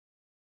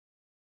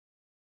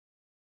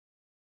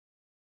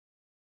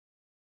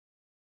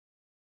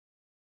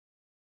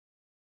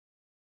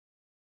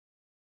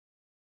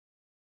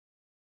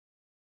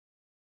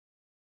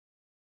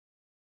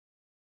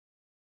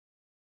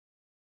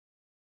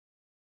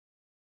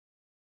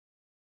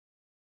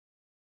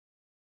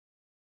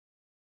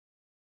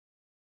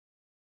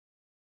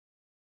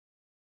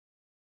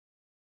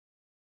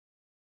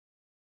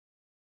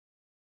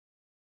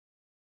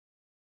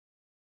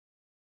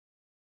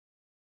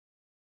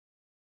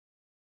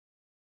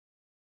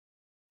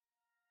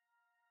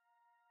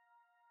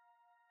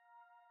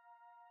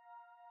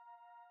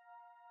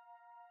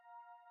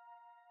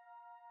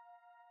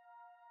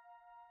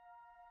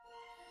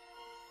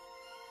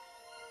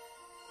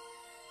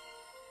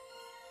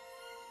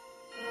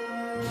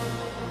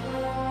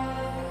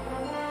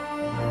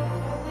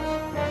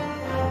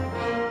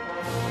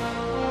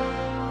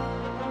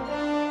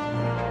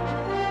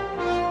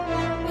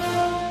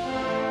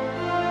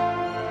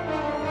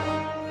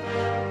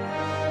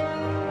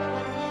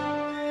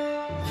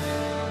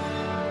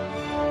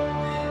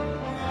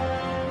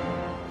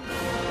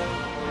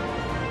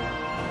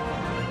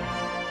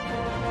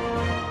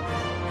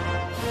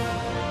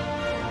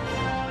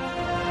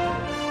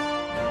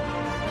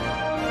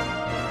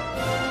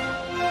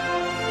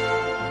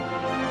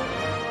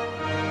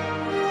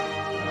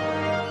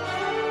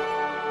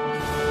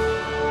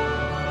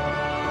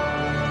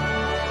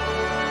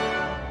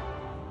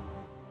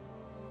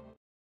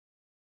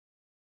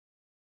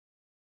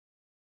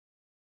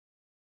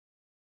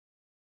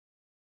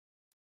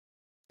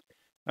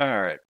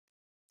All right.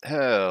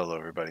 Hello,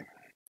 everybody.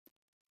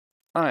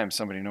 I'm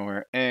Somebody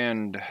Nowhere,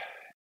 and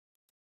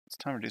it's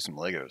time to do some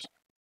Legos.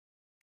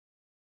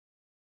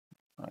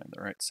 Find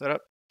the right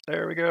setup.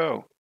 There we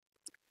go.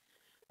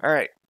 All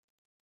right.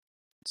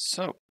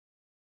 So,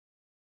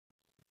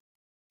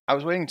 I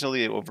was waiting until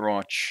the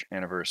Overwatch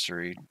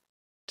anniversary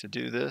to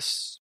do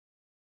this,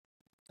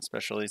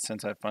 especially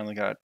since I finally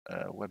got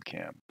a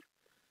webcam.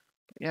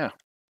 But yeah.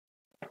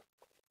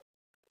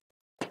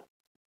 Put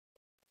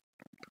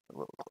it a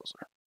little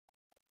closer.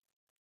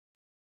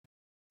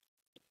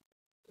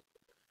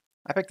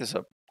 I picked this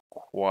up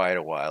quite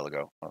a while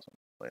ago.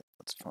 Wait,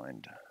 let's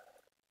find.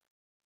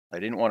 I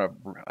didn't want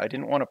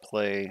to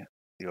play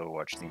the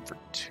Overwatch theme for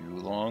too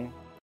long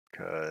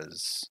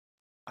because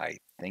I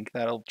think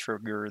that'll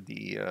trigger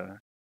the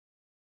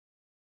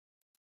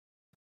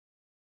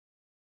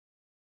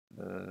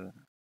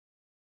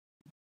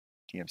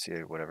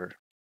DMCA, whatever.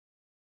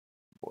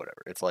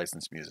 It's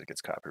licensed music.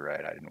 It's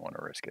copyright. I didn't want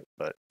to risk it,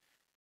 but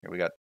here we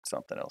got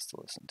something else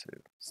to listen to.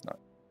 It's not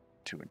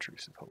too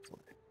intrusive,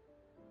 hopefully,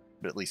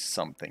 but at least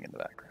something in the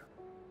background.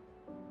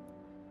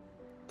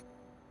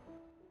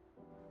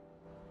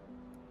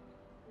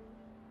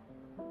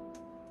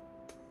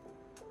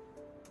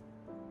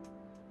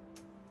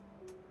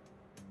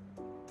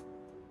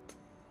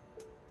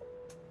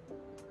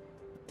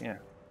 Yeah.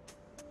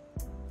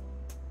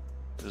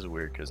 This is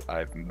weird because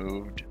I've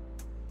moved.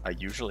 I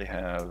usually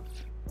have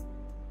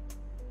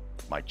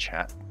my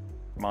chat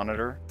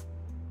monitor.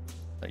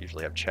 I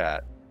usually have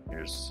chat.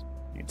 You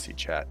can see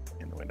chat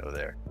in the window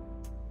there.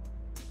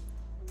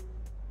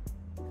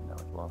 And now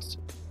I've lost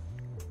it.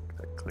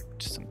 I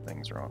clicked some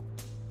things wrong.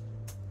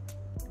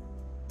 So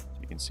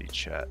you can see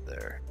chat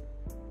there.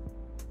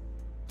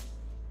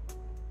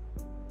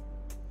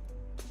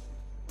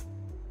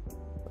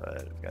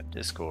 But I've got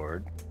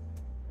Discord.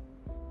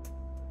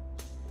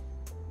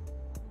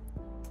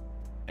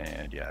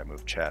 And yeah, I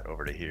moved chat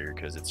over to here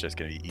because it's just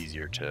going to be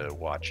easier to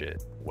watch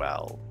it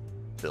while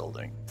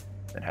building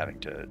than having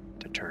to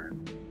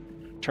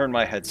turn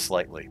my head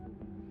slightly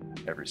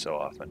every so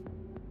often.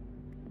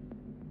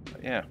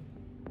 But yeah,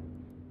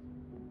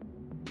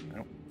 I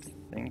don't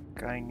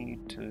think I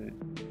need to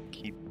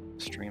keep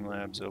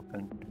Streamlabs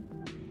open.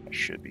 I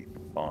should be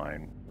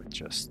fine with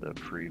just the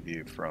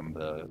preview from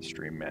the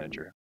Stream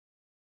Manager.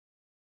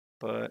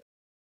 But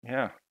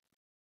yeah,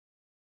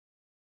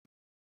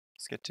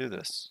 let's get to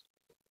this.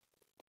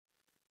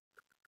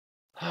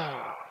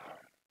 Where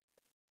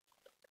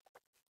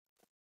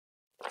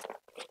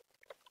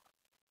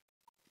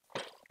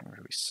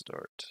do we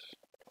start?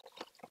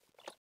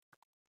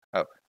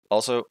 Oh,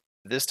 also,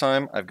 this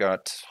time I've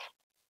got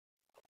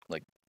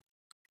like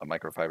a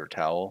microfiber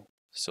towel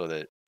so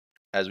that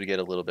as we get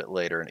a little bit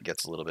later and it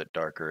gets a little bit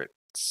darker,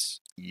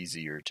 it's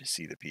easier to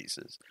see the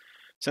pieces,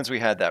 since we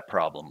had that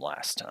problem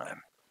last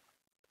time.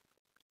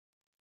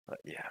 But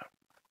yeah.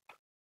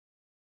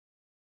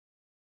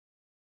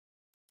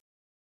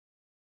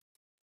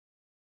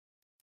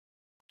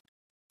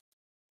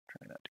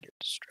 Try not to get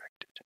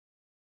distracted.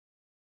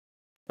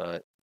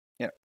 But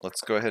yeah, let's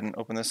go ahead and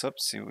open this up,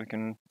 see what we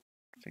can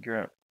figure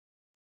out.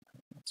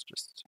 Let's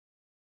just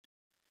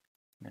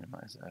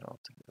minimize that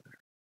altogether.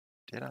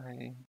 Did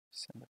I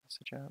send a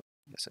message out?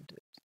 Yes, I did.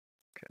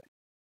 Okay.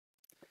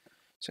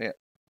 So yeah,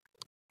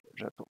 where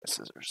did I put my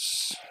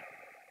scissors?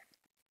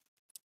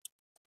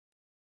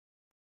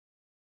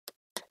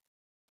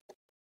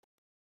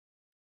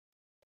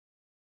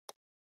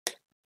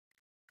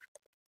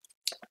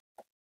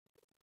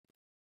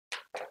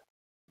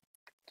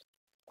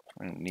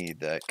 I don't need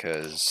that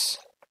because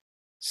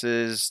this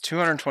is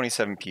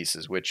 227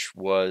 pieces, which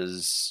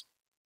was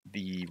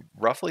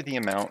roughly the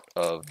amount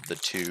of the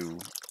two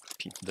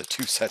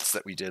sets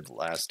that we did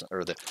last,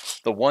 or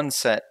the one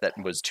set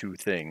that was two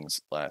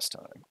things last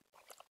time.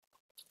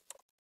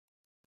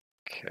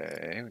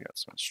 Okay, we got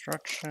some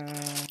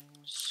instructions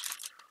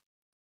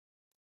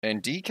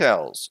and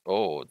decals.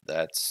 Oh,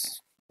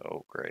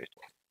 great.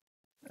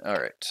 All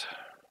right.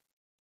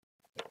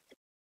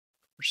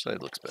 Which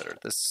side looks better?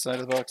 This side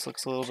of the box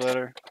looks a little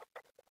better.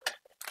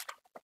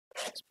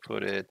 Let's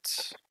put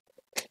it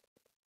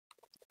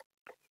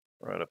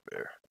right up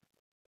there.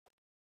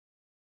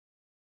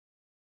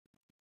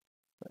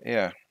 But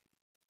yeah.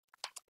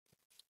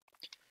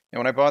 And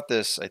when I bought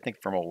this, I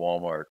think from a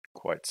Walmart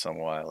quite some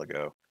while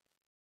ago,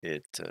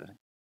 the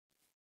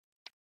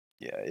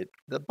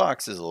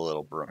box is a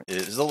little it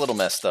is a little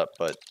messed up,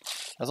 but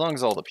as long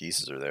as all the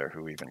pieces are there,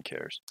 who even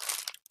cares?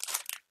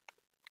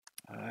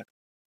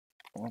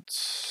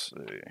 Let's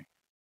see.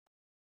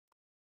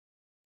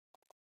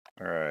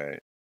 All right,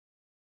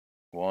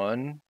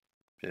 1,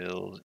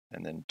 build,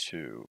 and then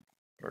 2,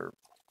 or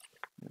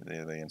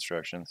the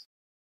instructions.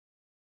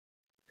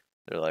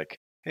 They're like,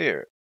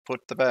 here,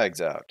 put the bags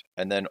out,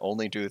 and then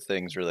only do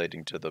things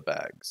relating to the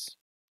bags.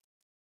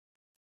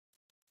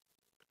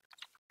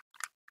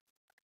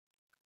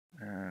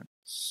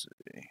 Let's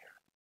see.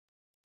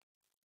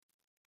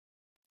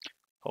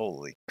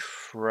 Holy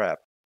crap.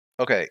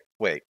 Okay,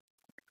 wait.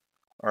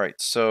 All right,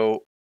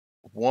 so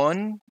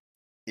 1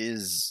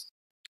 is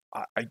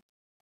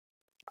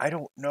I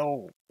don't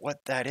know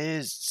what that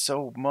is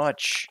so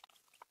much.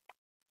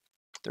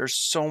 There's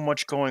so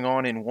much going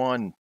on in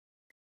 1.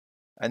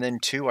 And then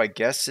 2, I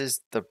guess,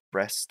 is the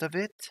rest of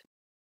it?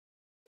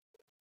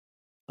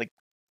 Like,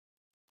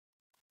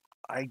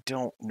 I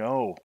don't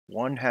know.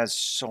 1 has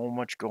so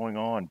much going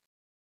on.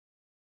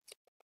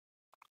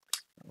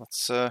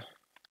 Let's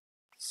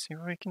see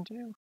what we can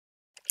do.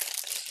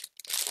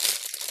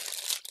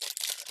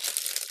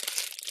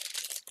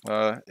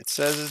 It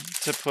says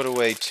to put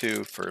away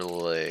 2 for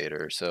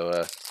later,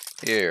 so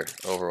here,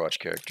 Overwatch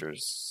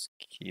characters,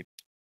 keep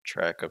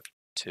track of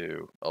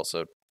 2.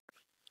 Also,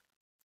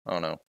 oh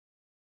no,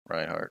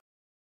 Reinhardt,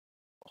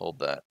 hold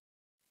that.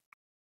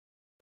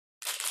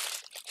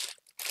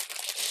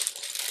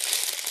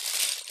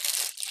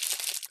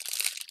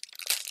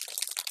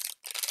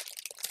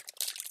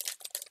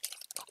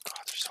 Oh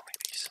god, there's so many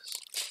pieces.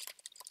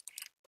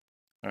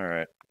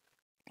 Alright,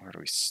 where do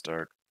we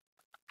start?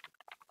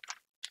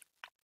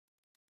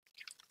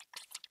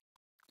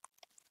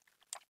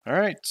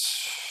 Alright,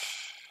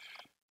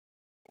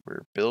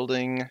 we're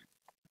building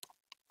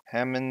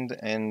Hammond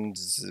and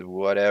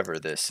whatever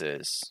this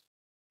is.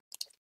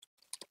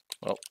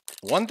 Well,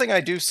 one thing I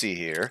do see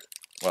here,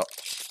 well,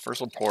 first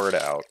we'll pour it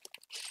out.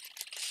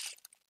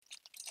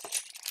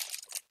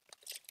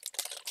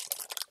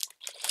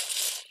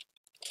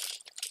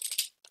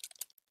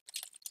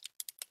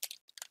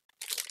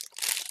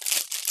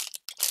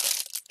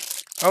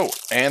 Oh,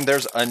 and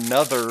there's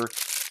another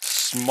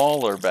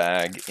smaller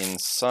bag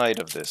inside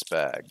of this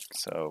bag,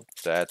 so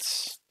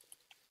that's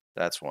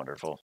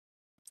wonderful.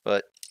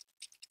 But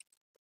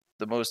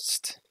the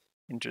most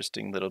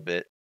interesting little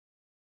bit,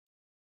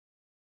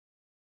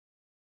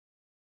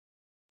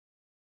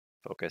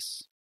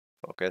 focus,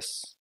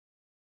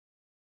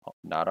 oh,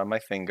 not on my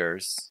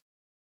fingers.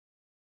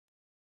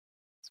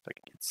 See if I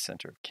can get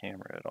center of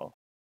camera at all.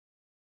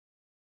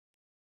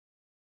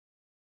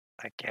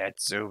 I can't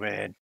zoom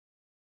in.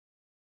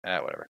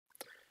 Whatever.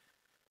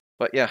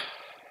 But yeah,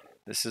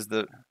 this is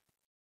the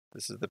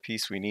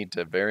piece we need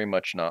to very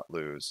much not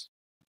lose.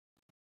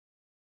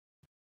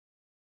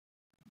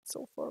 It's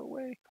so far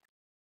away.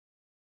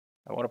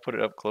 I want to put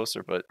it up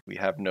closer, but we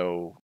have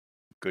no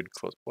good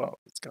close. Wow,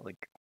 it's got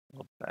like a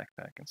little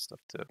backpack and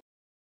stuff too.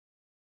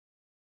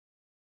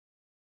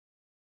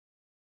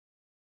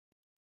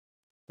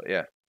 But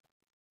yeah,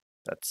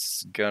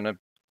 that's gonna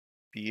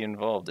be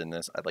involved in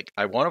this.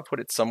 I want to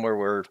put it somewhere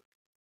where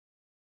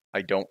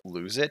I don't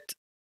lose it,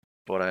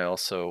 but I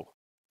also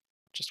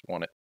just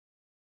want it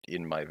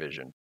in my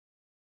vision.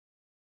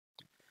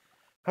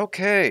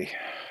 Okay,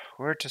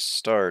 where to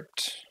start?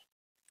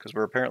 Because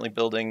we're apparently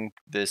building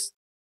this,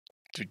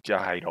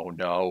 I don't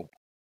know,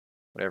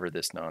 whatever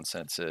this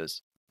nonsense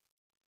is.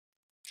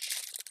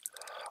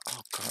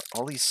 Oh god,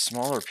 all these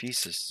smaller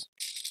pieces.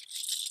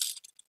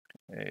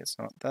 Okay, it's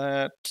not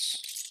that.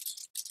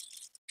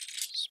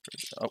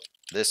 Oh,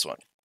 this one.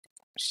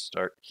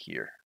 Start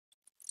here.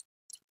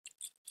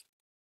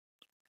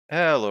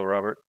 Hello,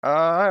 Robert.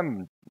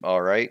 I'm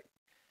all right.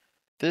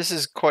 This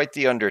is quite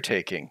the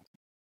undertaking.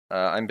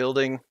 I'm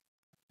building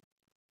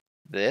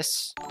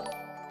this.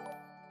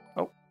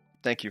 Oh,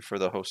 thank you for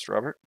the host,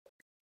 Robert.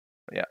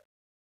 Yeah.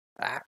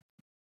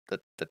 The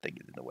thing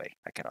is in the way.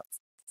 I cannot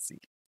see.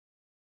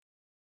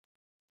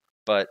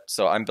 But,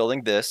 so I'm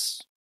building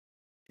this.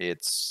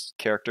 It's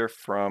character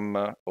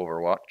from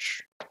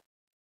Overwatch.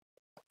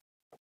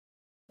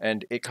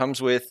 And it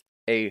comes with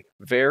a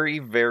very,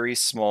 very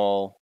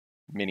small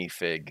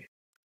minifig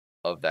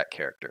of that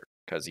character.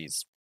 Because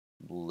he's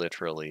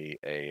literally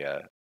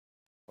a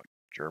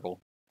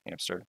gerbil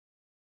hamster.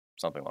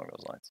 Something along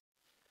those lines.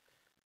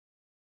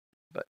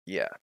 But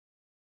yeah.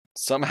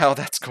 Somehow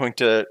that's going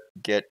to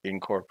get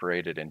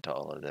incorporated into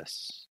all of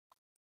this.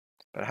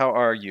 But how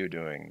are you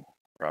doing,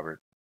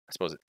 Robert? I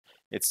suppose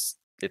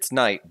it's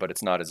night, but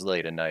it's not as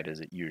late a night as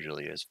it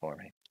usually is for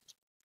me.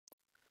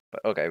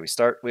 But okay, we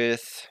start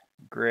with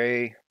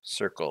gray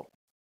circle.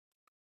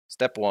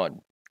 Step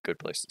 1, good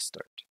place to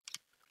start.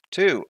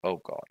 2,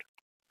 oh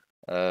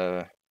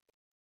god.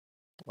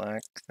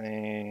 Black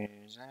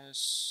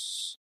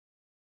things.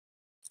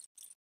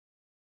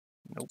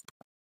 Nope.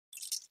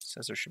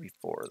 Says there should be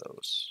 4 of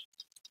those.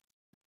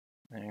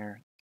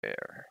 There.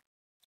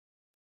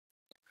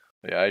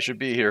 Yeah, I should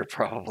be here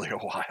probably a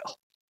while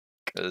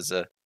because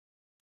there's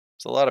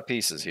a lot of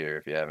pieces here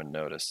if you haven't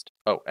noticed.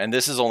 Oh, and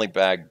this is only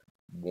bag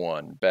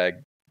 1. Bag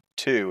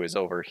 2 is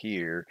over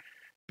here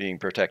being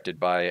protected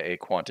by a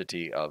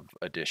quantity of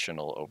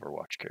additional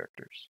Overwatch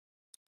characters.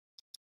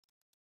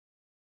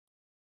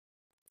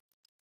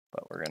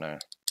 But we're gonna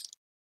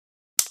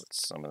put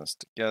some of this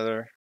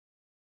together.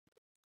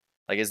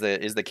 Like, is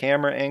the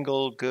camera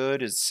angle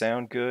good? Is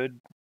sound good?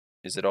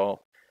 Is it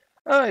all?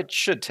 It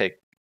should take,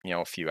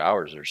 a few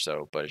hours or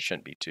so, but it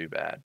shouldn't be too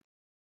bad.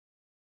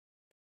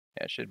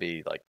 Yeah, it should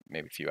be like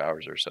maybe a few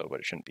hours or so,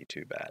 but it shouldn't be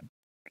too bad.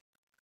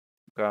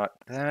 Got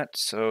that.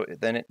 So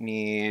then it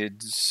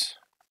needs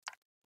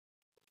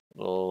a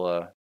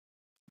little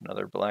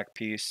another black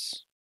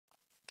piece.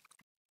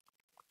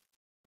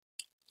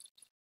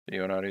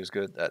 Video and audio is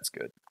good. That's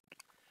good.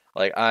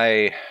 Like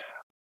I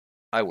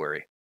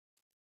worry.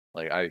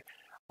 Like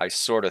I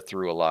sort of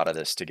threw a lot of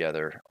this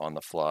together on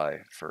the fly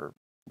for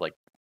like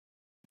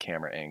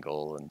camera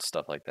angle and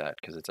stuff like that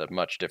because it's a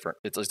much different.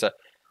 It's just a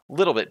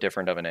little bit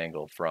different of an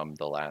angle from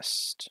the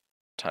last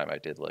time I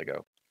did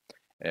Lego.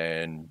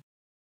 And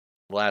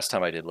last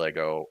time I did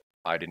Lego,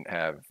 I didn't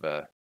have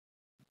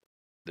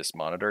this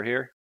monitor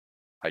here.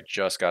 I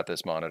just got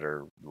this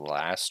monitor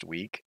last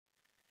week,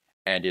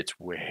 and it's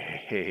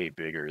way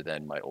bigger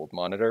than my old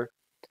monitor.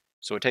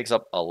 So it takes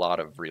up a lot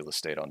of real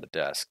estate on the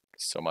desk,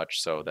 so much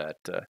so that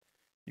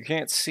you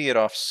can't see it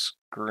off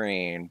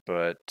screen,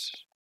 but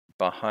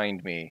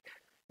behind me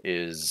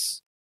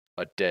is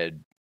a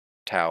dead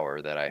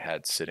tower that I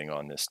had sitting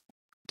on this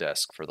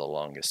desk for the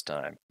longest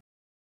time.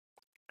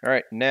 All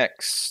right,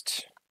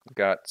 next, we've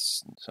got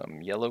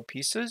some yellow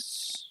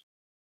pieces.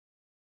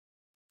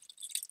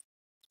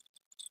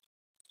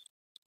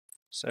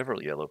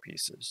 Several yellow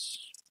pieces.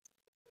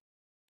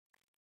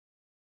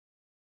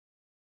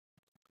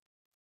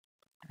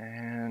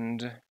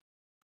 And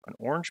an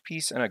orange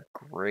piece and a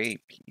gray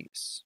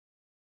piece.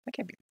 That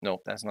can't be, no,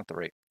 that's not the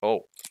right,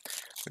 oh,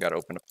 we gotta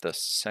open up the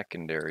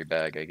secondary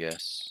bag, I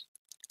guess.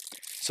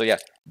 So yeah,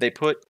 they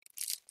put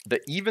the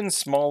even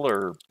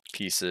smaller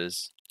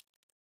pieces.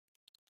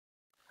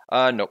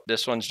 Nope,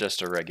 this one's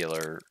just a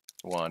regular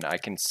one. I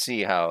can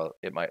see how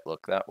it might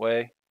look that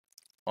way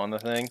on the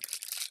thing.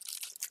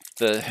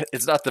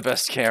 It's not the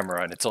best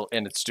camera, and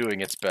it's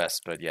doing its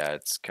best, but yeah,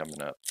 it's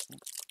coming up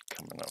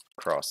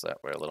across that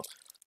way a little.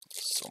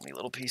 So many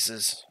little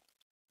pieces.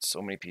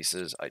 So many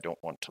pieces I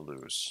don't want to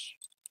lose.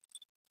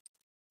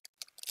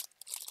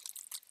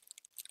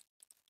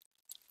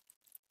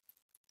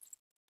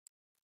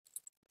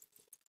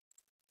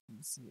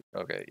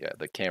 Okay, yeah,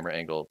 the camera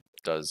angle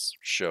does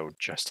show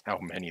just how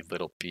many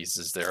little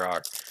pieces there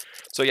are.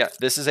 So yeah,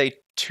 this is a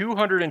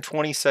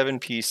 227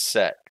 piece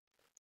set.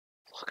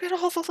 Look at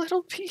all the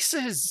little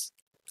pieces.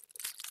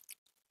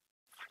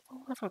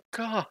 Oh my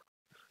god.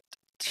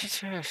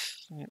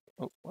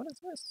 Oh, what is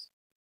this?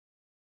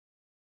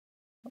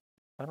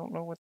 I don't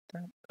know what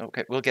that.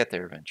 Okay, we'll get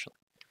there eventually.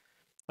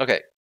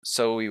 Okay,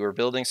 so we were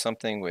building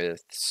something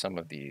with some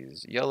of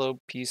these yellow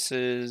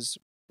pieces.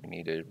 We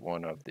needed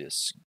one of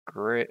this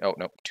gray. Oh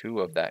no, 2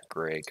 of that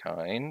gray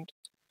kind.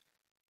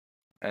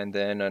 And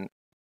then an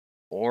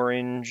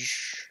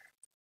orange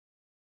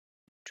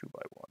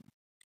 2x1.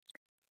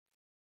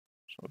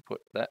 So we'll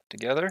put that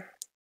together.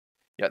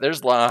 Yeah,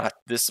 there's a lot.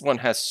 This one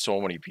has so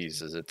many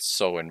pieces. It's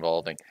so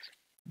involving.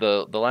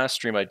 The last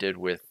stream I did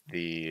with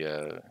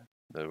the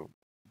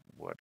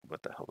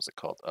what the hell was it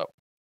called? Oh,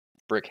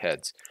 brick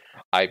heads.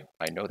 I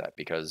know that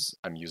because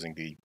I'm using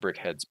the brick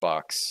heads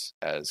box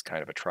as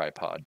kind of a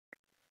tripod.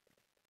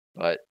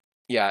 But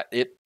yeah,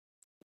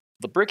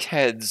 the brick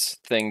heads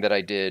thing that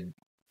I did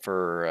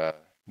for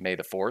May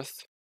the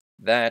 4th,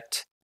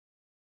 that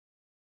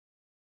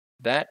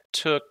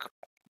took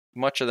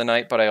much of the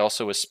night, but I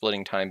also was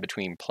splitting time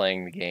between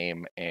playing the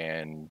game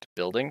and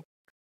building,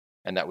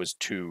 and that was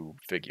 2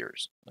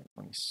 figures.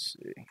 Let me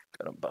see,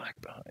 got them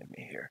back behind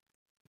me here.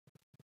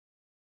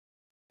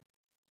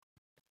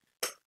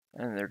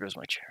 And there goes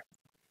my chair.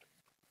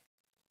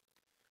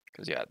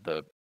 Because yeah,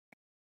 the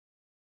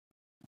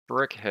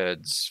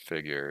Brickheads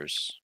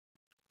figures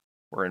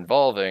were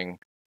involving,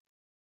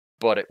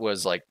 but it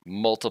was like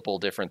multiple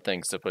different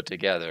things to put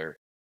together.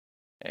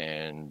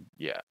 And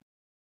yeah,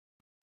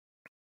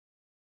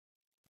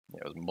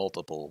 it was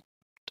multiple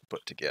to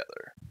put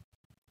together.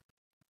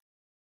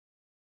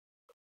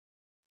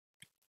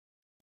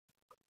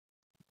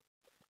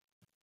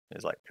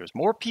 It's like there's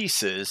more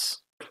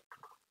pieces,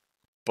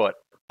 but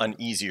an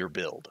easier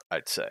build,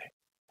 I'd say,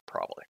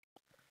 probably.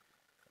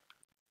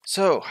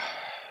 So,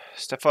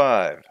 step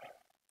 5.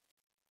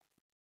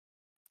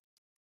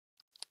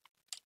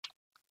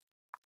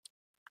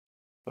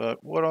 But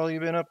what all you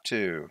been up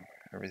to?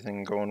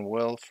 Everything going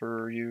well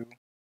for you?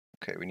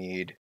 Okay, we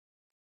need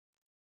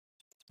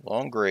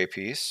long gray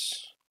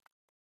piece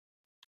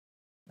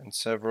and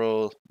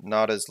several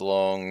not as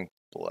long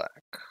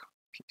black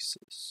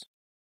pieces.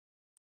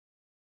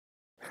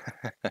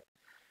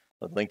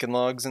 The Lincoln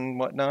logs and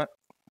whatnot?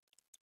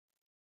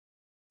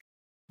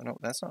 Oh, no,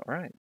 that's not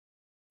right.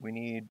 We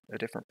need a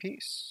different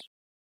piece.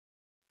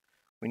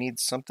 We need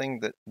something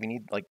that we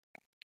need, like,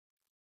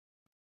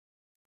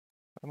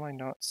 what am I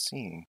not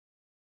seeing?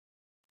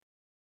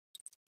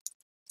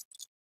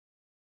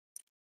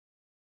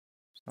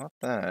 It's not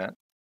that.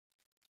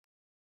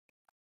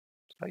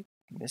 Did I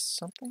miss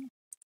something?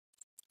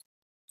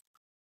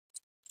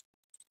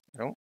 I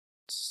don't.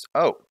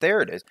 Oh,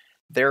 there it is.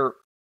 They're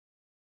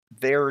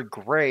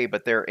gray,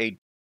 but they're a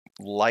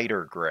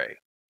lighter gray.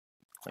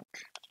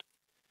 Like,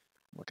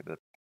 look at the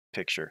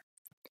picture.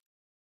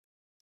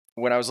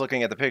 When I was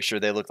looking at the picture,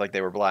 they looked like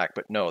they were black,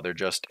 but no, they're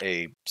just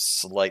a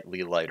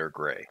slightly lighter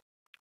gray.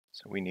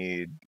 So we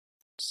need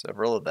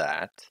several of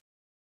that.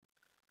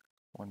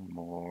 One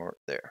more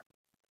there.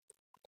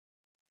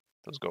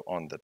 Those go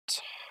on the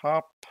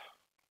top.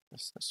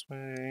 This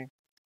way.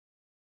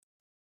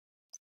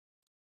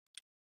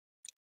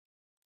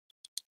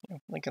 Yeah,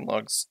 Lincoln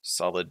Logs,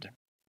 solid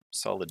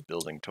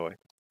building toy.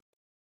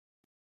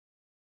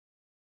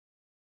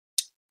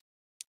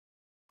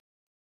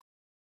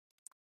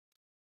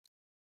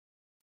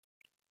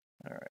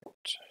 All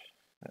right,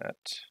 that,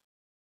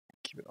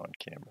 keep it on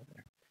camera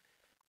there.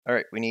 All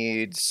right, we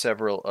need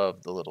several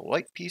of the little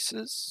white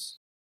pieces.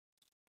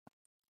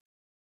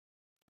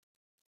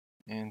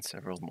 And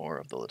several more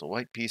of the little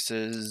white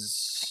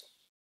pieces.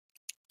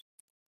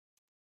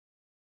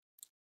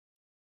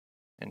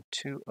 And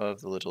 2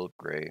 of the little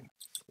gray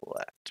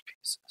flat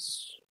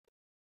pieces.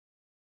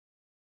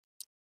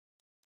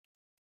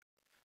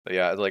 But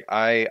yeah, like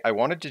I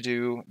wanted to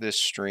do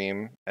this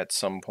stream at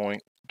some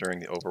point during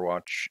the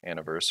Overwatch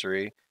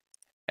anniversary,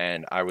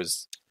 and I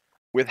was,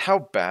 with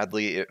how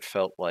badly it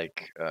felt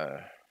like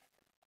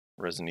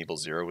Resident Evil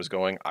 0 was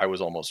going, I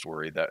was almost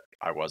worried that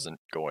I wasn't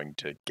going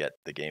to get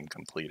the game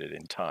completed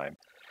in time.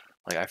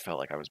 Like, I felt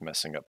like I was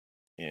messing up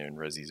in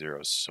Resi 0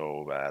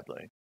 so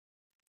badly.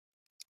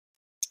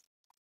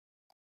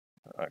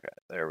 Okay,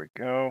 there we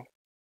go.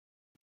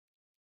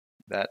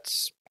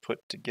 That's put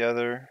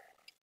together.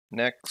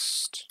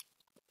 Next,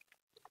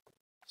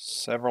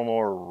 several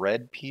more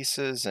red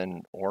pieces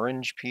and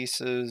orange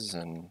pieces,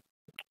 and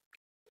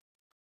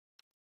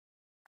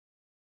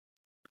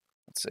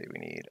let's say we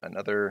need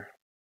another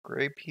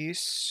gray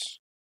piece,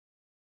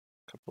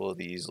 a couple of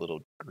these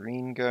little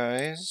green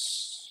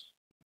guys,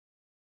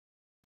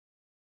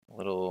 a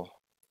little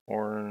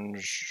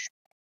orange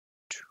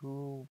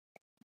 2x1,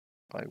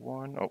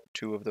 oh,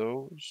 2 of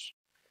those,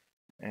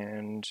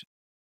 and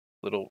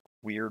little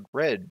weird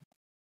red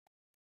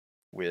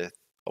with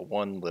a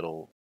 1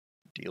 little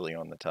dealie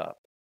on the top.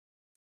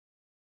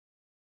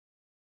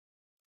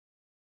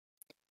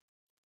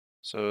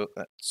 So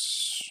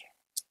that's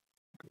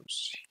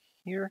goes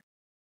here.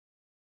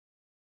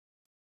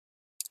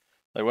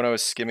 Like when I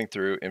was skimming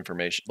through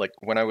information, like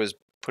when I was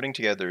putting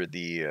together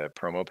the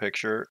promo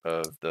picture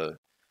of the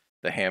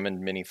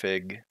Hammond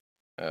minifig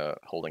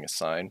holding a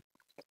sign,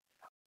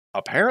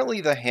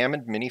 apparently the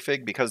Hammond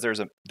minifig, because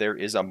there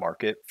is a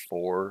market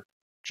for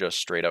just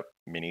straight up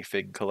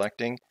minifig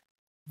collecting,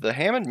 the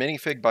Hammond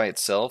minifig by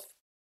itself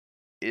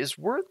is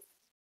worth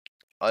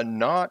a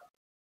not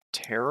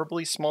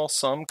terribly small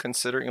sum,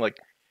 considering, like,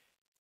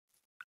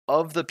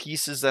 of the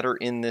pieces that are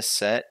in this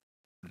set,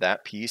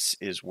 that piece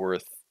is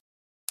worth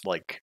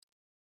like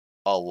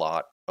a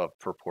lot of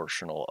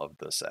proportional of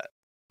the set.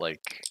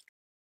 Like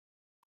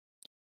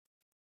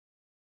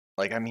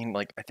I mean,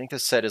 like, I think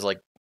this set is like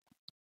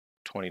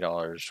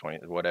 $20, 20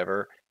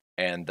 whatever,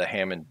 and the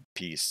Hammond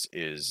piece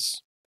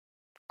is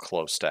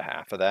close to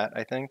half of that,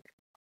 I think.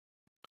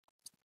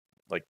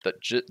 Like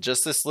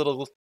just this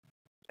little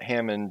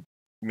Hammond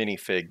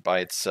minifig by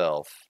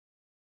itself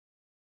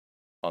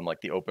on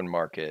like the open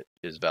market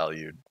is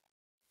valued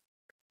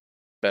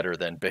better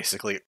than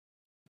basically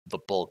the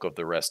bulk of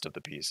the rest of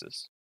the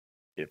pieces,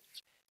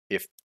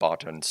 if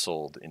bought and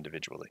sold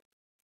individually.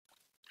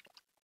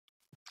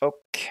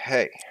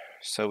 Okay,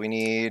 so we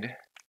need,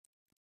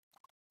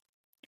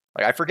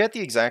 like, I forget the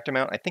exact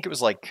amount. I think it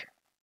was like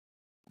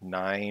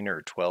 $9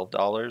 or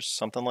 $12,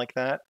 something like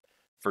that,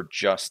 for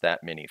just that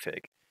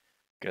minifig,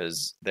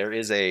 because there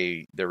is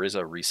a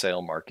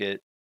resale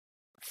market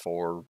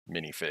for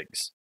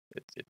minifigs.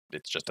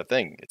 It's just a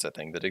thing. It's a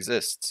thing that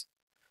exists.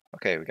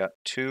 Okay, we got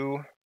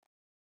 2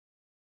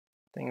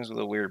 things with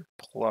a weird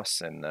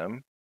plus in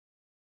them.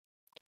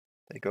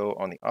 They go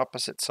on the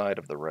opposite side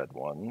of the red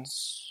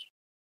ones.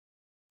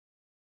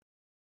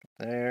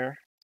 There.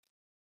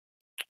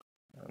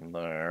 And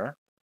there.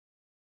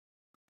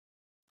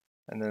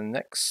 And then the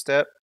next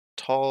step,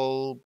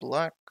 tall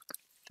black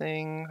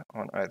thing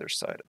on either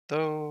side of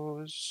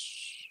those.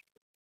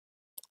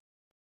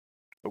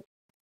 Oh.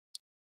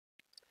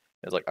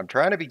 It's like, I'm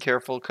trying to be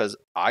careful because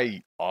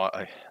I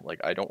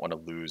don't want to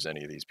lose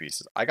any of these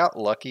pieces. I got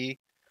lucky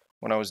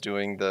when I was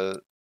doing the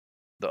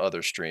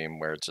other stream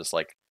where it's just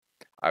like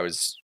I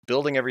was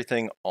building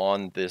everything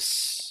on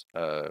this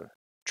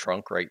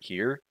trunk right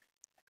here,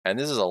 and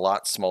this is a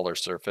lot smaller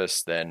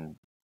surface than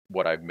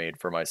what I've made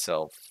for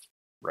myself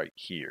right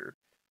here.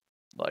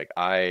 Like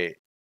I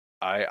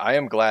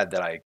am glad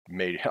that I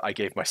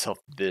gave myself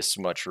this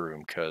much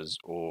room, because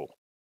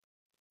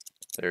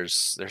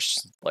there's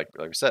like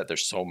I said,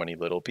 there's so many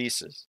little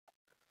pieces.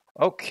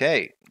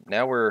 Okay,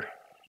 now we're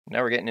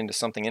getting into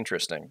something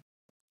interesting.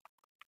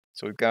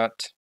 So we've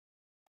got.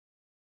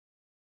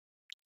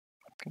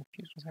 I'm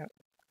confused with that.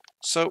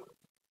 So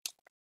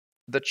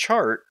the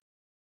chart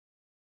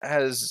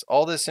has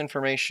all this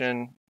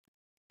information.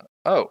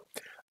 Oh,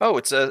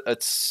 it's a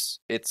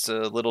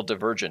little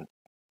divergent.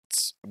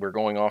 We're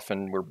going off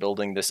and we're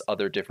building this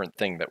other different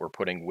thing that we're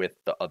putting with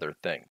the other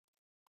thing.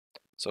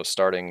 So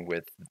starting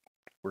with,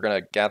 we're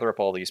gonna gather up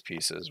all these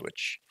pieces,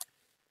 which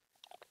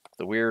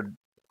the weird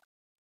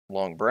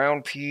long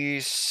brown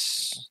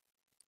piece,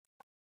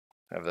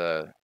 have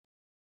the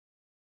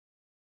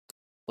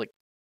like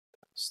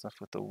stuff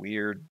with the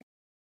weird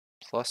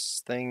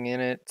plus thing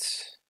in it.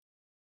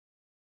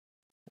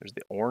 There's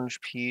the orange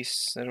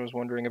piece that I was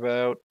wondering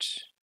about.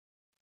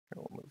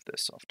 We'll move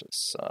this off to the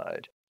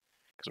side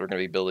because we're going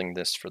to be building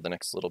this for the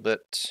next little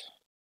bit.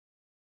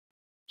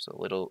 So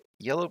a little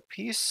yellow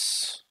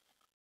piece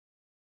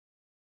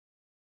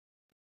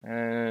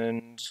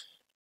and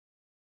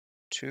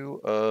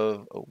two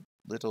of a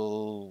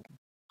little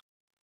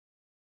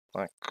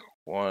black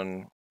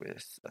one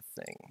with a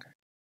thing.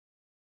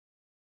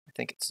 I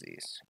think it's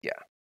these. Yeah.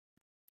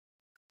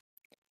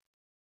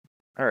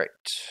 All right.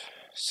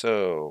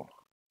 So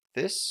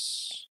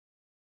this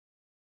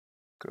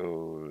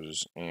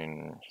goes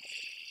in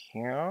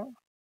here,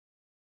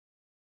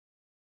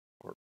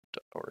 or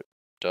it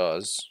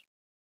does.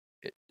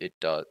 It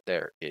does.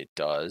 There, it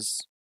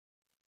does.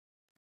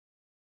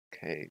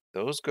 Okay,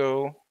 those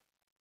go. I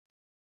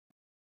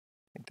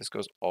think this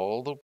goes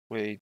all the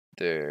way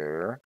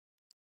there.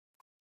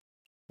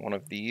 One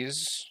of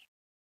these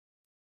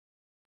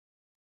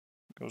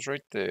goes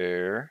right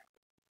there.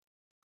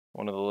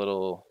 One of the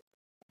little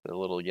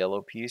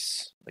yellow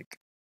piece, like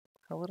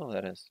how little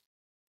that is.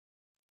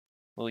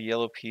 Little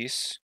yellow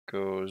piece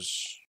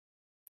goes,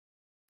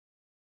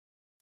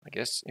 I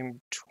guess, in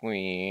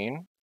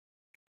between.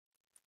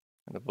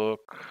 In the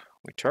book,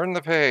 we turn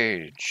the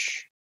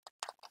page.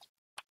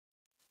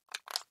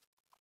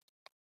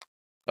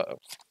 Uh-oh.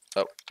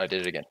 Oh, I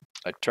did it again.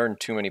 I turned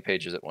too many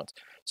pages at once.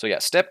 So yeah,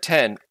 step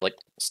 10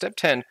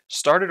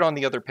 started on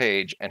the other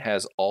page and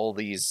has all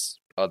these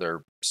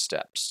other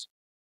steps.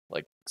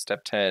 Like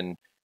step 10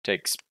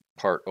 takes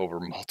part over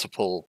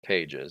multiple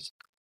pages.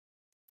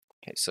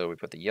 Okay, so we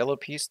put the yellow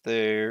piece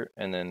there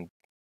and then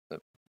the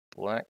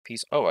black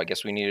piece. Oh, I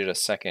guess we needed a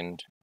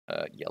second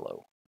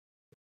yellow.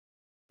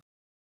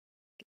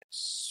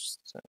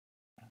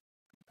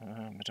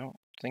 I don't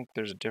think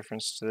there's a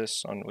difference to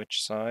this on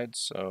which side,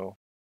 so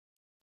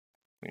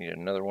we need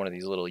another one of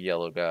these little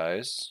yellow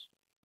guys.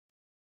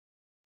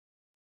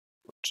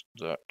 Put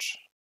that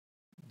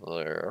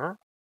there.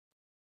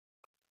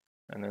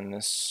 And then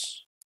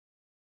this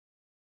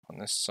on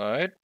this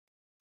side.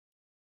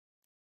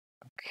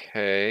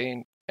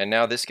 Okay, and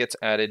now this gets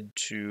added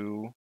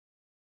to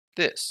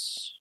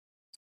this.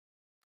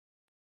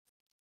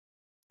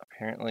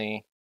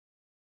 Apparently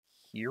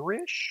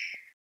here-ish?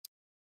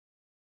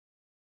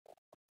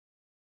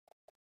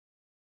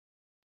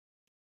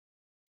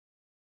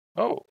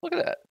 Oh, look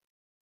at that.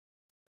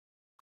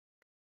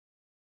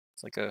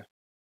 It's like a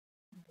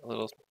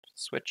little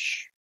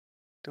switch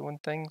doing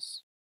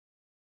things.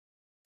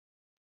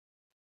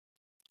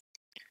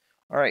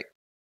 All right,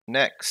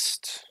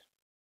 next.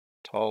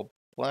 Tall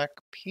black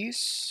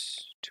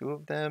piece, two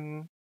of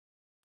them.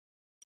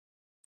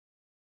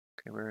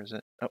 Okay, where is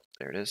it? Oh,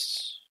 there it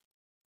is.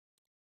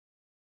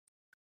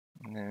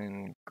 And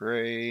then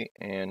gray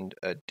and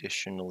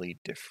additionally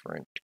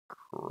different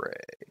gray.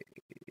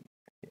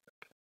 Yep.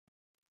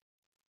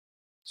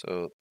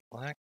 So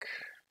black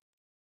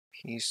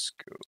piece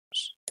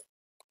goes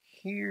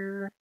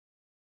here.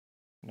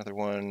 Another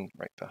one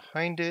right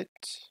behind it.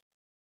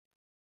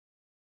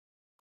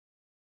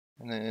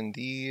 And then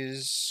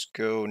these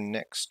go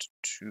next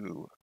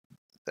to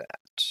that.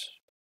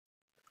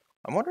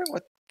 I'm wondering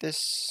what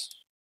this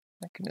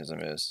mechanism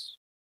is.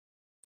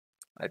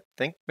 I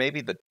think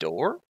maybe the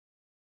door?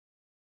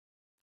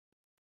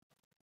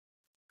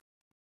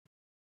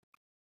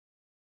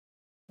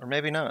 Or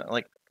maybe not.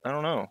 Like, I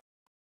don't know.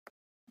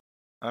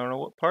 I don't know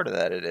what part of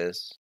that it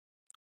is.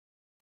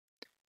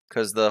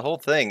 Because the whole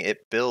thing,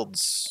 it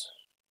builds.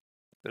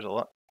 There's a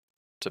lot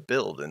to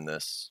build in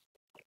this.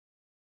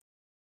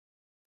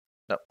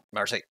 No,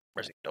 Marcy,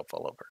 don't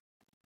fall over.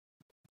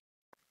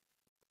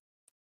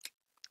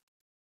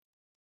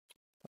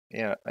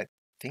 Yeah, I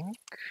think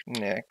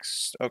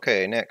next.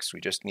 Okay, next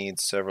we just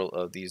need several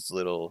of these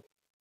little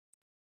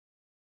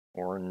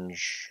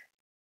orange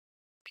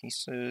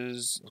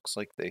pieces. Looks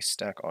like they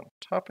stack on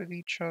top of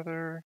each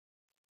other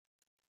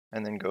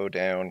and then go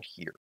down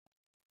here.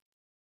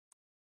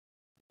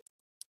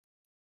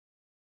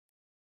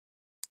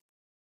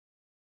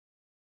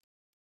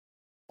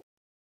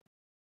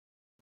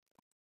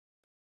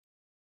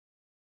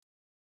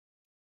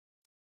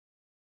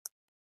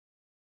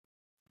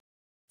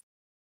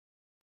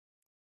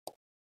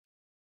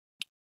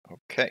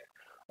 Okay.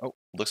 Oh,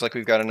 looks like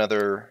we've got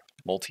another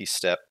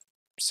multi-step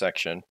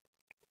section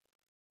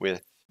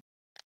with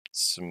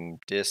some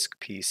disc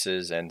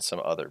pieces and some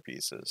other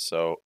pieces.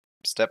 So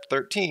step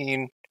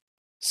 13,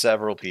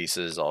 several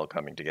pieces all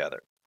coming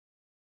together.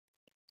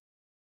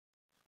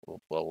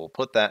 We'll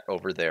put that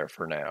over there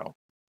for now.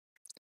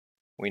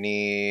 We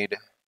need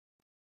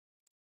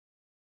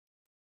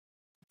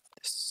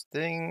this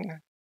thing.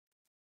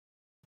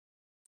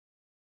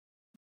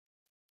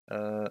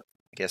 I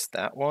guess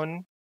that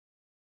one.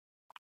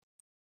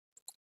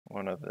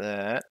 One of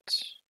that.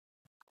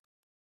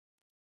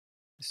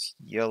 This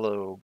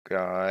yellow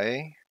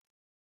guy.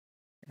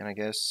 And I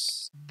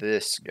guess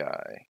this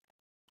guy.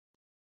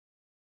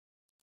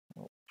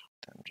 Oh,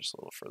 I'm just a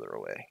little further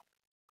away.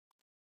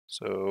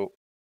 So,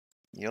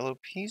 yellow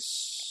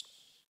piece.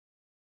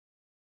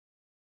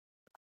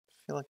 I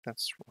feel like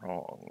that's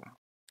wrong.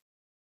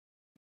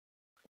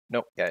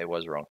 Nope, yeah, it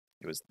was wrong.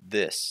 It was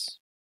this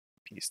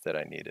piece that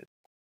I needed.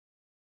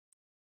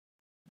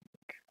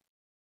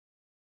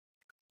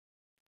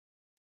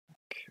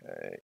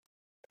 Okay.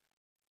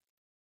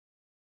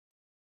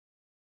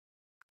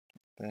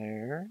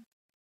 There.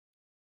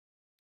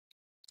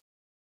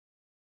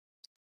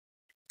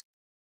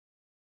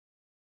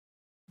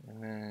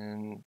 And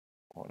then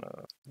one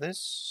of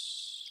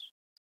this.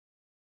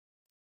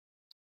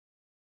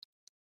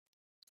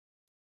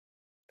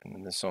 And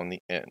then this on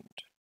the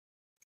end.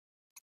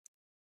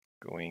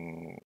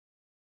 Going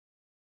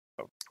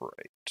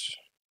upright.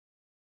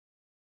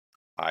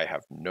 I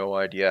have no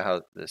idea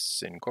how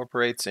this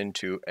incorporates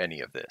into any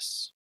of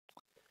this.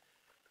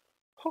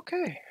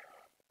 Okay.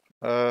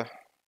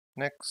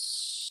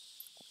 Next.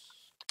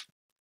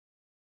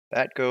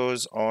 That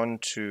goes on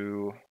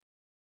to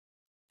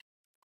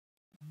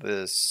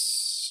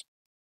this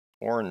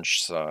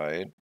orange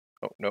side.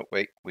 Oh, no,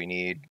 wait. We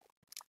need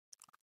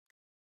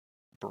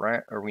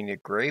we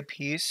need gray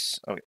piece.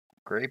 Okay,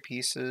 gray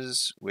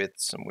pieces with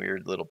some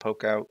weird little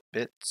poke out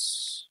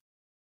bits.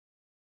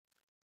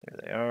 There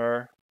they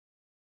are.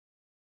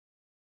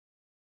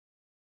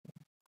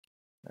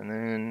 And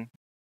then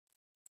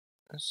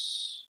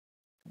this.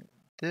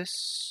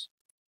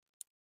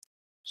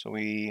 So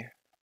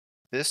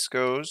this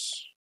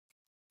goes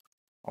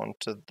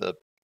onto the,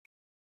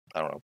 I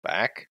don't know,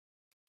 back?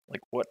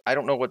 Like what? I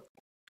don't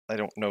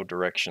know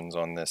directions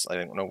on this. I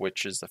don't know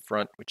which is the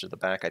front, which is the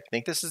back. I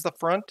think this is the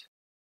front.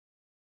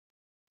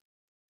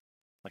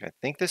 Like, I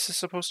think this is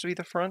supposed to be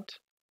the front.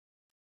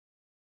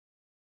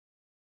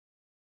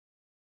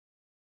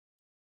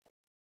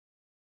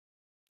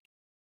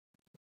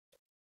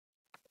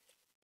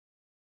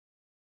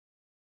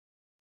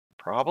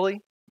 Probably.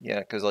 Yeah,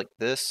 because like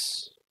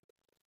this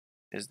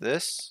is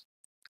this.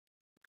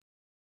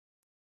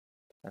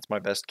 That's my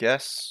best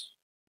guess.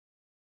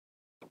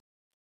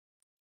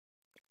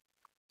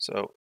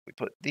 So we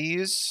put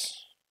these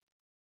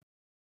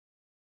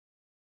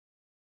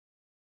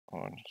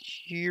on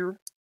here.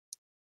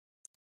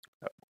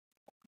 Oh.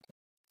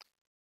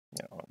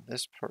 Yeah, on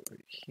this part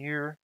right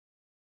here.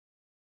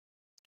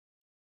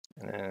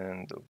 And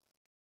then the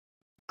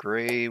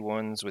gray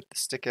ones with the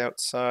stick out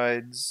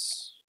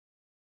sides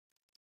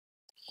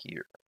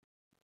here.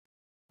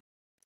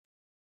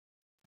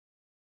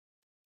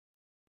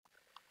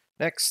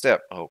 Next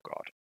step. Oh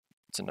god.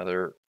 It's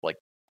another like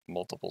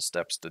multiple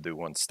steps to do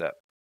one step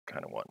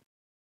kind of one.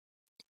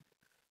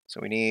 So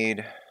we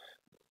need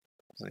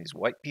these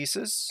white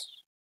pieces.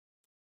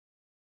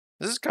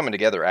 This is coming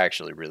together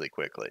actually really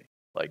quickly.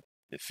 Like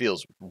it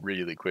feels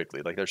really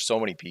quickly. Like there's so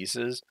many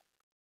pieces,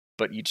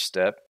 but each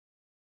step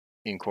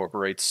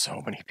incorporates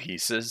so many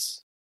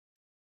pieces.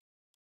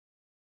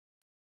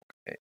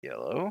 Okay,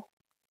 yellow.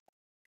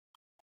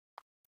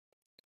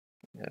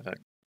 We have a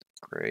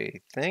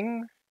gray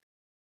thing.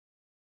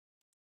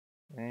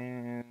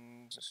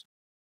 And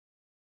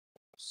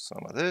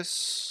some of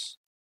this.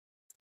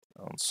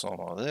 And some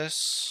of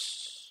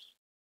this.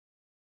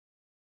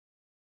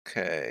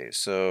 Okay,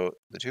 so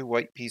the two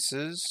white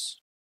pieces,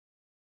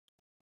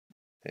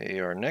 they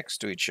are next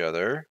to each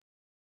other,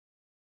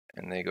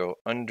 and they go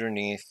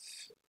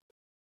underneath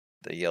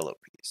the yellow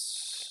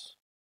piece.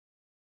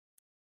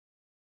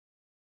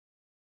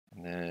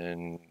 And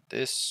then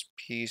this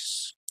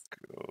piece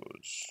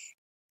goes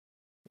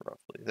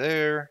roughly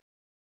there,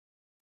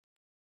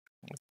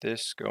 with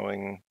this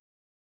going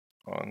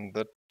on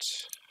the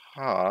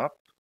top.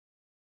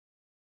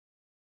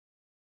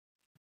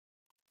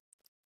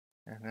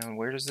 And then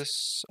where does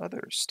this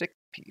other stick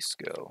piece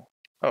go?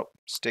 Oh,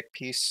 stick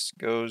piece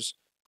goes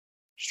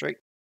straight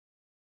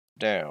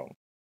down.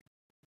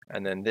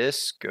 And then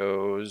this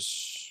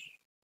goes,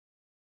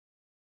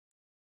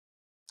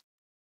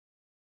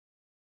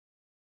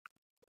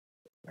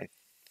 I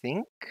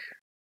think,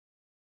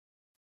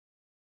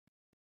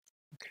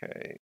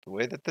 okay, the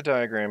way that the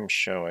diagram is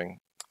showing,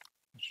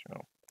 the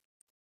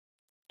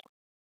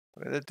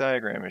way the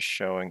diagram is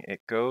showing,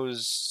 it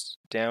goes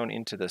down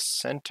into the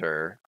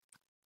center.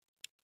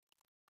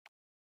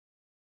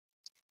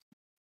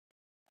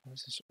 How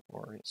is this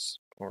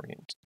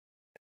orient?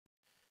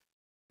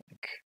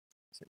 Like,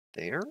 is it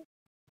there?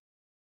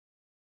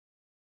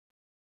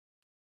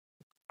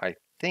 I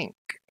think.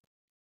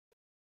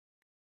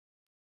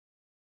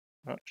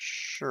 Not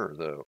sure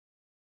though.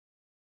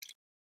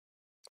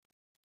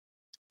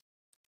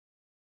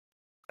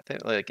 I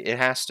think like it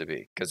has to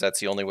be, because that's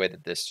the only way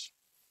that this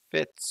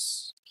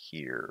fits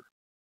here.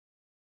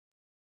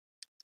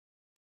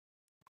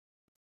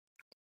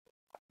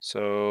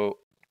 So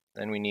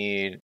then we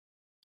need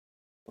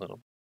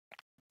little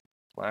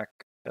black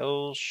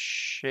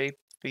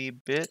L-shapey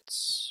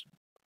bits.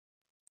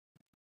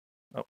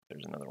 Oh,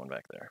 there's another one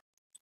back there.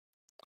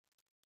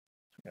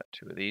 We got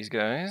two of these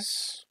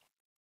guys.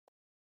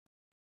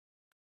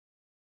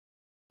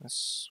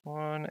 This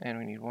one, and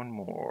we need one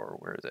more.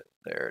 Where is it?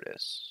 There it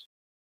is.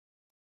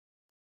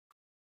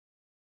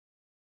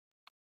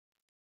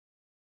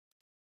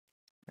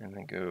 And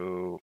then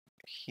go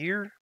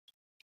here.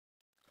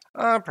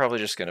 I'm probably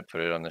just gonna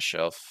put it on the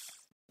shelf.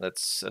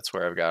 That's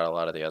where I've got a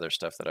lot of the other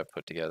stuff that I've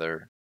put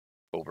together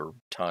over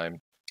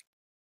time.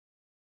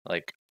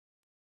 Like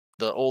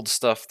the old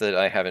stuff that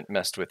I haven't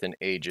messed with in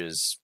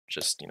ages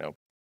just,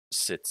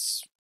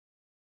 sits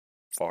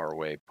far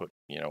away, put,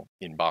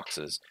 in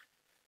boxes.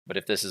 But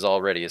if this is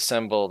already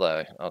assembled,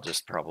 I'll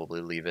just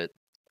probably leave it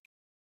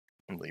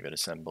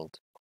assembled.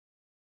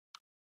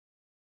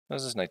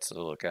 This is nice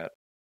to look at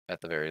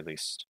the very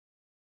least.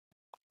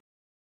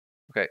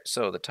 Okay,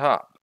 so the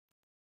top.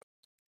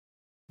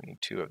 We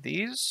need two of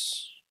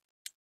these.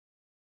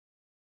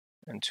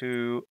 And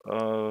two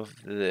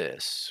of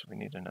this. We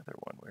need another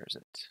one. Where is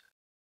it?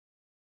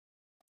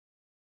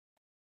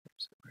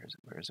 Where is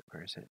it? Where is it?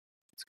 Where is it?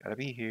 It's gotta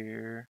be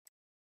here.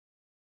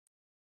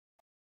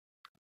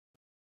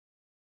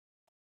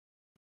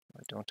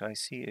 Why don't I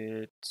see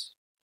it?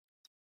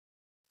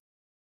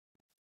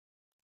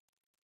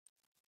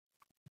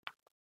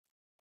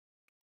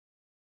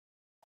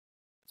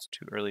 It's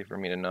too early for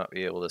me to not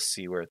be able to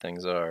see where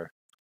things are.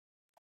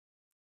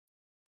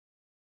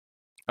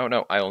 Oh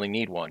no, I only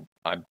need one.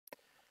 I'm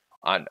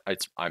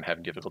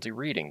having difficulty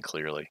reading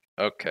clearly.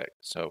 Okay,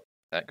 so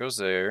that goes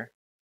there.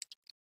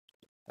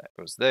 That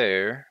goes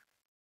there.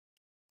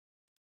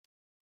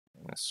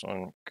 And this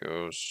one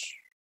goes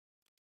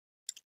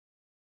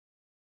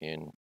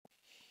in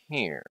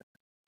here.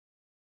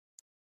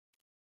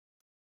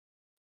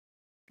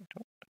 I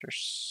don't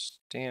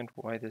understand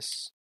why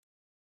this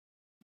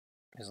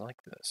is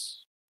like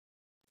this.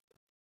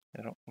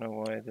 I don't know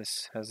why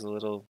this has a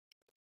little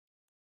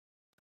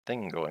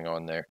thing going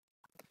on there.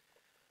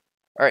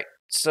 All right,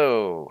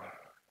 so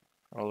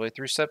all the way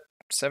through step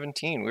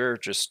 17, we're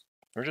just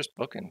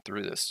booking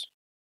through this.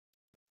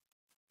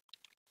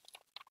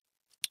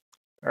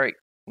 All right,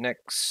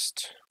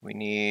 next we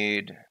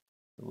need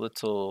a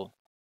little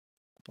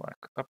black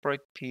upright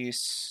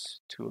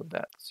piece, two of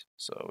that.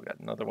 So we got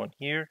another one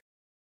here.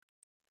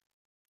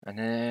 And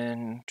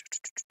then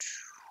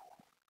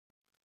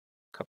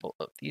a couple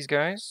of these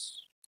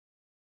guys.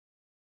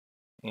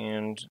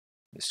 And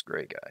this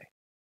gray guy.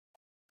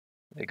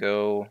 They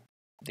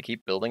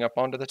keep building up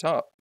onto the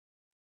top.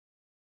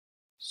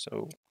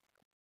 So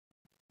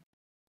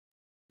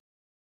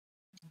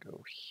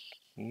go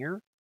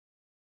here.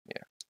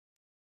 Yeah.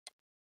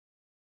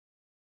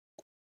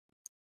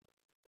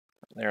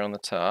 There on the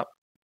top.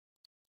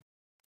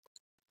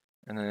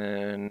 And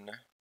then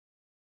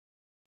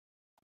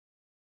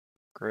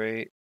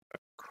gray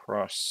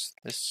across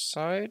this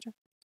side.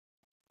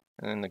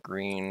 And then the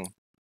green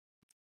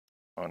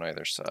on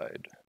either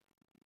side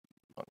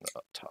on the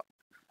up top.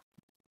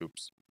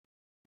 Oops.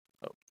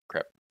 Oh,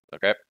 crap.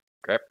 Okay.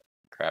 Crap.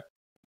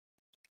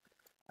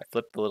 I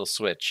flipped the little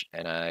switch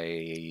and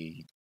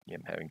I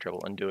am having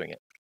trouble undoing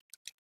it.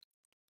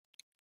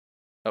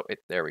 Oh,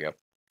 there we go.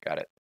 Got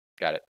it.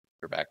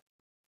 We're back.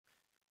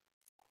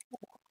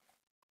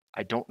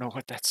 I don't know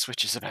what that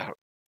switch is about.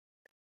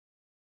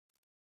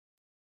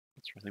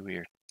 It's really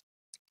weird.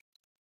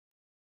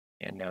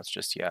 And now it's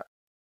just, yeah,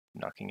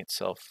 knocking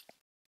itself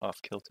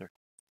off kilter.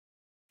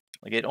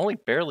 Like, it only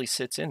barely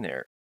sits in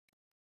there.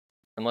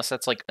 Unless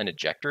that's like an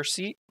ejector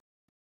seat.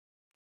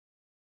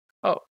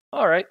 Oh,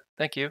 alright,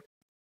 thank you.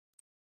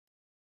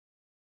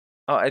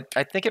 Oh,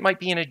 I think it might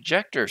be an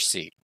ejector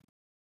seat.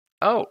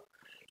 Oh,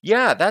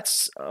 yeah,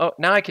 oh,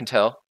 now I can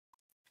tell.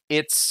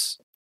 It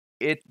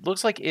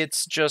looks like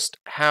it's just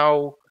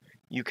how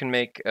you can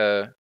make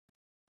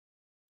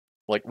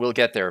like, we'll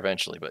get there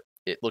eventually, but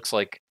it looks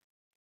like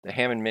the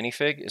Hammond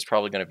minifig is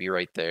probably going to be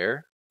right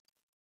there.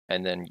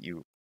 And then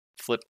you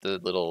flip the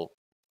little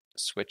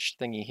switch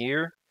thingy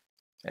here,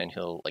 and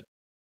he'll, like,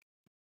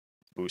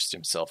 boost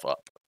himself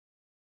up.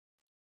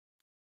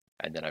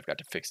 And then I've got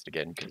to fix it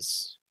again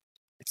because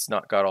it's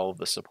not got all of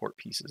the support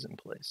pieces in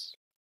place.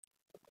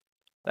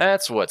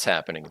 That's what's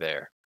happening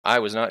there. I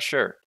was not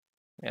sure.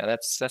 Yeah,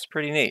 that's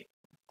pretty neat.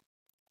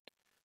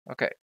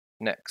 Okay,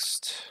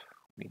 next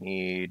we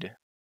need,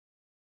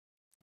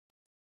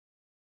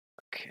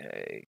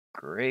 okay,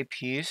 gray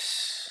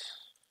piece.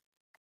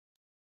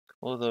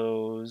 Couple of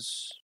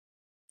those.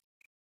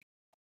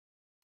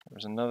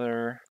 There's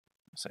another,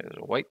 say there's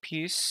a white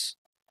piece,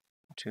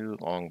 two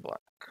long black.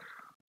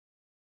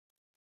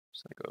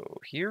 So I go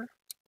here.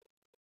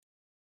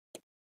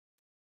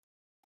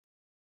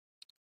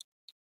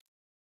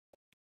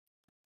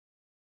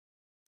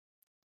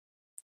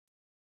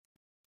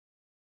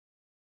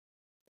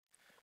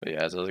 But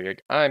yeah, as I was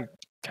like, I'm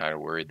kind of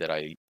worried that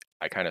I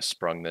I kind of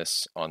sprung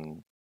this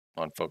on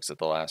folks at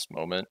the last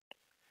moment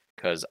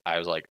because I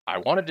was like, I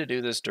wanted to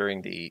do this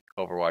during the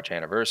Overwatch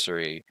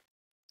anniversary,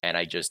 and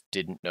I just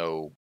didn't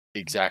know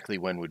exactly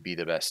when would be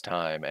the best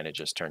time, and it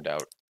just turned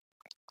out,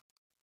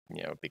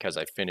 because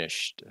I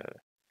finished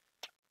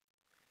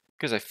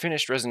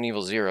Resident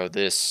Evil Zero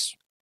this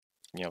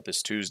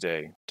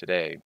Tuesday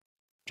today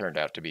turned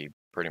out to be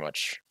pretty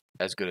much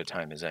as good a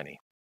time as any.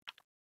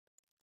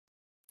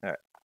 All right,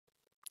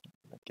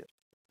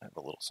 have a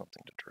little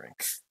something to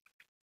drink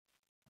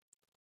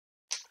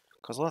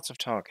because lots of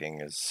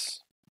talking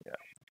is yeah.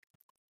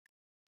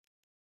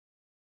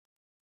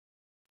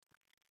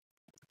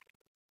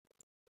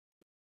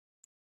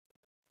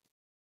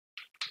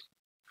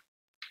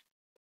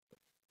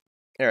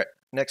 All right,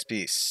 next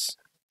piece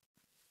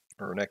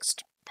or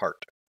next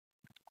part.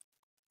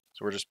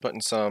 So we're just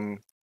putting some.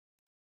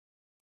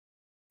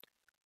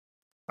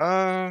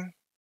 Uh,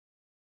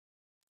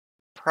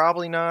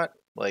 Probably not.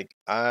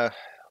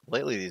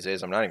 Lately these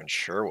days, I'm not even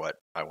sure what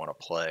I want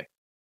to play.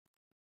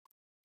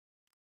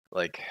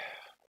 Like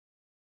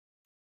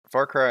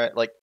Far Cry,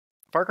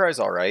 Far Cry's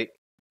all right,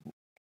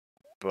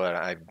 but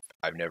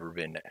I've never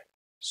been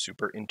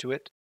super into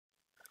it.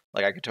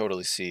 Like I could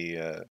totally see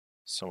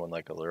someone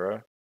like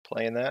Allura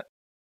playing that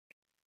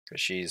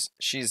because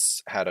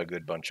she's had a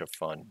good bunch of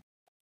fun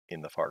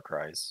in the Far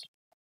Cries.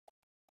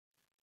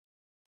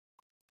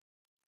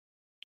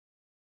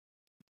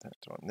 That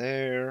one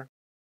there.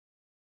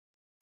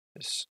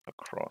 This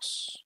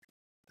across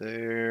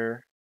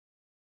there.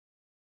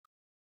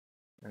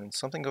 And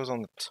something goes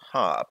on the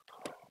top.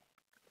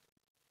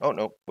 Oh,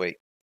 no, wait.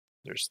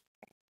 There's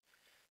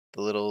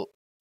the little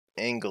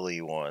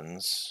angly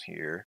ones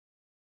here.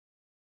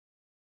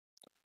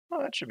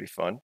 Oh, that should be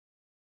fun.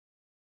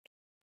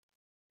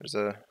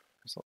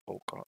 Oh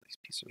god, these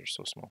pieces are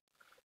so small.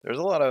 There's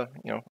a lot of,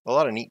 a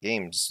lot of neat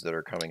games that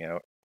are coming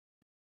out.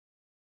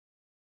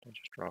 Did I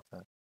just drop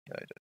that? Yeah, I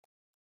did.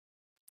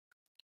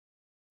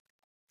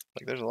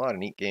 Like, there's a lot of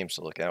neat games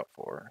to look out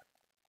for.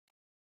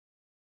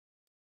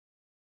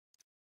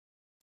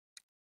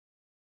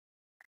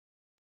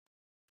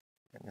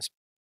 And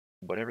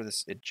whatever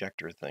this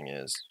ejector thing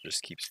is,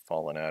 just keeps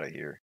falling out of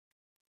here.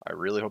 I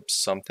really hope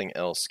something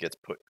else gets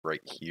put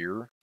right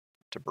here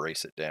to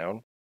brace it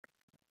down.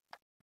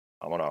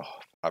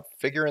 I'm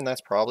figuring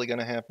that's probably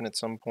gonna happen at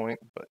some point,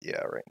 but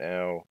yeah, right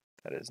now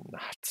that is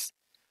not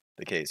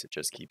the case. It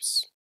just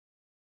keeps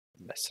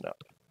messing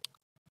up.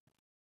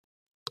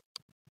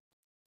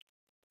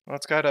 Well,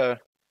 it's got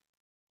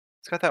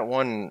that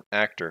one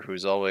actor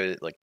who's always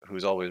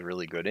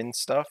really good in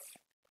stuff.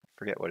 I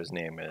forget what his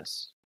name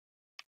is.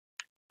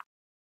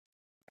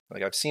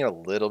 Like I've seen a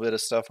little bit of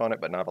stuff on it,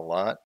 but not a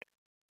lot.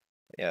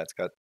 Yeah, it's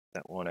got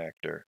that one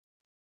actor.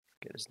 I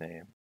forget his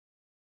name.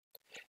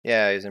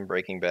 Yeah, he's in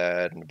Breaking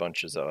Bad and a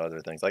bunch of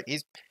other things. Like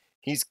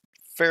he's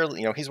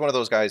fairly, he's one of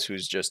those guys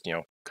who's just,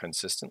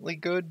 consistently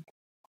good.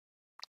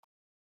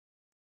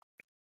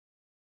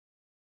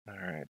 All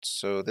right,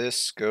 so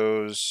this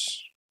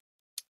goes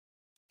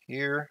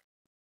here,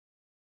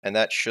 and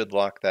that should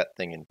lock that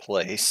thing in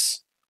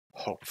place,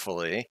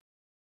 hopefully.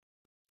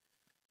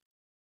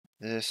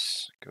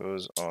 This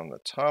goes on the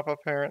top,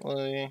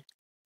 apparently.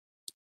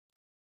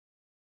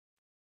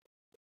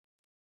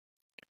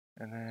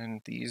 And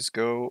then these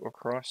go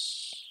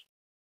across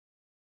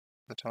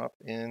the top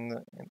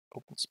in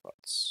open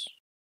spots.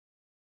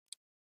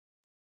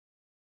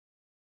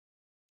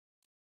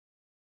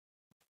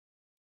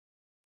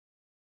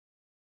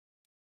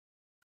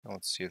 Now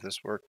let's see if this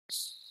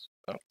works.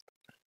 Oh,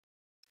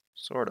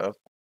 sort of.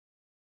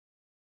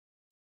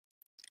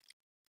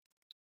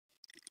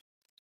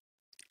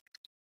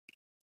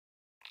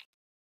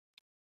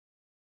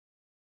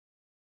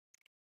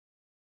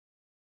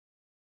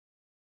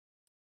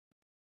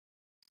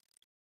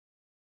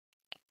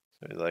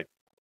 So like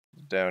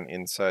down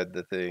inside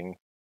the thing.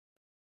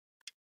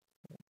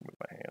 Move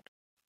my hand.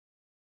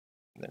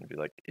 And then be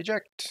like,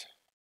 eject.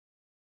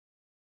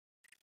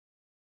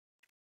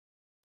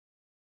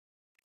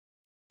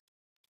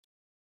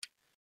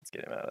 Let's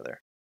get him out of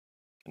there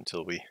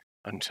until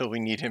we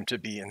need him to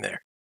be in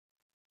there.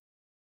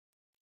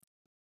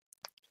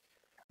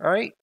 All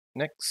right,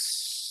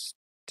 next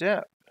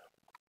step.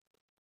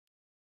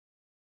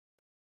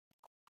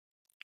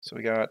 So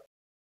we got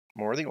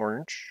more of the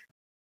orange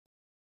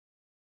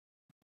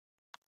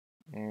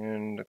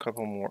and a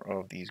couple more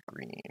of these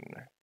green.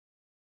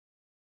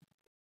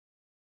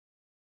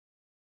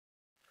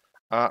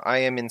 I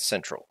am in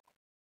central.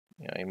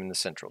 Yeah, I am in the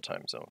central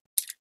time zone.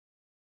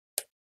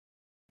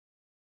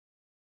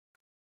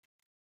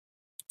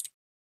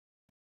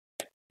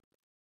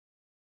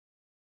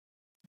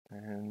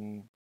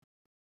 And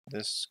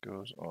this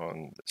goes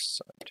on this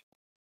side.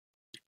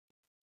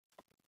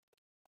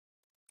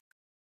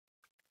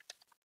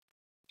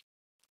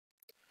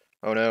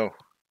 Oh no.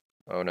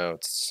 Oh no,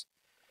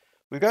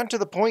 we've gotten to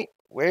the point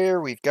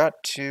where we've got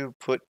to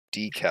put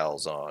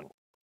decals on.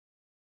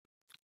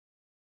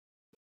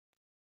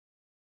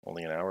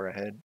 Only an hour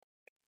ahead.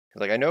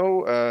 Like I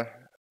know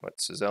what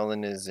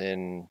Suzellen is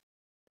in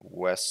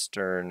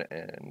western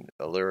and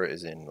Allura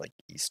is in like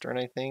eastern,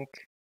 I think.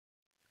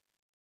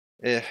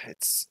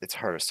 It's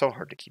hard. So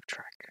hard to keep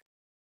track.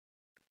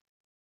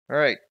 All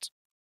right,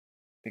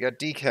 we got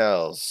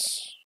decals.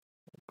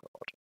 Oh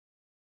God,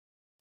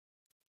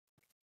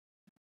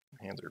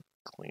 hands are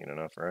clean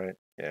enough, right?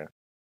 Yeah.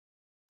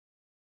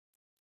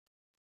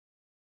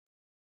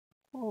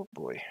 Oh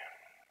boy,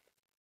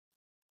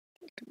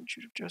 couldn't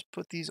you have just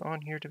put these on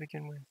here to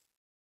begin with?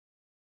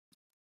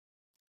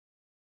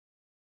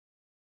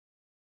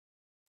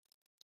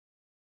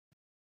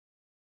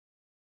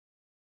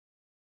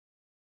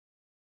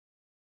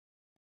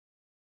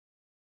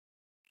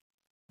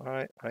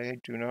 I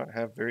do not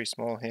have very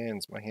small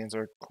hands. My hands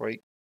are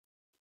quite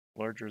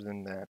larger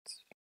than that.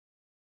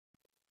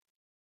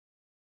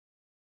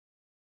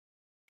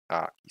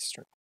 Ah,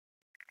 Eastern.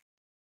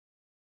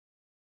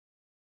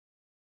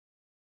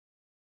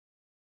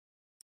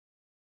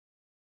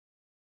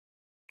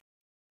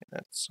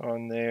 That's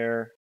on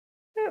there.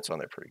 Yeah, it's on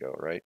there pretty good,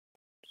 right?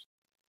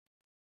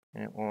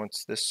 And it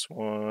wants this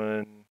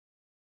one.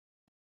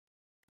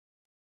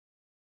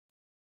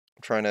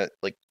 I'm trying to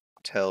like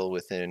tell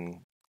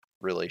within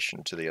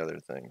relation to the other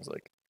things.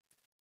 Like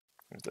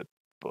there's the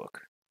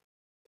book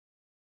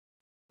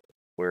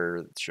where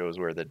it shows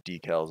where the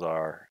decals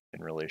are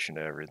in relation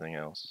to everything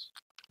else.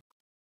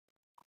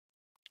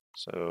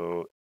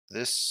 So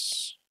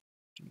this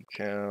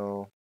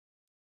decal,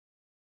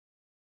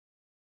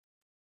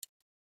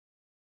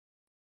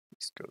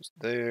 this goes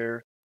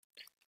there.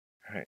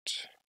 All right.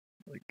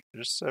 Like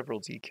there's several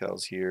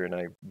decals here, and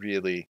I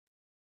really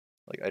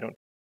like I don't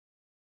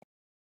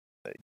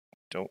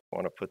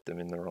want to put them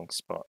in the wrong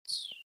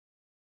spots,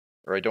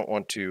 or I don't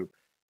want to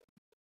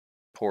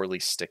poorly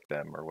stick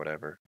them or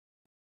whatever.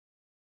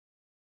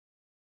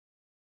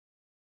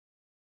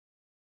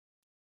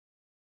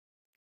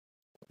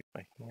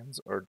 My hands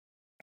are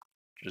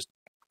just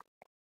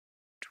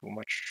too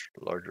much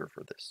larger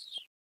for this.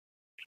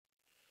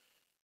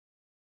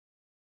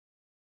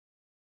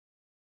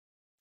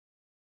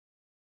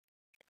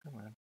 Come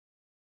on.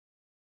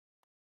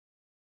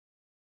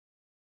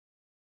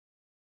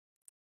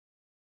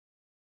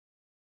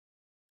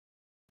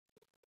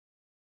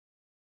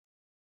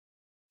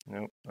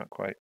 Nope, not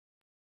quite.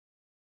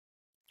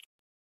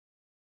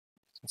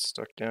 It's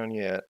stuck down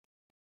yet.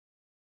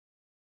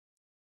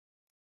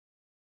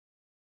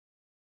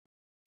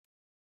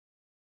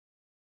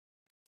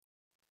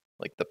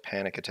 Like the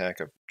panic attack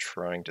of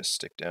trying to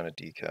stick down a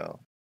decal.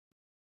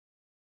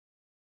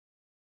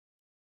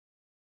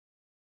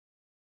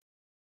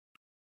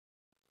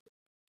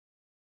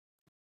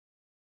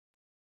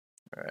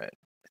 All right,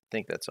 I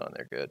think that's on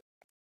there good.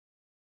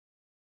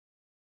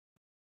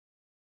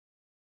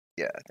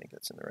 Yeah, I think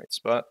that's in the right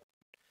spot.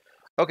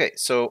 Okay,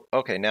 so,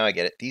 okay, now I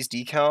get it. These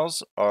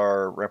decals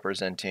are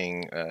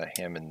representing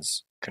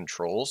Hammond's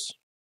controls.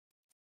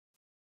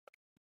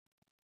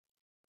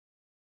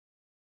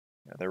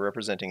 Yeah, they're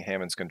representing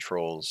Hammond's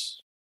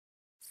controls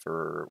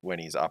for when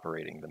he's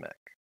operating the mech.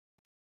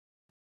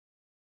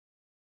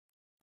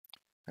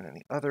 And then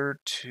the other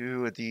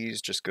two of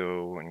these just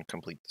go and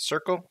complete the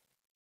circle.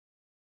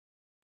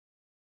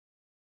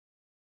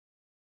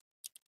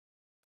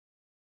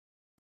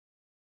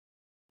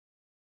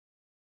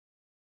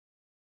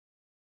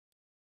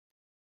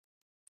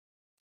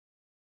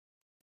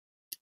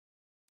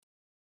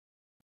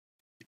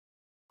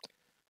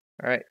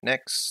 All right,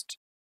 next,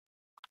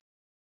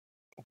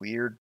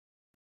 weird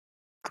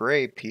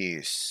gray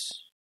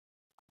piece.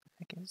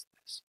 What the heck is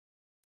this?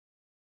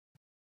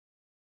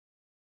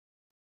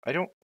 I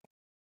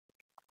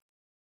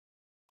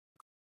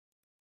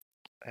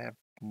have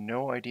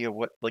no idea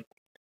what, like,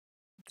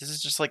 this is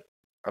just like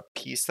a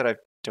piece that I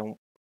don't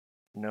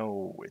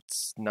know.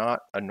 It's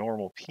not a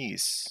normal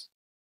piece.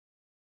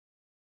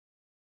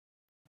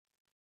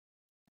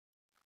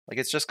 Like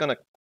it's just gonna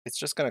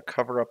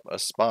cover up a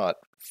spot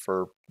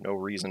for no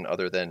reason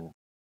other than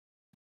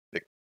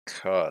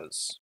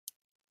because.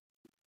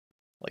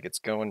 Like it's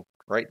going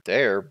right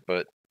there,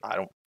 but I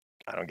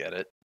don't get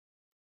it.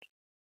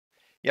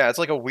 Yeah, it's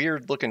like a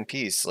weird looking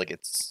piece. Like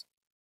it's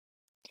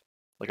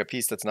like a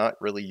piece that's not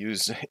really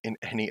used in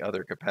any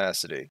other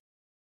capacity.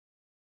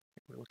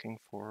 We're looking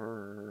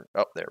for,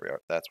 oh, there we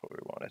are. That's what we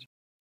wanted.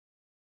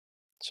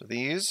 So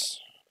these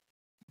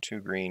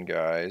two green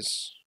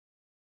guys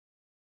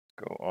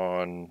go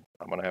on.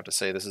 I'm gonna have to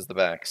say this is the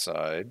back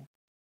side.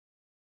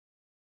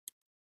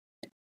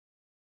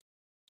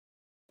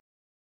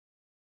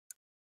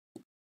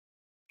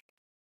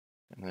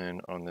 And then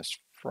on this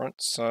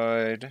front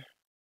side,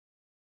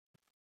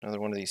 another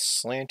one of these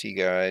slanty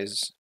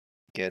guys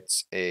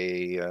gets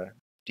a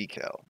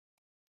decal.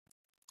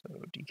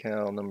 So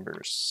decal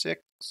number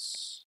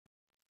 6.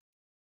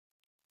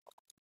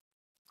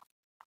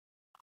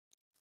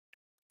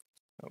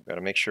 Oh,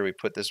 gotta make sure we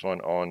put this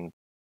one on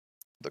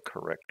the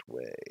correct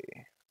way.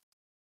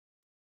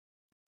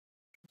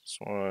 This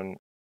one,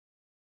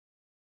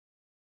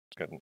 it's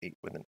got an 8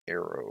 with an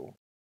arrow.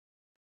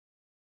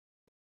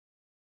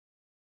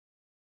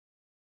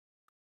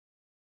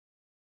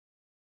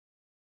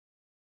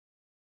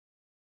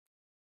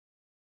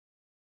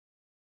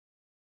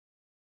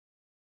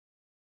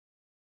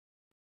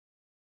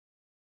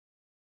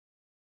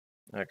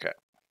 Okay.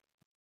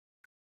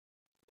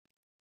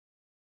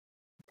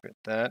 Put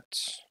that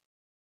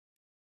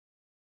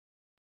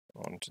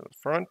onto the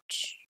front.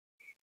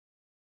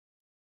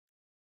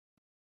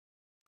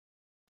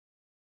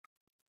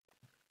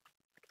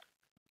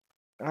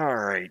 All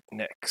right,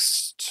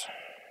 next.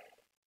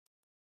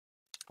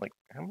 Like,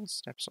 how many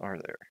steps are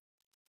there?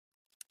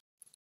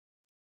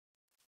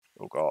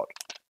 Oh God,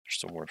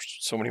 there's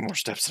so many more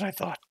steps than I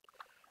thought.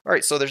 All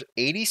right, so there's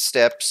 80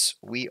 steps.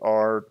 We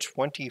are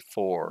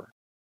 24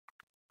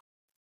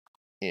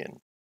 in.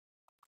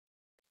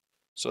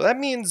 So that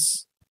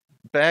means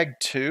bag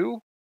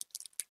two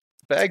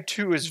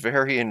is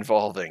very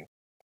involving.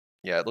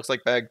 Yeah, it looks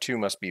like bag 2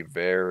 must be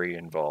very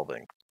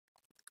involving.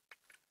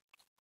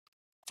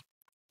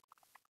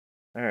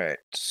 All right,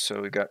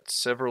 so we got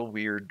several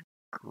weird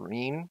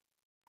green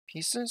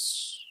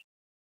pieces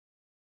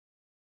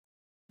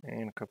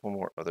and a couple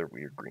more other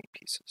weird green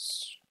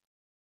pieces.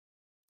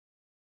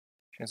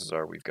 Chances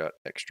are we've got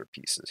extra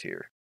pieces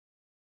here,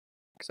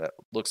 because that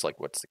looks like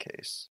what's the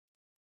case.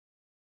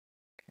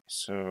 Okay,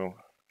 so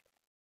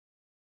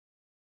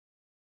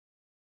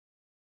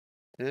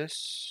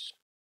this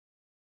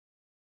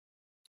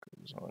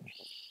goes on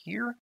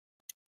here.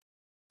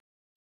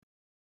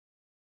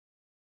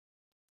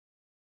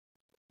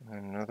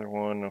 Another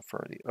one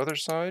for the other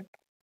side.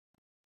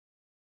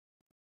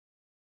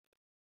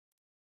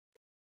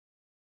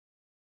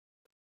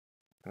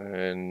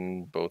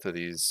 And both of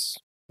these,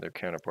 their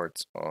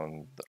counterparts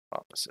on the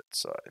opposite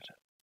side.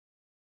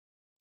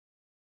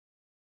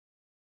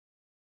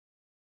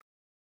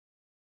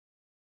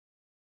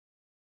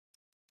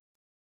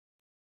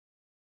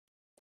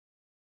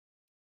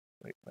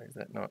 Wait, why is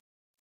that not?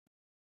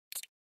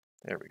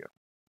 There we go.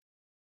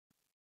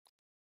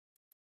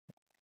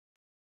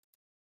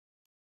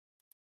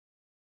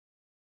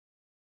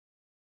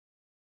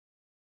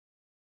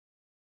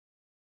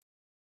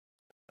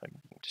 I'm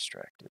being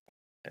distracted,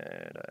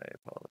 and I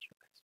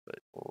apologize, but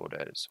oh,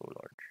 that is so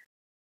large.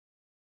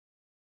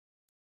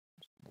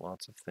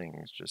 Lots of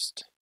things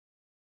just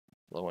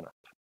blowing up.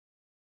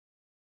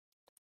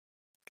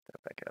 Get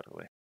that back out of the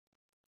way.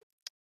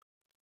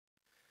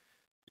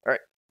 All right,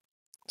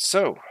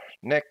 so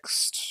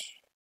next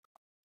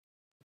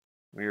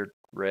weird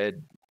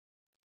red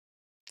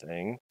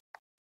thing.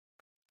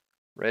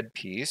 Red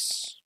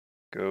piece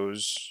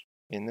goes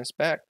in this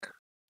back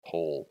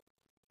hole,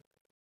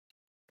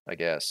 I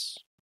guess.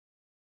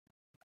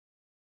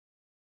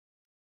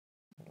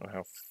 I don't know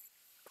how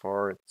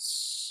far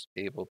it's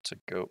able to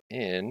go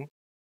in.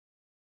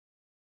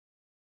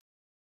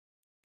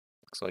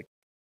 Looks like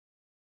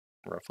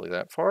roughly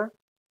that far.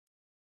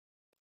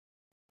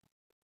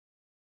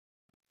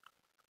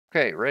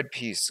 Okay, red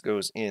piece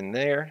goes in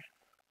there.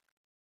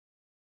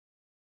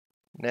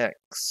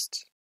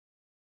 Next,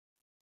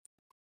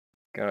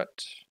 got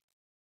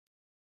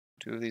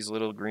two of these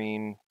little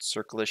green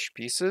circle-ish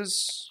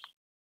pieces.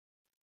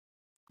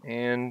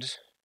 And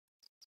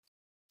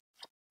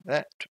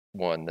that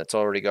one that's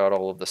already got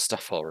all of the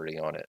stuff already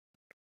on it.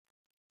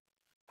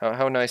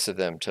 How nice of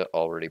them to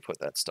already put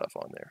that stuff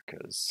on there,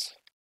 because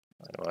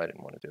I know I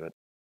didn't want to do it.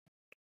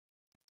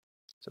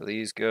 So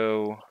these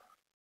go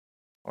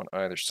on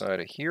either side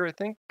of here, I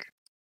think.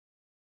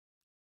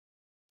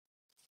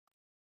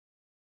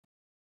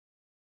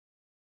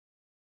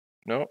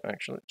 No,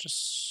 actually, it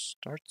just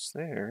starts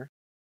there.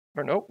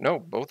 Or no,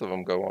 both of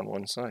them go on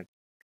one side.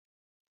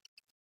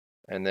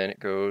 And then it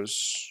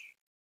goes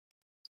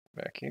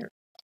back here.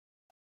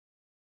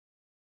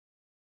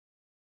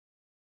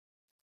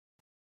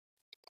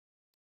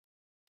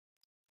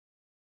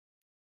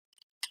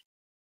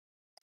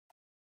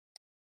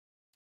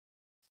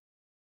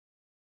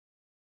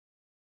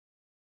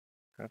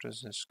 How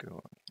does this go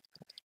on?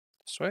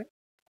 This way?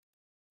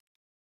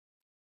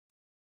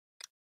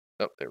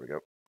 Oh, there we go.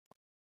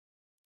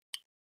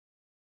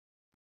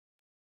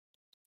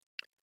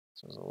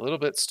 So there's a little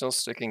bit still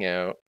sticking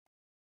out.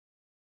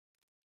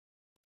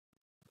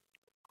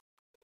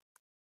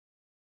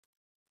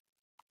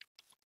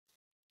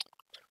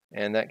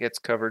 And that gets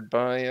covered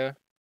by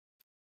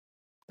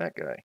that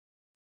guy.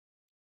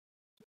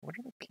 What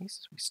are the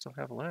pieces we still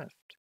have left?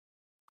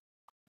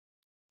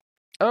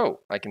 Oh,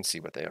 I can see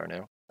what they are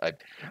now.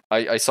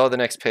 I saw the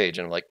next page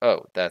and I'm like,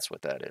 oh, that's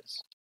what that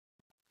is.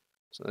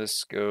 So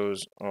this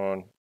goes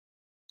on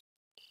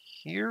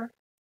here.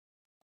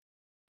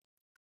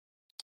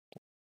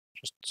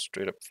 Just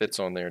straight up fits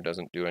on there,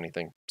 doesn't do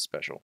anything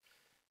special.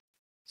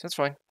 So that's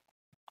fine.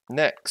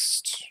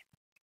 Next,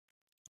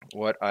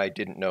 what I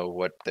didn't know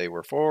what they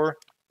were for.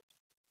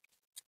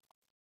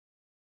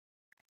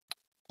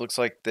 Looks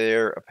like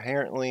they're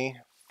apparently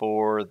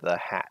for the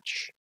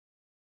hatch.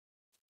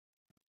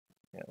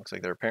 Yeah, it looks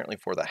like they're apparently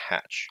for the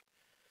hatch.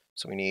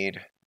 So we need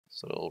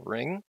this little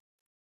ring,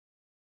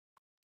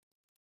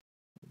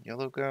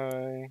 yellow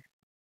guy,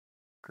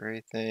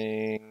 gray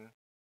thing,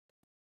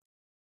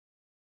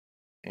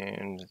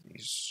 and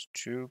these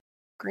two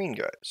green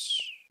guys.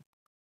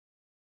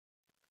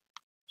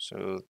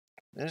 So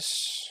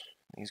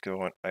these go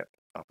on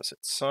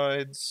opposite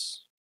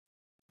sides.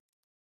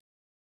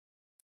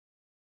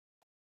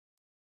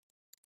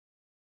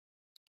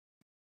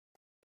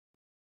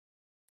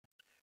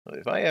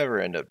 If I ever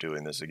end up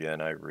doing this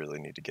again, I really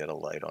need to get a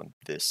light on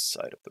this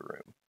side of the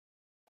room.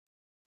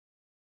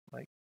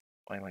 Like,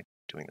 why am I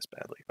doing this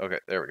badly? Okay,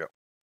 there we go.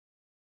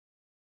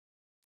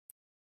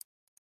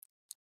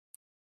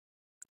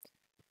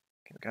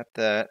 Okay, we got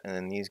that, and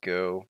then these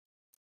go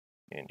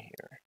in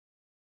here.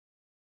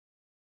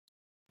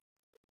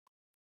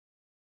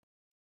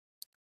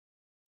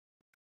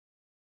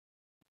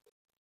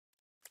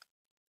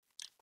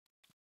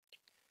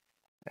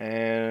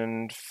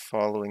 And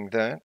following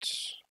that,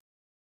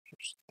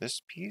 here's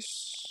this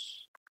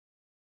piece,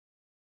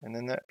 and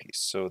then that piece.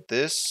 So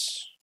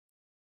this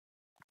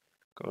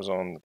goes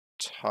on the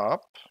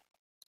top,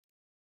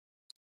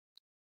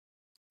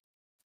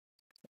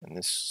 and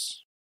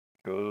this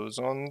goes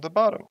on the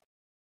bottom,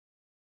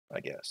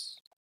 I guess.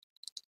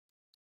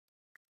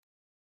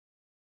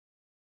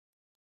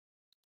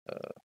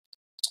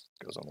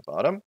 Goes on the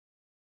bottom,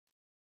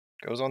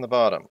 goes on the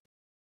bottom.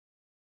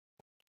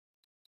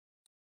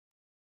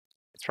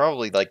 It's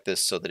probably like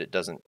this so that it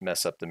doesn't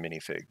mess up the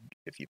minifig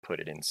if you put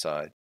it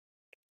inside.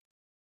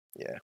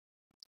 Yeah.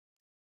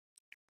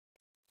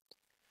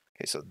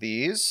 Okay, so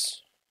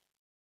these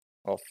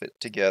all fit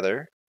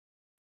together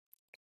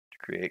to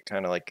create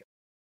kind of like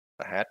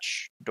a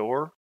hatch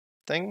door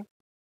thing.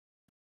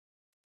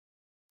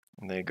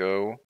 And they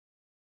go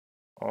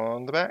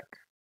on the back.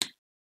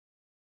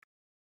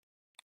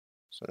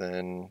 So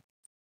then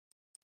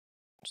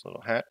this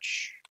little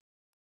hatch.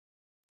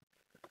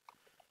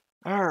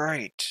 All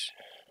right.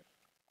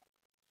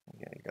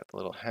 Yeah, you got the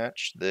little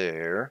hatch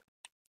there.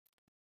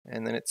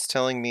 And then it's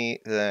telling me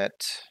that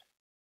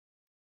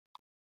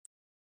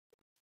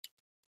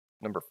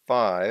number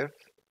 5,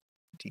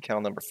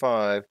 decal number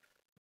 5,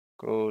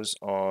 goes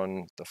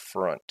on the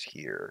front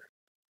here,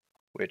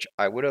 which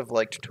I would have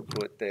liked to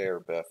put there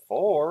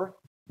before.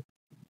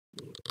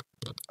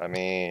 I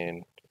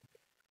mean,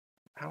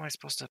 how am I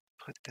supposed to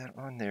put that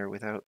on there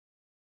without,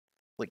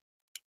 like,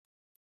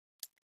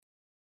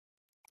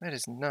 that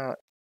is not,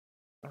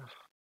 ugh.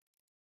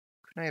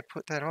 Couldn't I have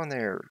put that on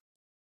there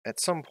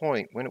at some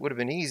point when it would have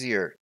been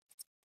easier?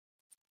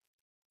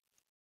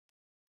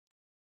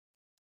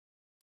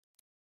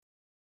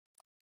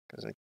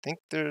 Because I think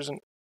there's an,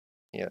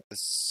 yeah, the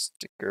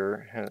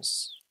sticker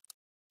has,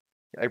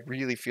 I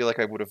really feel like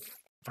I would have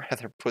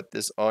rather put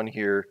this on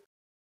here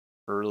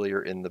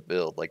earlier in the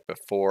build, like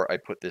before I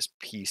put this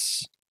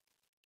piece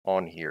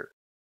on here.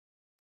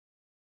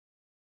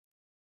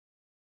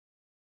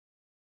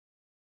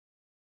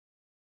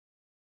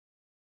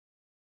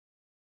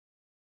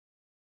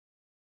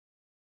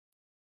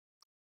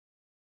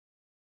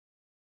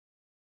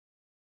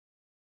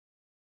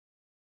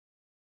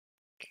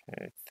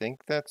 I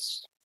think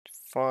that's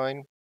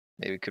fine.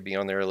 Maybe it could be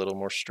on there a little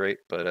more straight,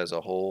 but as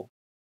a whole,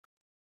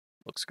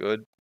 looks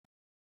good.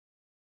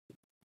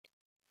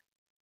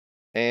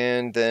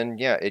 And then,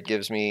 yeah, it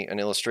gives me an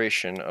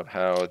illustration of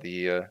how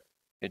the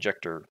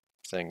ejector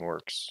thing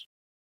works.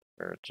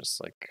 Where it just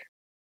like,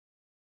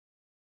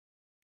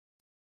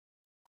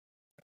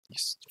 you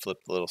flip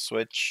the little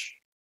switch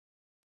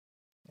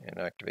and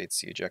activates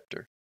the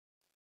ejector.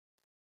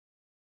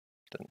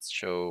 Doesn't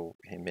show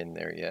him in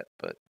there yet,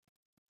 but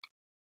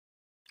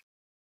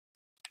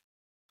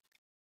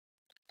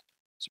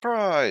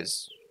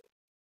surprise!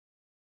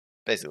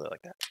 Basically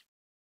like that.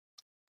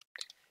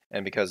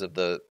 And because of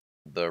the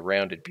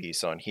rounded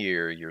piece on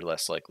here, you're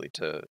less likely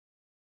to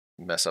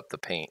mess up the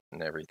paint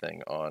and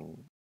everything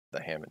on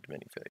the Hammond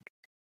minifig.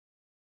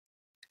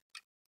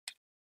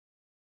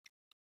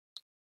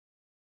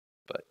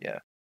 But yeah,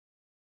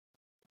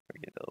 we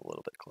get a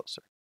little bit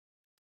closer.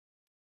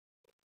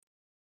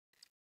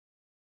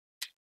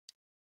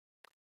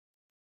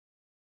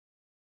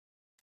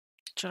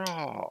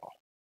 Ta-da!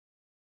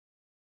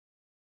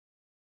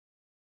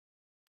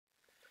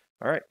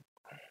 All right.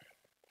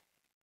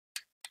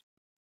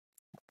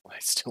 I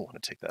still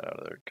want to take that out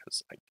of there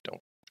because I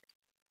don't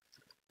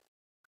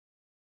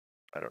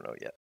know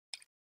yet.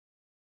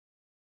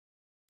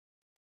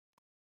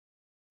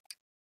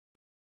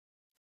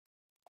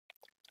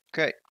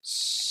 Okay,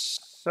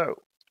 so,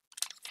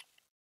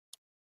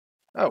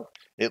 oh,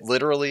 it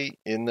literally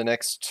in the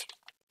next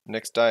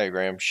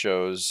diagram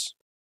shows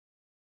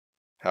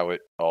how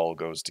it all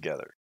goes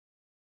together.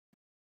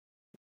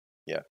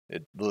 Yeah,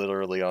 it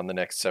literally on the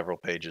next several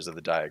pages of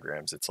the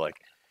diagrams, it's like,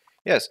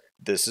 yes,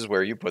 this is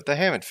where you put the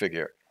Hammond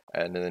figure.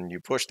 And then you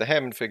push the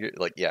Hammond figure,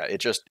 like, yeah, it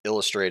just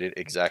illustrated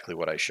exactly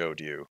what I showed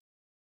you.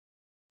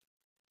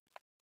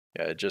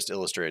 Yeah, it just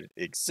illustrated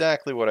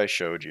exactly what I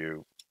showed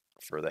you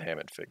for the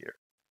Hammond figure.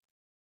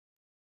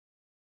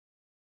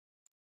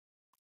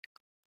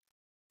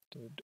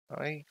 Did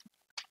I?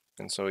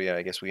 And so, yeah,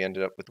 I guess we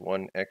ended up with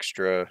one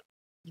extra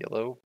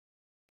yellow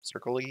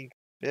circle-y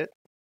bit.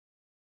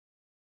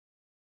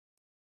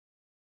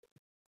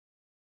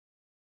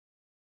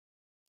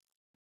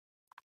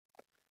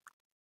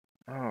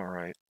 All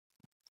right.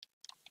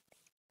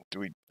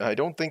 I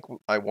don't think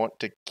I want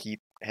to keep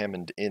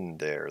Hammond in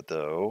there,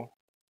 though.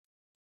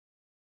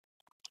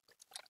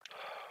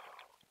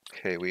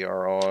 Okay, we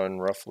are on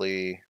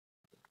roughly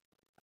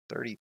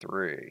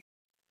 33.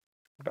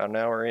 About an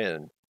hour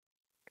in.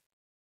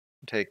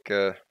 Take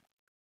a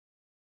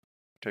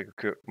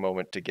quick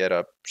moment to get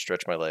up,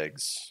 stretch my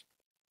legs,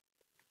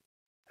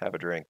 have a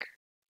drink.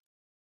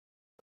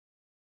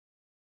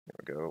 There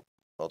we go.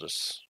 I'll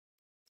just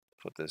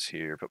put this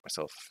here, put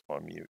myself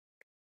on mute.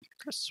 I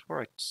could have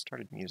swore I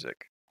started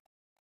music.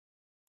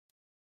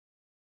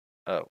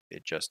 Oh,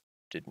 it just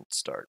didn't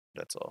start,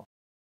 that's all.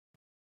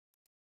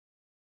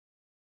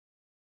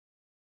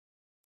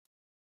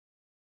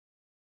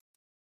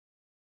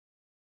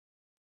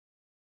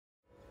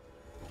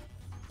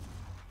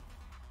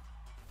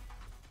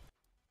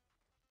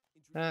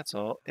 That's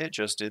all. It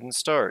just didn't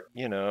start,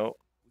 you know,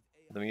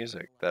 the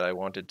music that I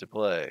wanted to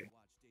play.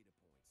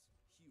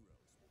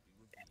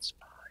 It's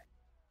fine.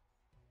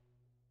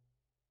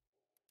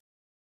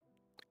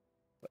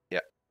 But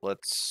yeah,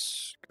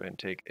 let's go ahead and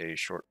take a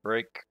short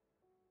break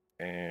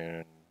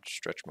and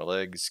stretch my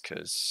legs,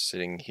 because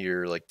sitting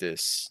here like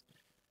this,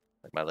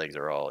 like my legs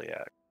are all,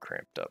 yeah,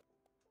 cramped up.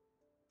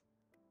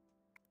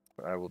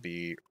 I will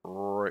be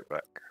right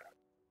back.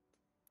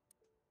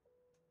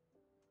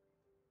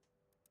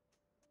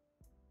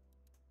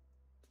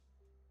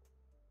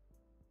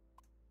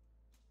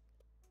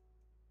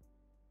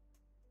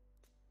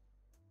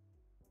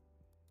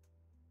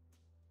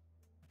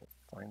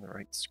 Find the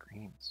right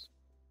screens.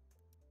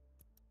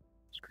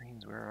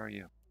 Screens, where are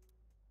you?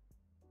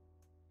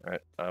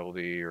 Alright, I will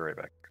be right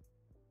back.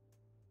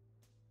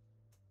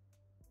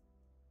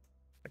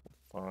 I can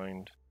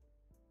find...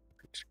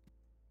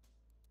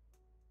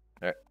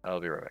 Alright, I'll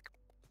be right back.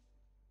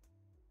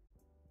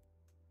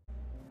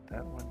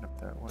 That one, not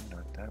that one,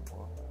 not that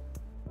one.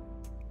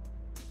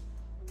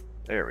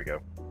 There we go.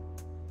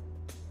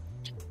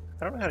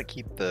 I don't know how to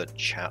keep the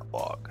chat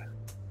log.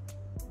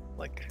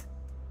 Like,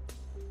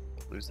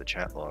 lose the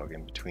chat log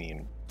in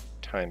between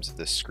times of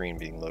this screen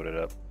being loaded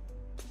up.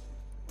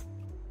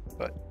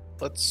 But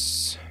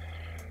let's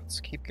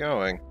keep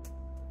going.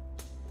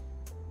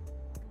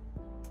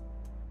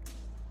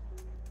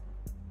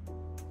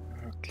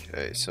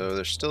 Okay, so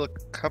there's still a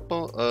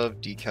couple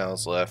of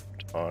decals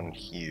left on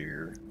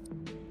here.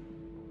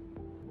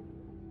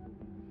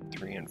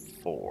 3 and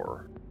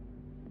 4.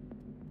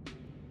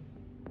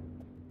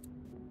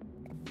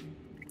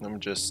 I'm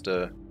just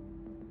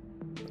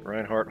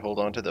Reinhardt, hold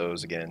on to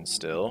those again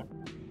still.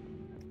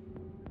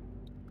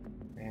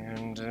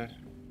 And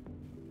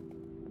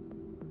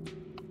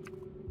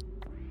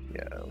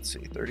yeah, let's see,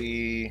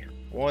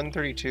 31,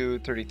 32,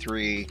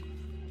 33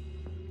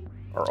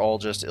 are all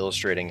just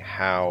illustrating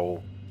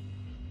how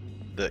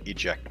the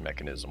eject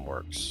mechanism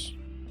works.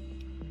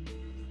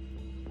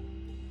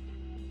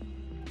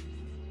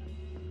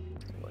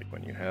 Like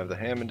when you have the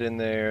Hammond in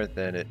there,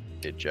 then it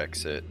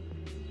ejects it.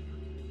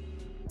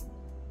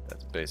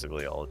 That's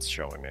basically all it's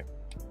showing me.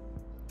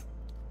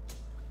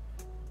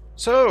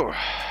 So,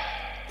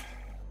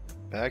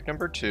 bag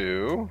number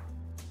 2.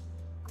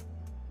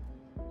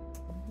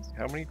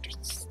 How many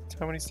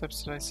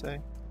steps did I say?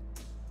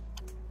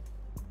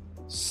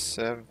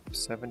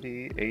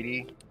 70,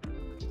 80?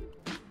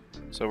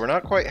 So we're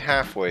not quite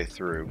halfway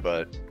through,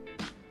 but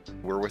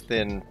we're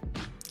within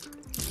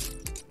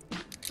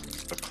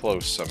a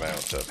close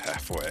amount of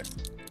halfway.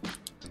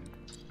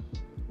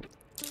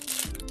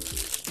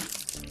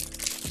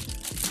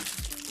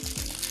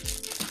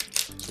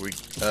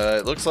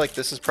 It looks like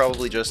this is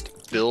probably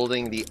just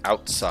building the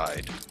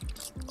outside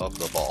of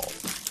the ball.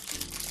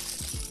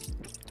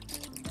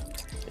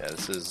 Yeah,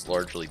 this is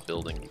largely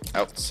building the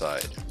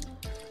outside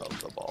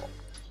of the ball.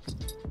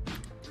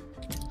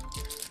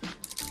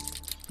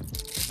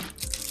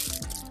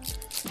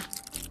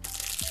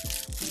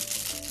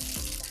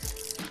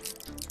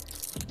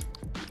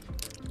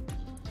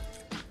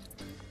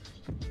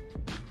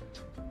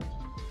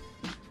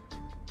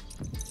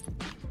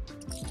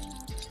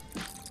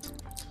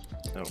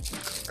 Oh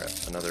crap,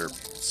 another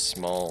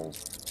small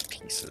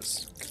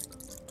pieces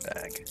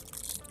bag.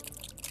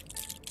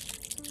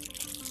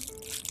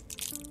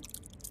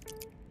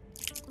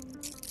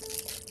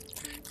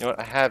 You know what,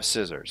 I have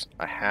scissors.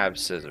 I have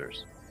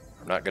scissors.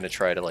 I'm not gonna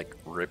try to like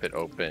rip it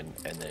open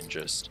and then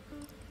just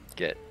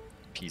get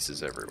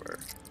pieces everywhere.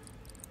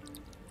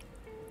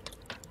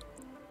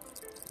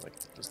 Like,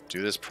 just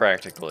do this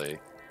practically.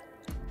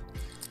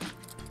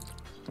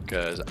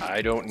 Because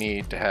I don't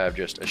need to have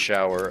just a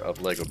shower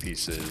of Lego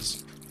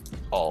pieces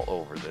all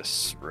over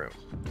this room.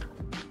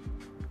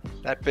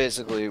 That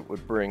basically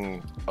would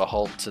bring a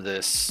halt to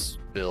this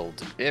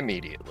build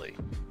immediately.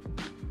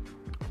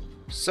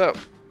 So,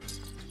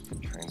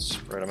 try and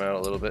spread them out a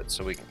little bit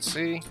so we can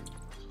see.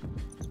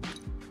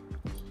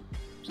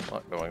 There's a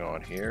lot going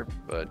on here,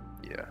 but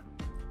yeah.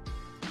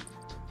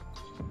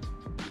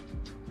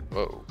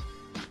 Whoa.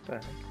 What the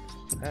heck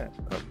is that?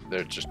 Oh,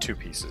 they're just 2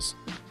 pieces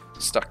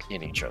stuck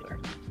in each other.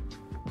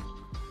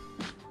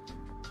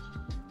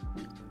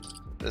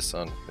 This,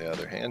 on the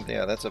other hand,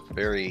 yeah, that's a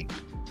very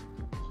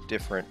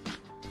different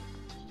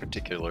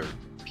particular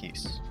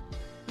piece.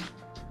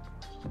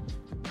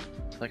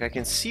 Like, I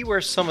can see where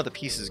some of the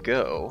pieces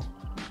go.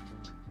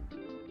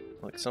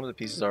 Like, some of the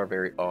pieces are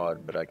very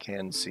odd, but I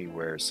can see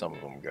where some of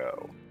them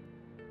go.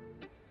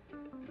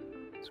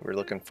 So we're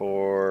looking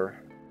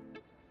for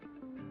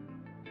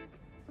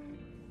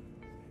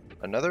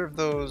another of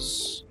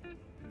those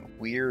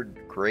weird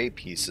gray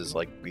pieces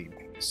like we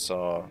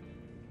saw.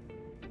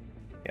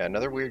 Yeah,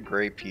 another weird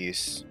gray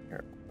piece.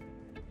 Here.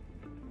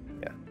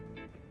 Yeah.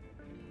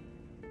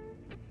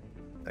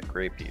 That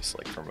gray piece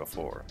like from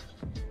before.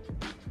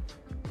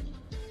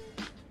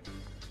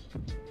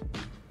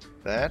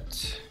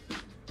 That.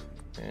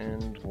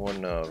 And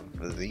one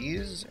of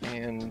these.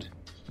 And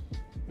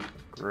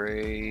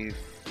gray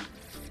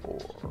 4.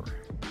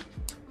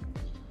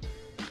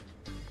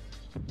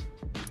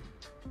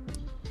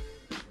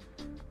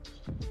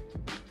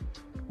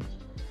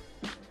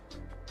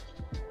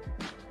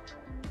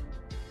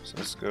 So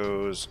this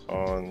goes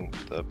on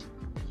the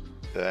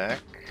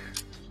back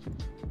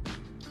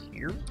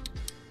here,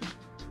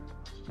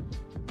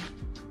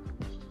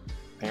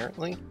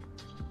 apparently.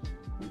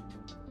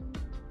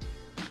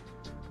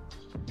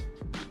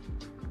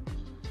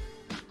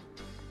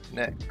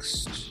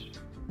 Next,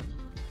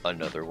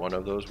 another one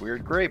of those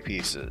weird gray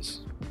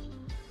pieces.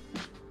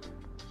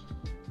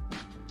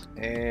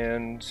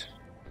 And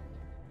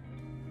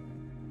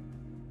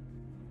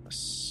a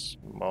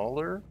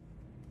smaller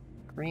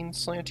green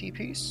slanty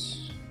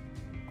piece.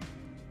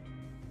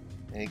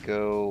 They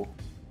go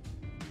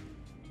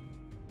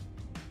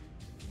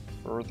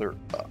further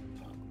up.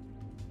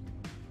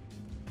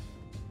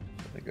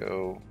 They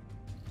go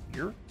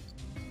here.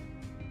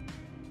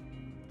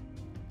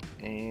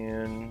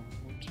 And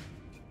I'm trying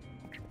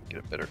to get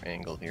a better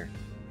angle here.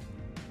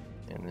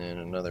 And then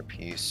another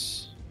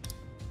piece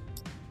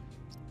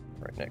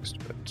right next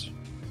to it.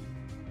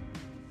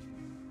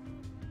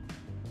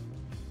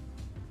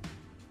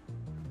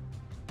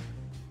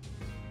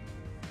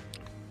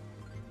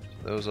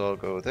 So those all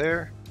go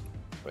there.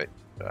 Wait,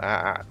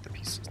 the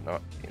piece is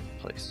not in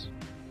place.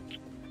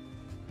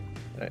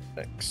 Right,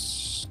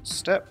 next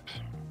step.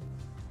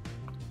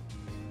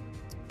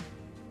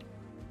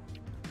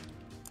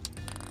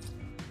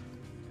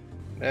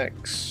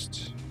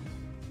 Next,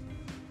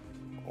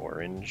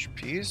 orange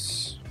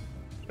piece.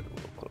 Get a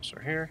little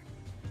closer here.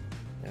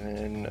 And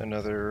then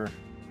another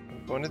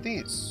one of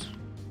these.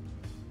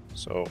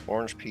 So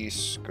orange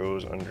piece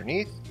goes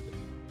underneath.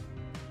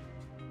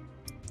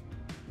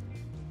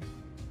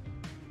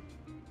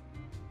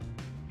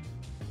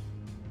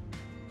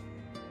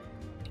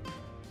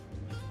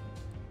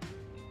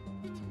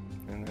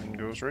 And then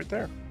goes right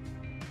there.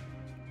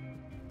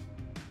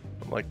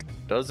 I'm like,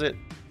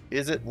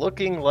 is it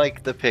looking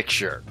like the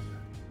picture?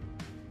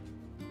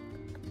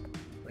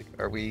 Like,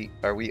 are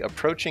we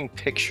approaching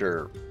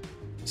picture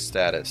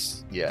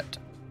status yet?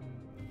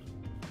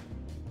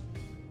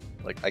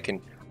 Like, I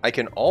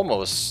can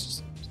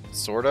almost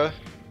sorta,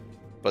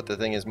 but the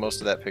thing is,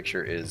 most of that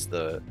picture is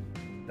the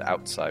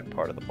outside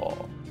part of the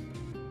ball.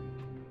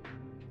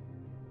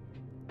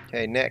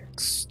 Okay,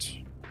 next.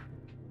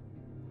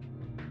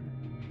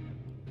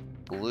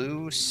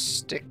 Blue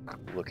stick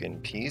looking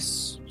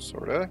piece,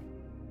 sorta.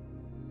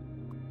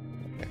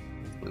 Okay.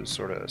 Blue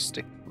sorta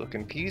stick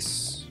looking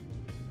piece.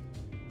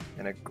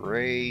 And a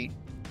gray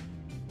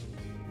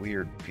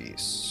weird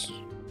piece.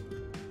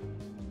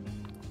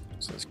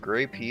 So this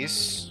gray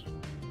piece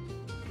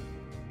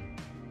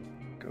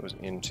goes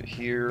into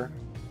here,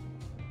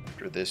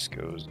 after this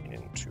goes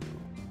into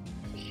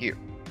here.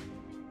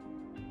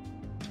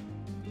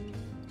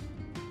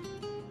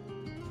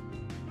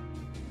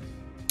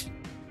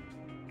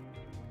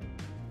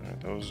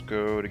 And those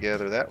go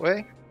together that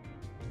way.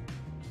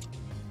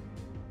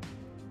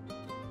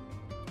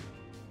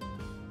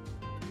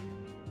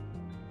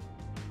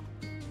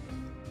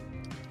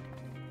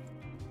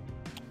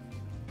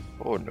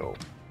 Oh no.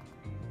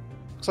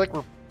 Looks like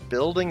we're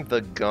building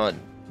the gun.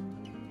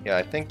 Yeah,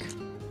 I think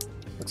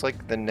looks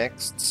like the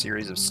next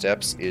series of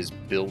steps is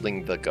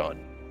building the gun.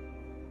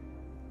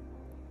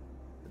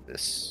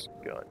 This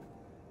gun.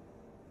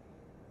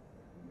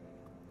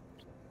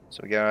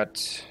 So we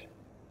got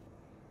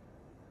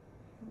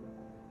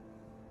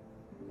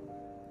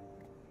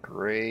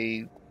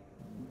gray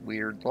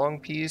weird long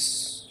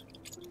piece.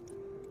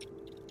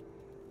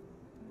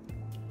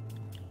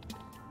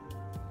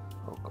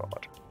 Oh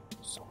god.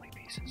 So many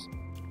pieces.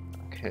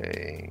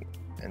 Okay,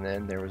 and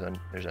then there's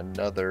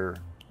another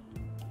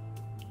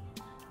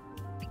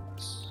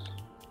piece.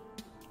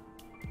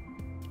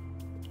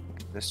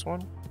 This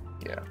one?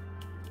 Yeah.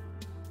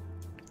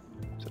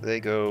 So they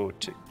go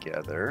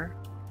together.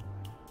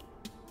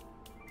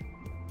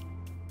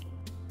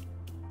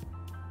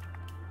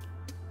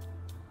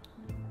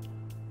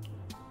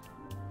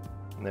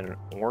 And then an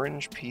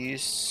orange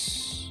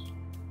piece.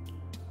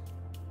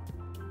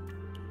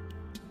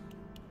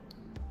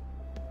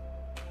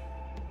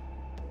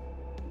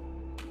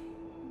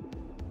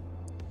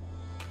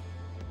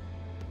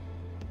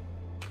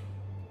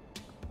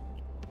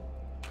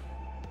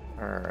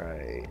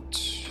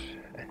 Alright.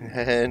 And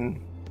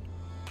then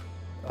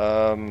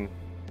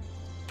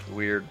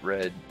weird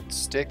red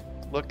stick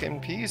looking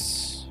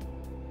piece.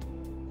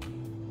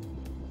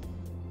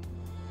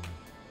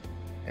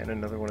 And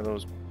another one of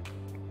those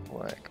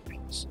black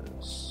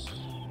pieces.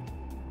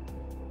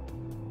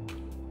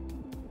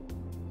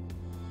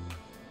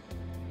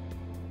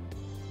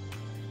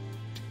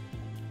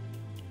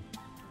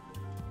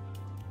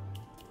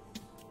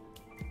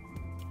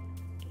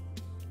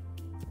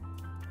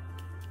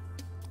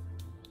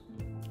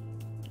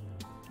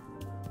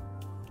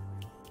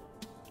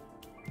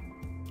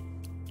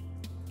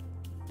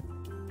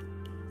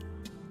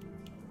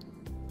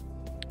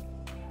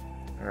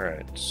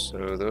 Alright,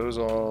 so those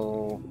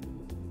all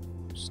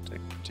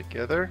stick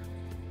together.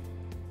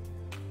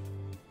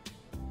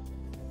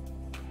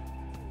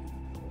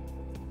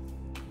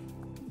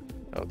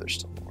 Oh, there's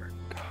still more.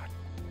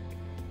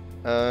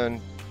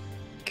 God.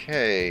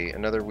 Okay,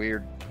 another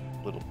weird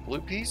little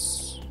blue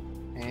piece.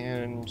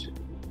 And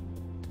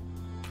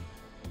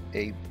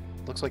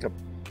looks like a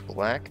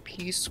black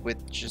piece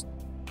with just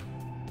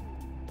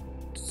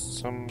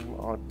some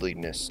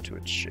oddliness to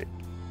its shape.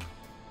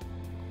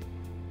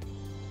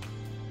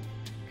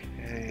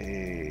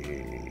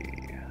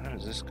 Okay, how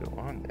does this go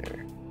on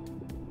there?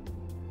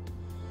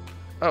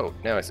 Oh,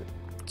 now I see.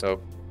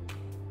 So,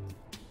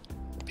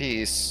 the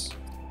piece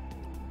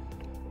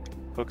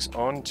hooks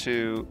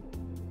onto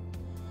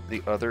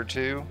the other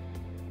two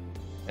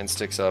and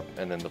sticks up,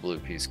 and then the blue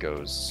piece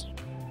goes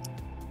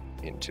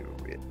into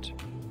it.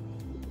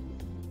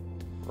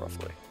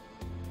 Roughly.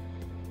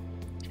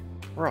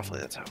 Roughly,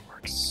 that's how it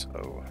works.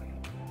 So,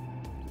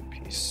 blue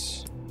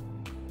piece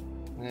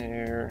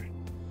there.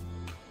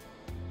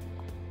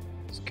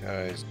 These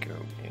guys go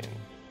in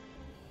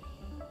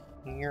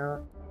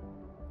here.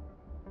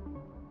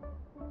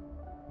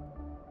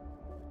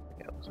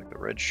 Yeah, looks like the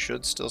red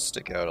should still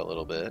stick out a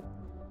little bit.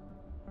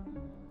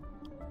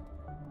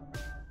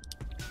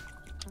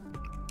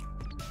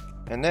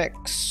 And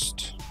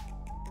next,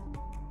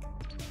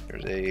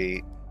 there's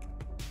a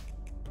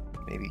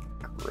maybe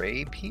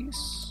gray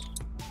piece?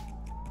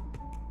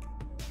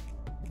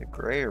 Either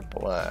gray or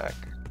black.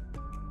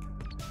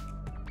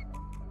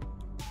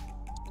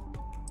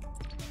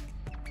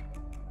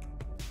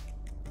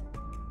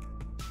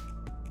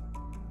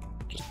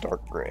 Just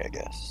dark gray, I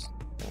guess.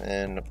 And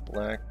then a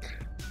black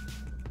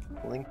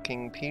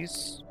blinking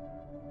piece.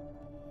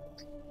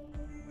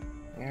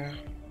 Yeah.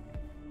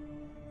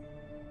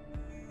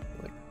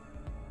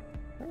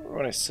 Remember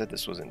when I said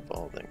this was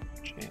involving?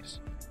 Jeez.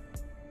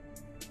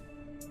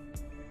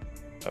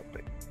 Oh,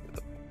 wait.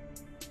 The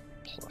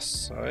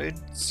plus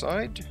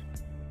side.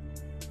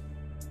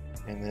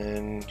 And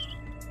then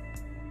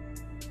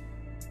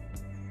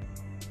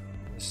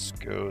this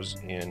goes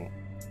in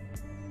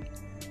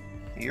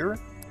here.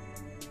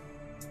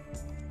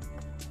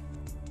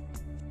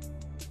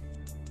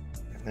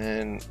 And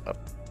then a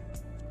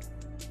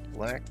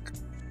black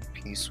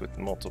piece with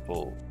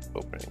multiple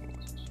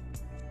openings.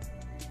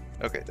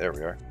 Okay, there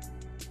we are.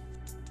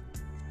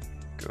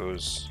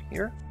 Goes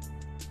here.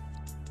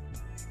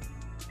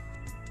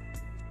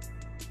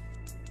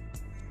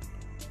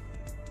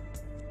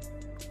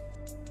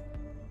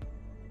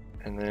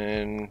 And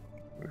then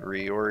we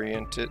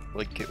reorient it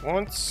like it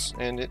wants,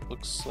 and it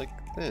looks like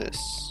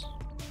this.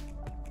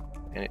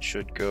 And it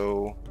should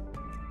go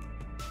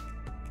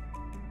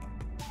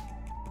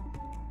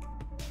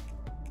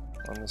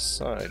on the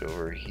side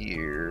over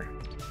here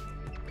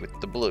with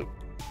the blue.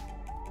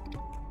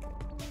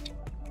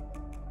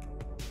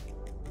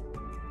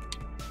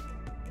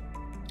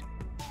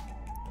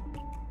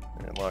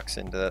 Locks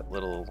into that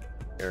little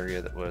area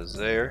that was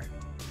there.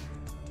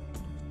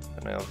 So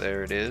now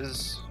there it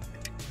is.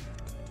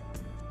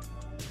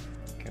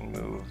 Can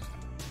move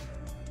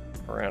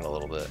around a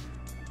little bit.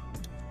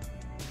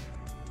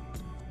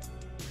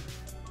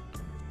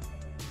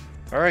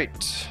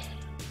 Alright.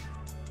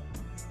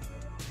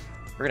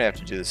 We're gonna have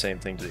to do the same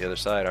thing to the other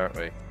side, aren't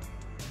we?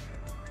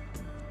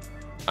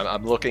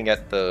 I'm looking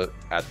at the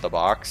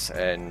box,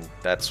 and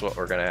that's what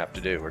we're gonna have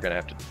to do. We're gonna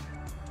have to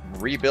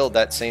rebuild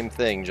that same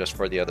thing just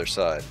for the other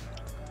side.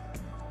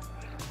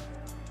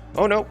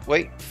 Oh no,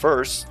 wait,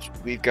 first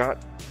we've got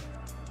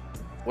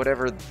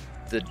whatever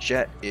the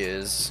jet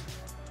is.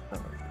 Oh,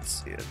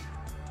 let's see it.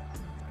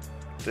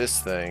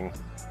 This thing,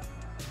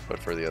 but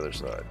for the other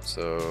side.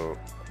 So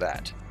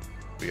that.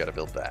 We gotta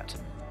build that.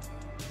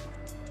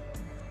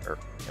 There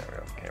we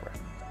go, camera.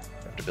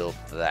 We have to build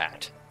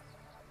that.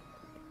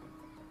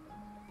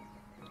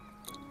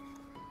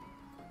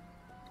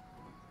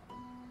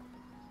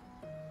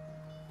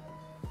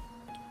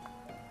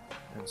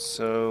 And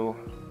so,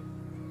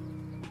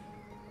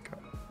 got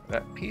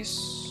that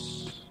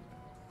piece,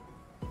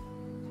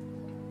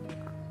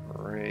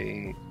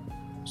 gray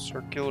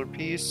circular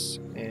piece,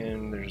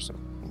 and there's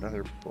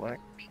another black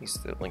piece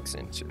that links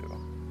into.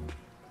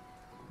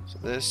 So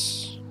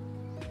this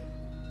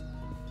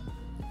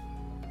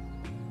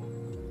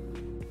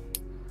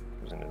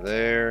goes into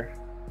there,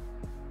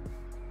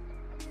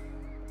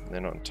 and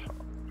then on top.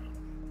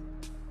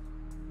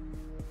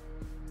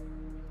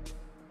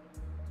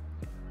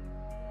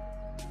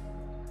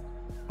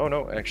 Oh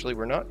no, actually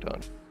we're not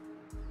done.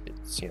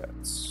 It's, yeah,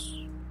 it's...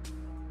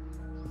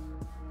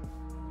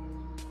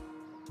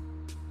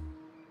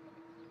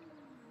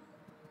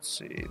 Let's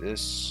see,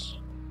 this...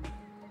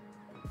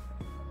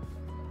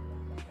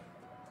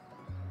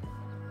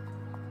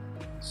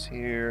 It's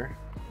here,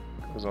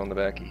 goes on the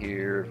back of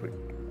here. If we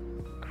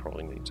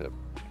probably need to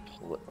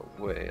pull it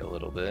away a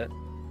little bit.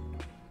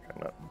 Try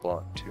not to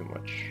block too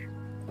much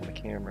from the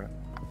camera.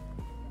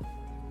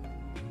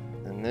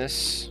 And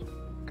this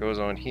goes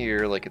on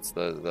here like it's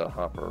the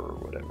hopper or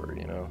whatever,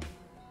 you know.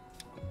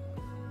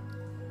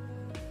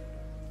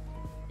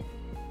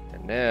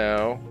 And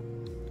now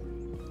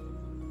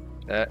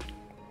That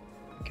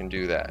can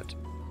do that.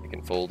 It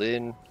can fold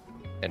in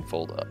and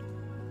fold up.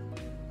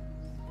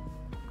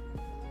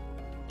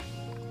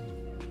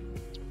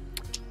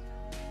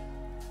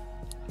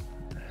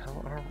 How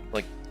are,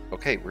 like,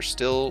 okay, we're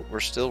still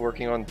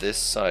working on this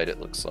side, it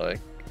looks like.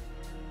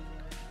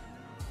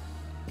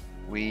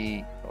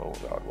 Oh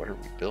god, what are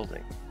we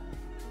building?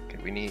 Okay,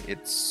 we need,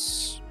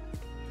 it's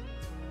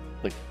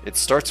like, it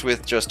starts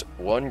with just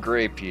one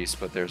gray piece,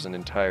 but there's an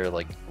entire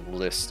like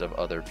list of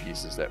other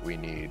pieces that we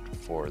need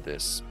for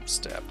this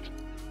step.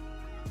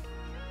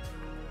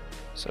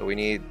 So we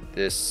need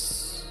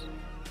this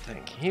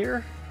thing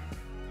here,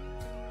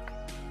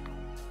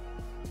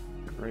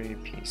 gray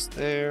piece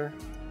there,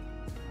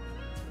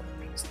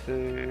 piece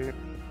there,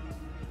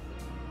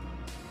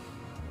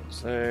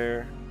 goes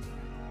there,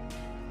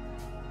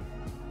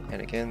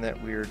 and again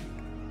that weird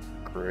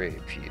gray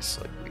piece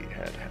like we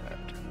had.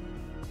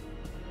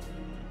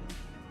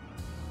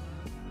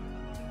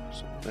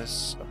 So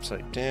this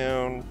upside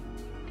down,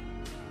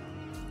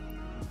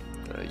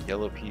 the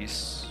yellow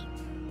piece.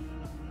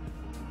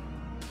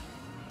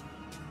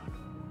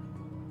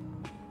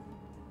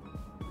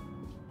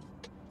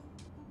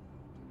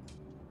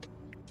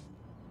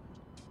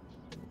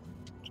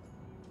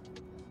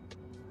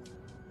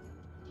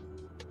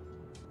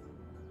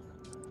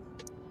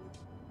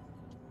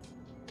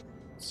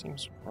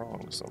 Seems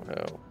wrong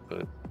somehow,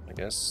 but I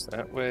guess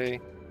that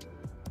way.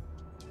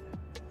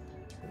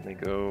 And they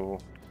go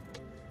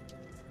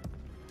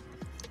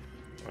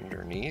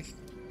underneath.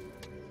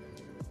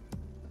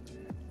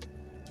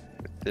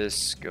 With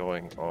this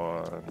going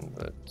on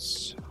the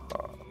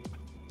top.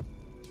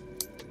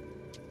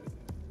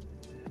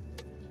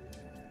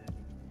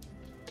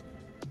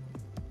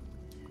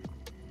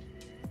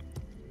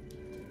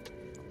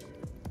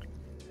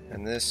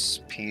 And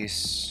this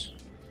piece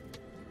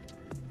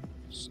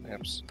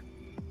snaps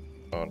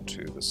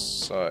onto the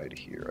side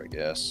here, I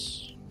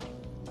guess.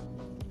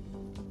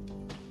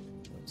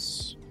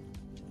 Let's,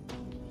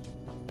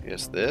 I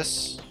guess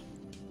this?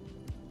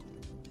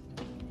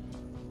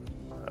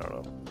 I don't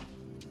know.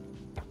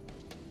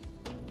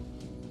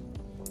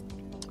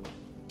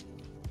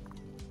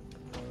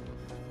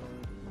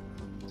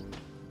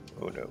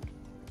 Oh no.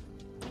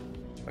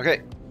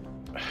 Okay,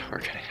 we're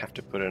gonna have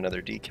to put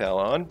another decal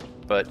on,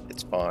 but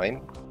it's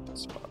fine.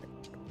 It's fine.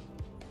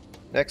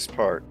 Next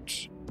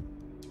part.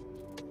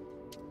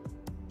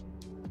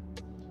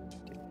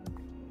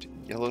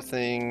 Yellow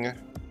thing.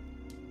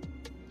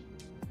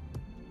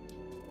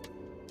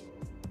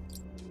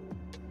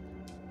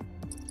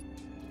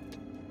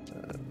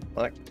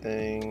 Black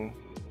thing.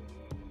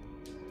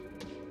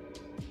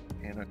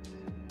 And a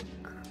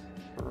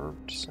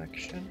curved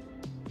section.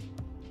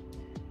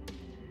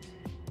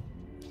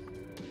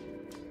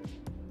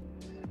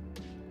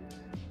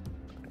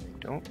 I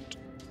don't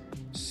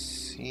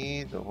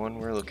see the one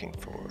we're looking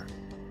for.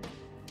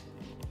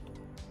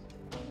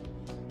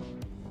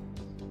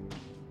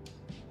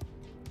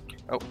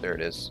 Oh, there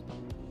it is.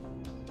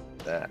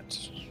 That.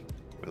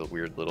 With a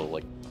weird little,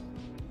 like,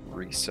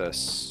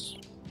 recess.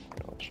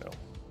 I'll show.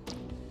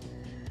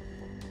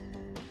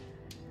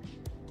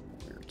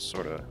 Weird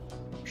sort of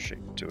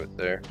shape to it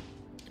there.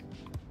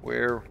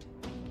 Where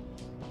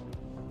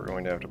we're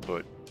going to have to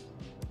put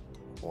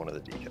one of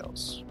the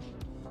decals.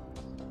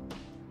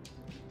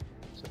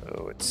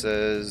 So it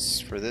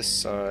says for this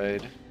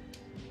side,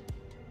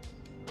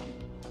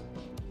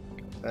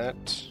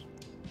 that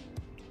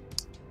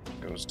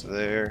goes to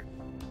there.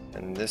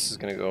 And this is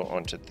going to go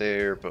onto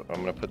there, but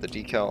I'm going to put the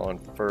decal on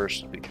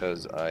first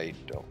because I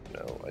don't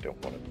know. I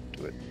don't want to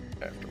do it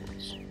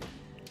afterwards.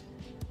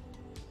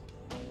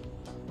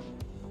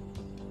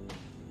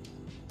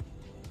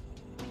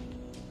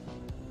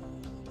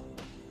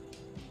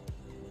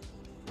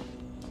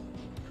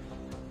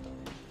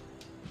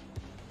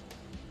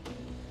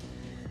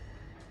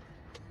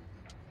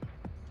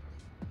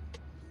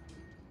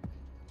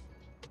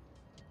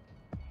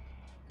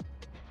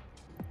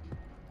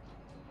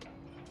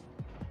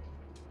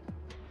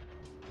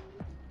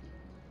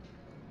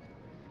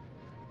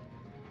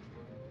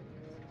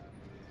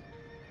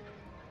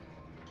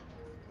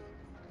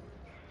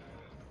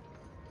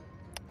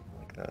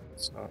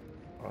 It's not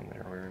on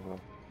there very well.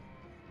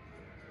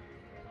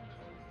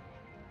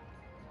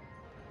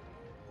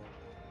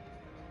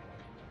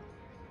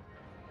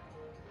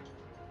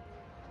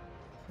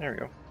 There we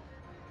go.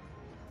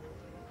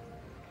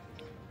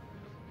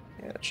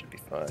 Yeah, it should be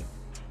fine.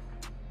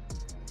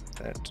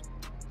 That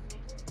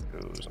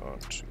goes on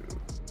to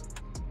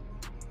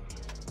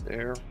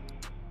there.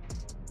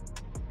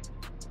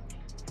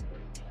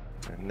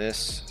 And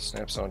this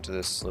snaps onto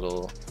this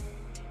little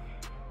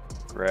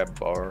grab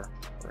bar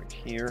right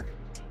here.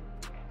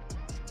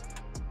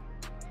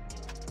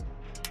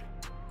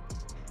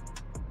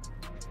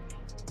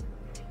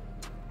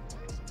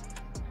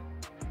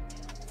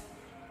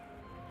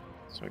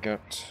 So I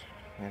got,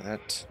 yeah,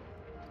 that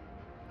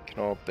can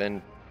all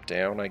bend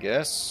down, I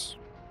guess.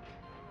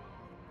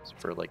 So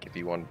for like if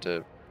you wanted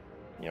to,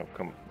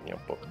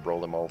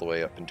 roll them all the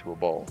way up into a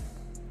ball.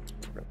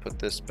 We're gonna put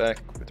this back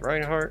with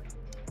Reinhardt,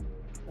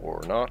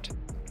 or not.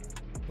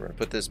 We're gonna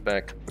put this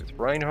back with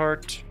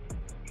Reinhardt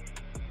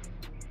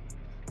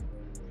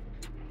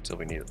until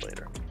we need it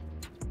later.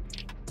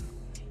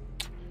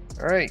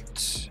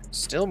 Alright,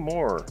 still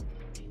more.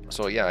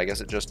 So yeah, I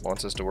guess it just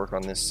wants us to work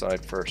on this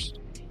side first.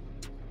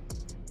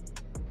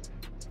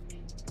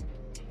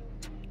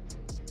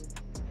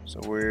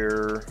 So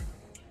we're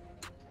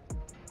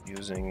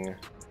using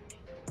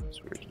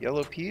this weird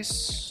yellow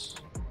piece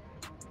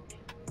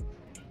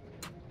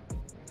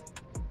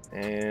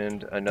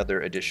and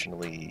another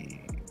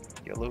additionally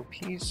yellow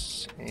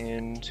piece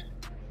and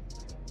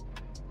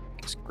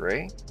I guess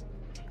gray.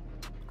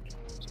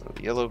 So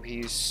the yellow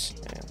piece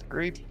and the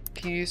gray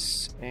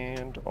piece,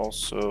 and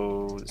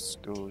also this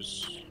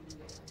goes.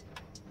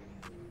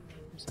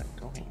 Where's that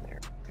going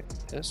there? Okay,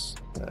 this,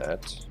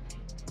 that,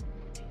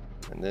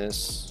 and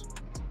this.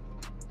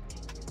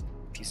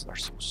 Pieces are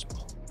so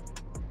small.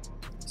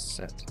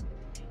 Set.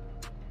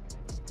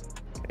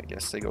 Okay, I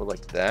guess they go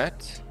like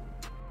that.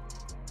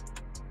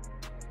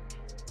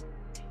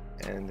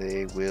 And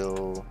they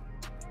will.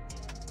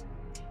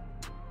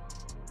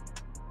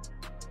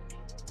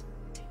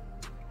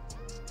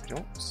 I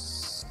don't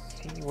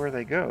see where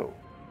they go.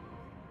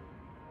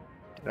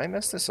 Did I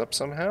mess this up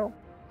somehow?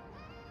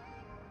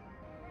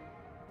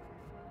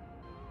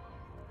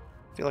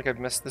 I feel like I've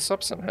messed this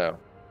up somehow.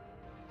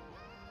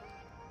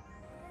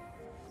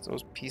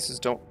 Those pieces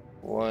don't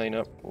line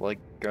up like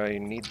I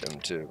need them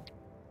to.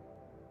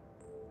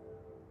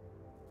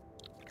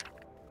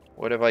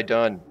 What have I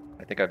done?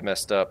 I think I've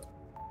messed up.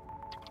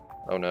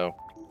 Oh no.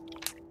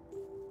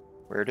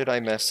 Where did I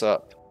mess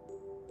up?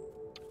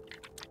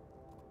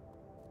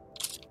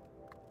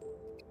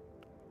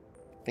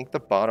 I think the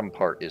bottom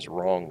part is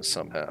wrong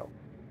somehow.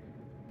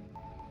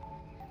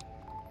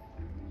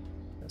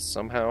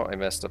 Somehow I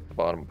messed up the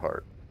bottom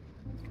part.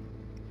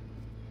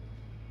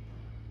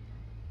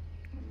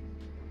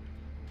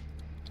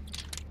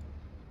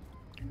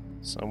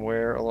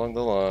 Somewhere along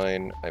the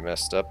line, I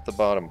messed up the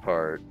bottom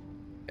part,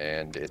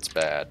 and it's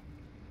bad.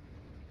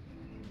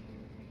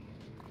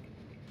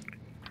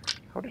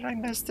 How did I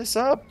mess this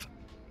up?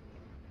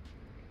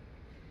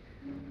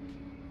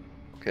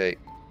 Okay,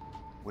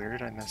 where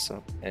did I mess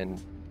up,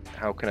 and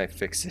how can I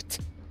fix it?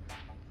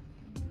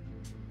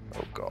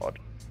 Oh god,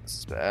 this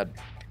is bad.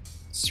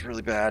 This is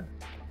really bad.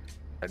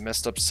 I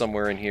messed up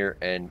somewhere in here,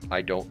 and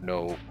I don't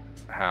know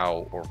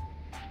how or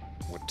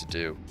what to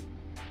do.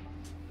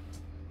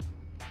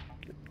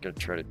 Gonna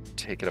try to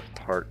take it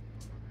apart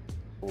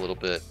a little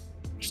bit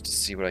just to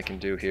see what I can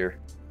do here.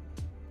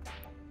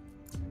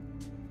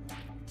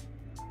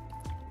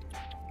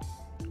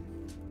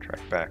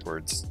 Track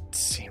backwards,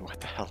 see what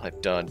the hell I've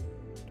done.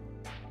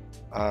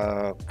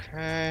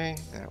 Okay,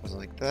 that was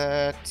like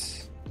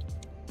that.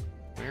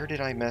 Where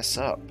did I mess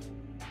up?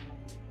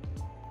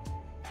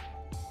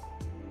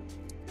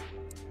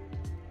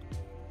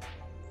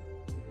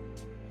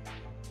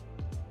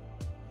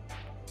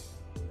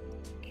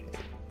 Okay,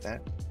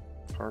 that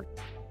part.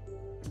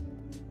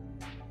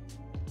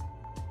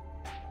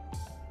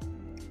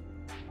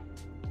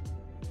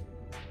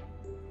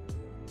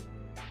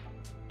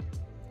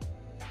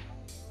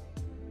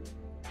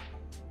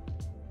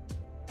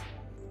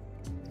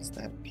 What's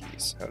that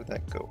piece? How did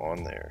that go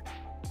on there?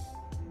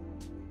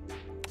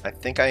 I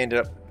think I ended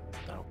up...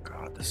 Oh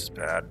god, this is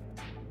bad.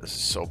 This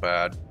is so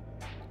bad.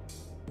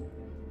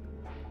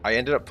 I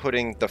ended up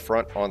putting the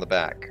front on the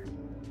back.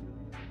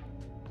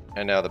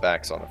 And now the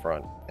back's on the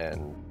front,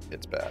 and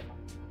it's bad.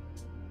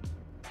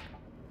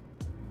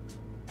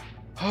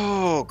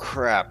 Oh,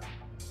 crap.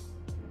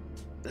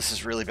 This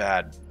is really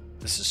bad.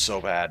 This is so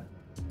bad.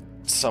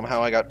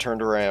 Somehow I got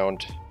turned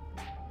around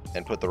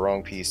and put the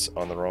wrong piece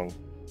on the wrong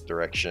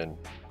direction.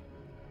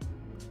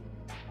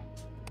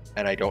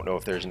 And I don't know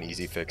if there's an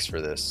easy fix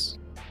for this.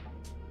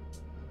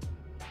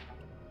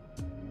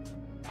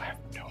 I have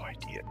no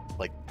idea.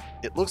 Like,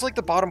 it looks like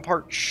the bottom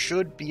part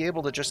should be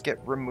able to just get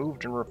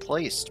removed and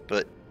replaced,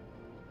 but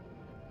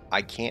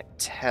I can't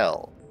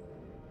tell.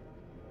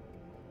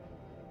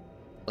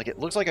 Like, it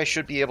looks like I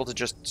should be able to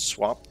just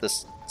swap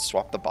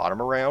the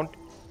bottom around.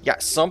 Yeah,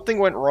 something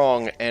went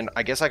wrong, and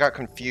I guess I got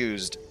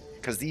confused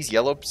because these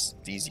yellow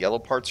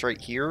parts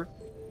right here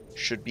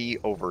should be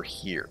over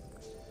here.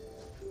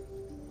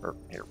 Or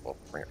here, we'll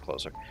bring it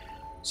closer.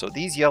 So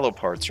these yellow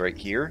parts right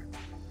here,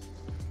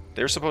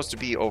 they're supposed to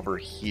be over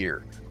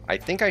here. I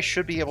think I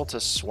should be able to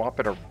swap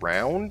it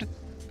around,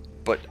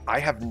 but I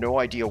have no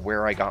idea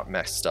where I got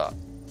messed up.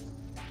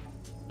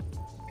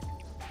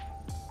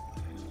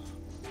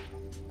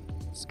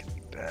 It's gonna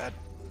be bad.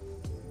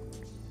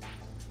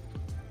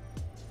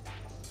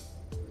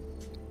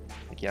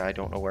 Like, yeah, I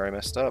don't know where I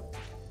messed up.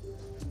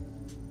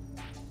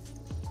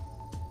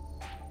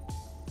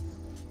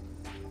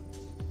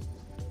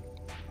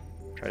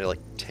 Try to, like,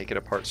 take it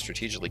apart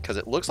strategically, because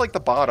it looks like the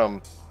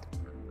bottom,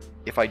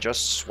 if I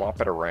just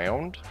swap it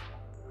around,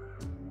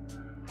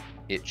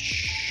 it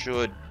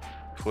should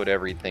put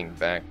everything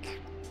back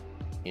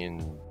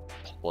in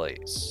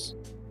place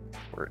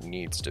where it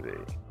needs to be.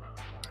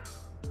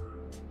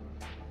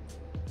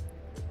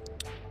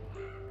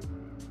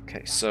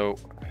 Okay, so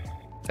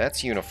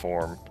that's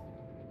uniform.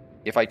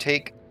 if I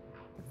take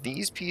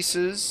these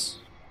pieces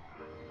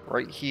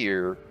right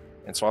here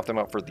and swap them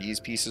out for these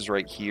pieces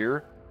right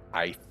here,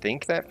 I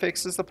think that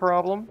fixes the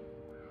problem.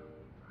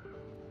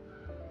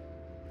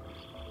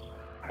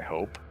 I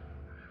hope.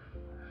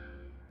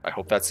 I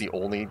hope that's the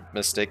only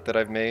mistake that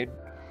I've made.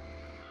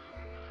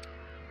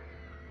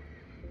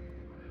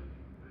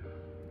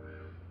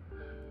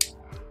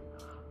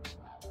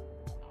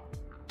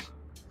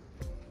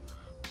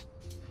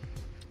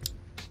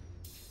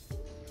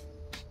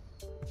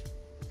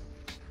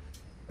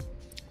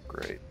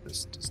 Great,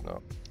 this is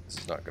not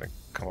going to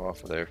come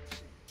off of there.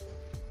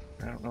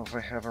 I don't know if I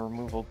have a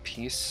removal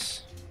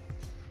piece.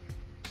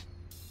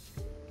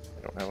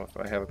 I don't know if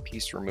I have a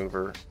piece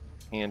remover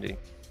handy.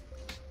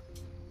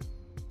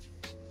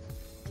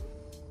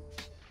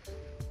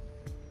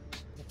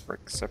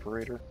 Brick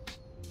separator.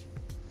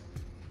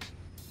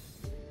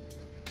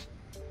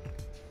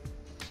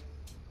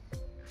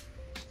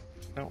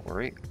 Don't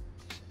worry,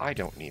 I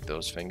don't need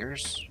those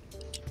fingers.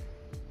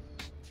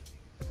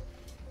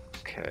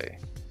 Okay.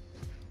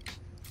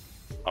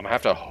 I'm gonna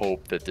have to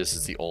hope that this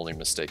is the only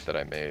mistake that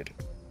I made.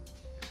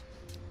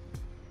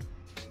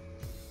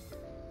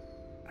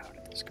 How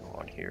did this go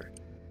on here?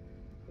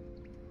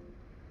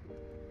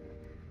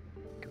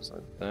 Goes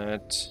like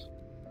that.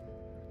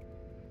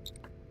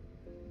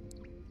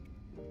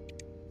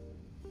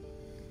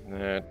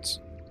 That.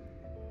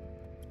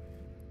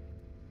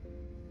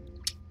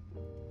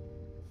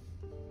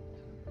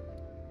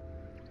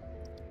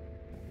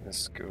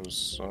 This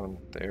goes on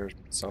there,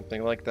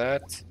 something like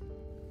that.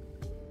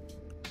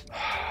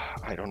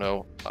 I don't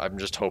know. I'm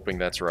just hoping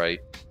that's right.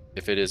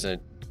 If it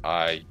isn't,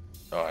 I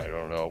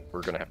don't know.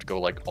 We're gonna have to go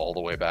like all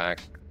the way back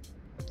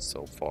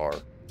so far.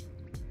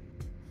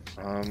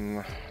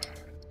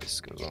 This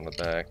goes on the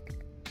back.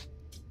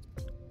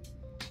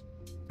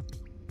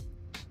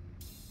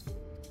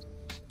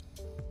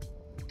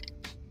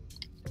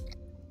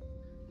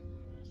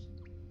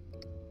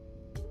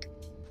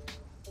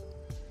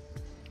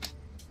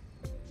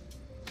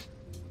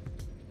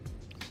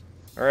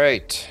 All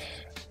right.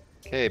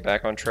 Okay,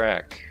 back on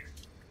track.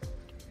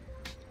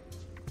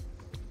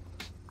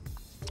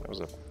 That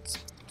was a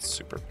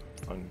super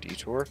fun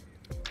detour.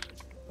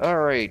 All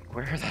right,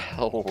 where the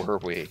hell were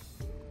we?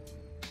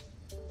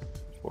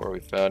 Before we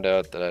found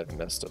out that I've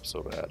messed up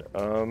so bad.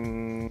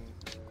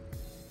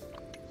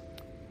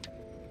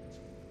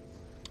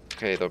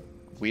 Okay, the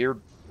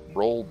weird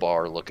roll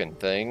bar looking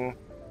thing.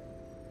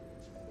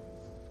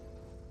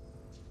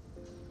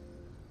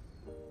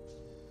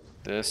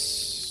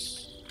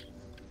 This.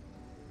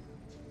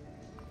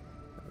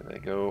 There they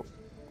go.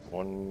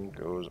 One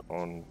goes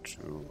on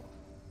to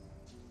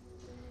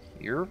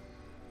here.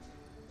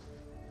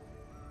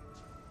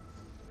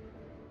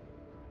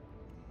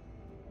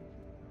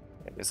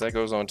 I guess that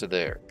goes on to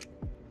there.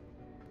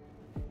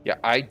 Yeah,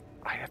 I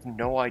have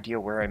no idea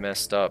where I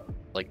messed up,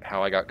 like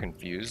how I got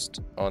confused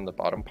on the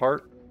bottom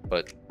part,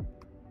 but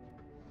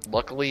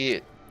luckily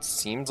it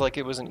seems like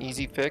it was an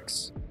easy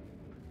fix.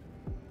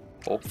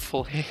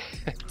 Hopefully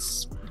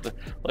it's,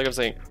 like I'm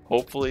saying,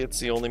 hopefully it's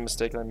the only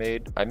mistake I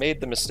made. I made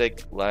the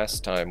mistake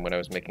last time when I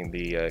was making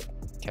the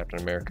Captain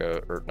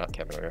America, or not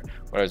Captain America,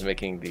 when I was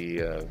making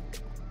the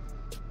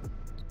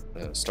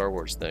Star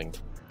Wars thing.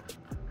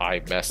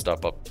 I messed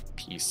up a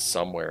piece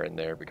somewhere in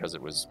there because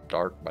it was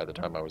dark by the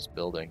time I was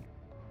building.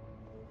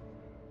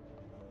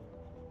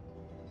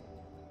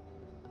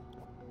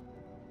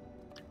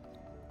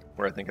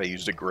 Where I think I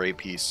used a gray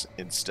piece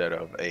instead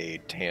of a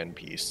tan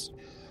piece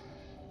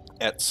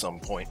at some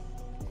point.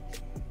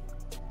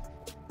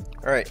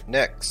 Alright,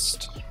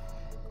 next.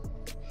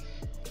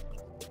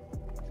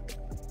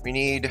 We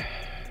need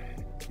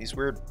these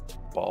weird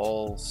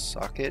ball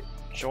socket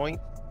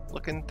joint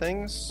looking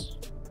things.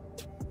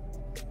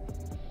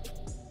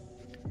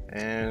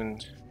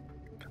 And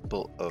a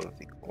couple of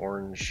the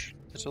orange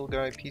little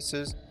guy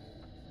pieces.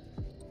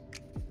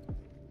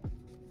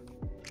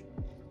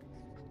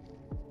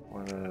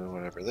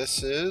 Whatever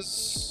this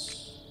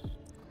is.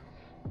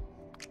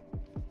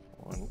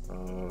 One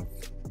of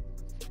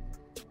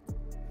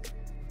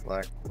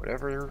black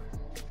whatever.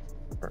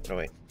 Or, no,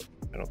 wait.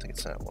 I don't think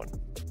it's that one.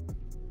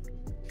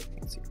 I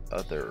think it's the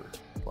other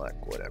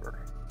black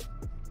whatever.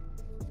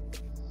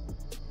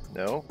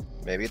 No,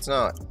 maybe it's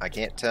not. I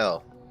can't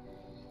tell.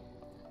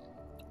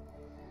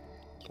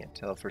 Can't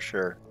tell for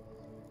sure.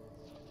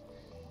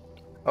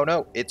 Oh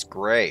no, it's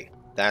gray.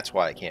 That's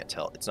why I can't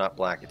tell. It's not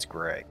black, it's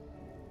gray.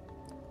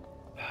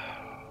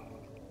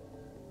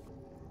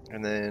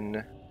 And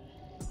then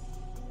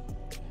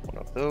one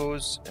of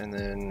those, and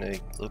then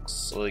it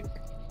looks like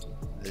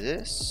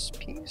this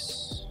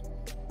piece.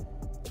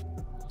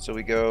 So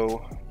we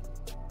go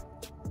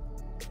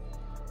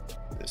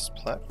this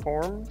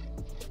platform,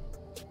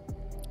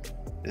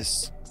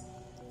 this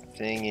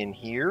thing in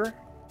here.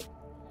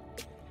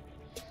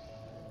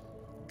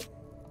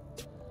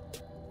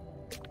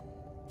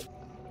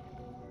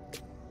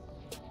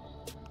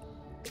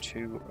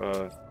 Two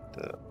of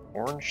the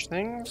orange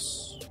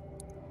things.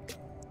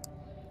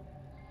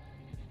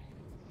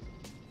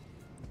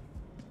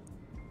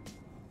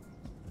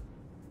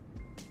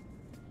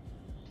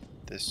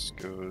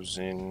 goes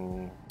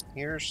in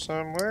here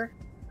somewhere.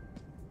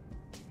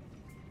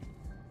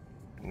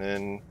 And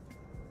then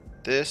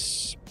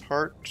this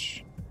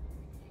part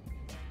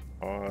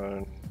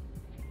on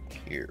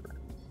here.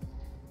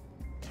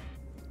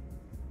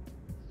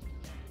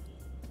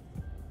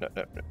 No.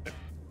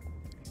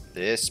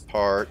 This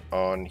part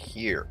on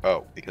here.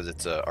 Oh, because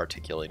it's a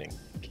articulating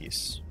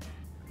piece.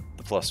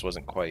 The plus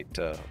wasn't quite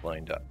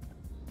lined up.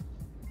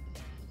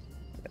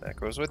 And that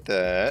goes with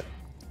that.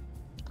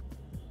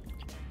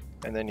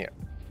 And then, yeah,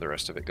 the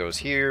rest of it goes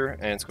here,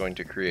 and it's going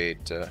to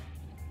create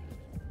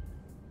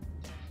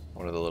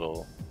one of the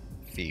little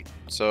feet.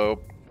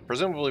 So,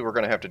 presumably we're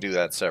going to have to do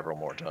that several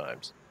more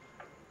times.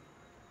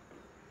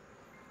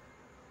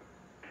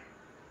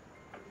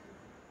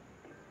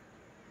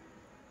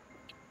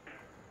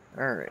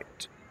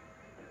 Alright.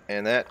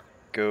 And that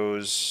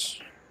goes...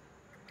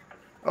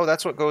 Oh,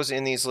 that's what goes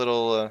in these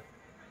little,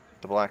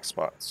 the black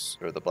spots,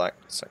 or the black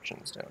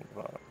sections down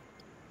the bottom.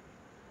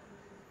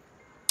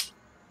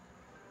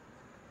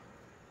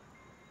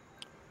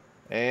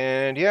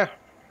 And yeah,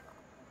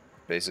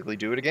 basically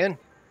do it again.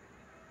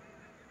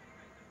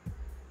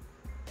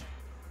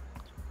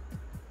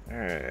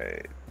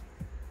 Alright.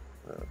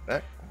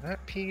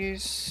 That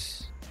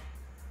piece.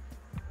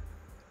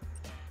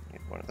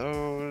 Need one of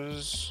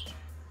those.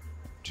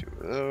 Two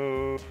of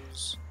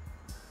those.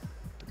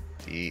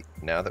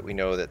 Now that we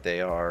know that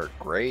they are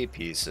gray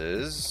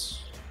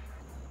pieces,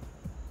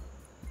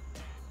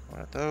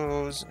 one of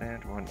those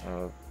and one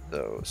of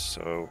those.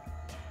 So,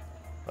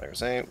 like I was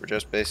saying, we're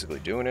just basically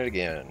doing it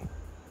again.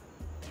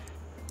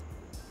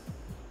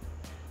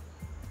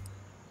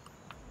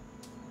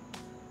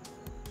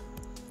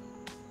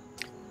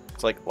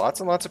 It's like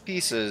lots and lots of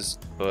pieces,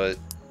 but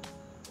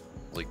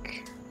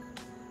like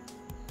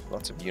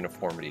lots of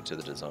uniformity to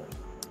the design.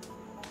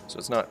 So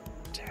it's not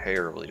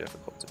terribly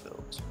difficult to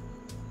build.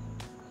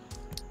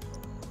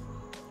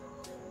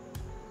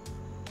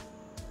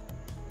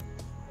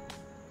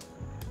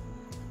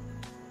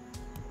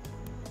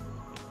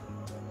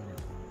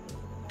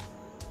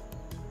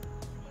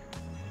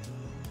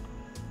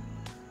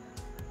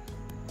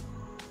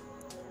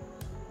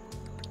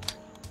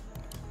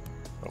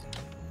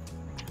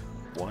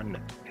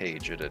 One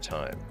page at a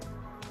time.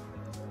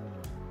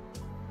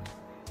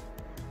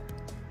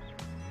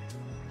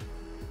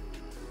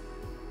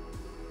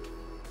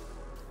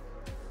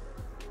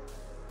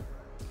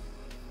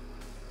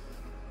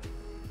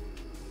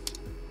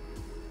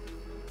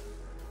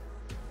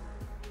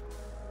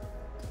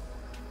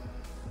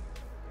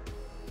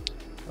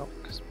 Oh,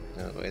 because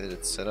the way that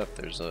it's set up,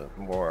 there's a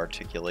more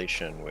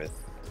articulation with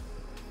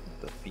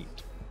the feet.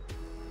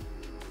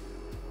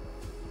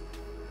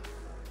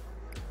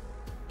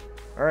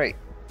 Alright,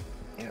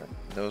 yeah,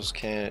 those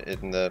can,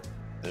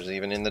 there's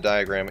even in the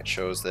diagram it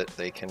shows that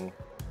they can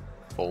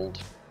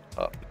fold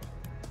up.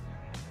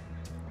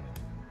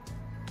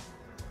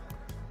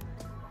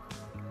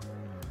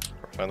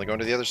 We're finally going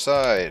to the other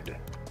side.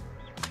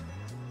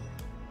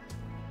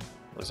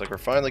 Looks like we're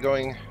finally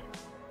going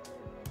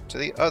to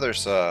the other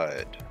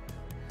side.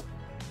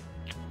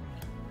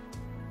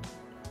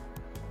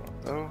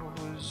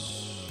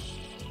 Those.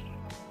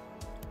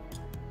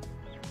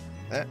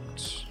 That.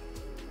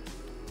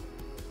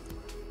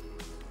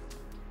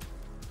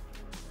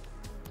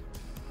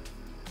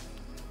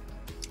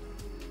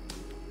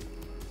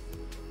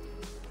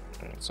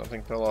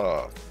 Something fell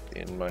off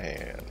in my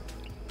hand.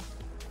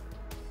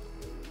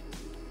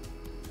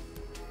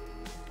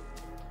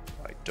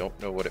 I don't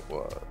know what it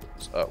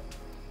was. Oh,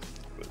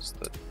 it was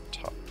the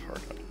top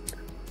part on here.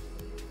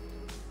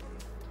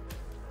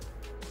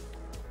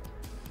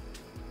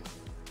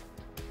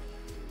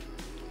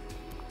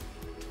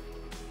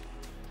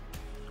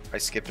 I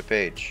skipped a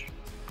page.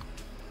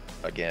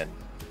 Again.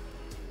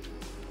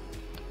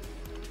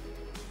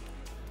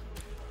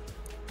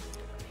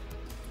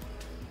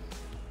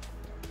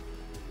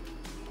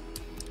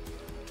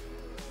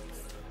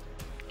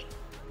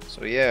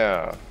 So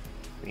yeah,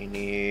 we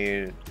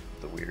need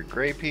the weird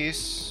gray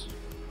piece.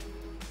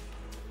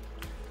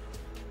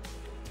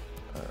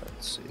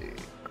 Let's see,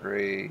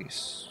 gray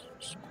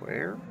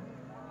square.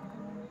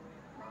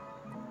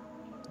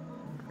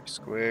 Gray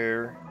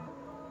square.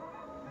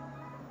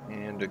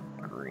 And a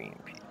green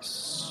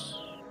piece.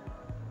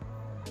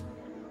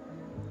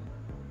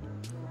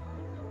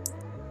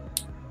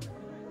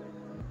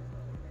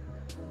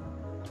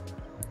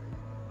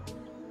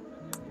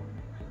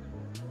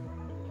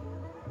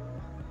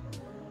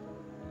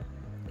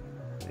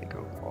 They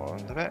go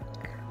on the back.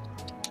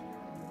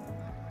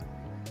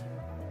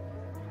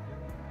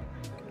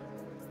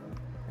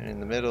 And in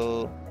the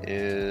middle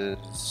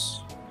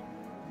is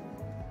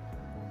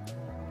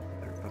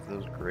of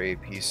those gray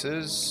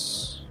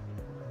pieces.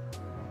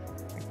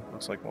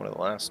 Looks like one of the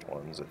last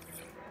ones,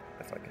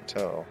 if I can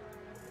tell.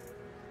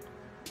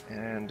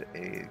 And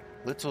a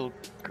little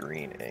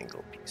green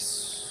angle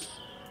piece.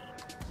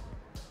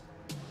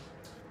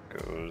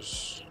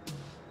 Goes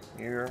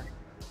here.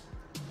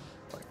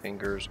 My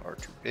fingers are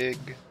too big.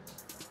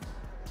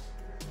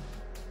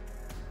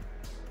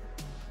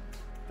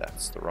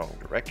 That's the wrong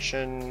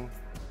direction.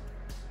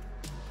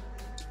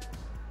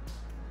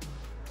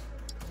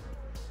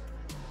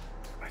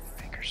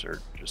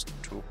 pictures are just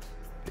too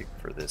big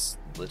for this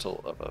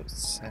little of a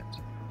set.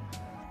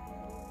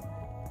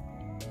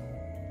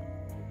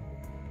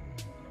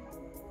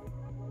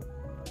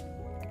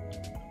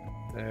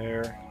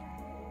 There.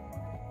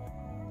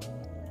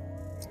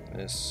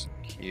 This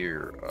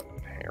here,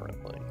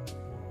 apparently.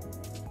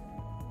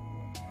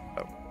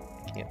 Oh,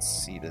 can't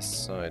see this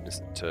side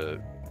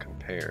to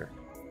compare.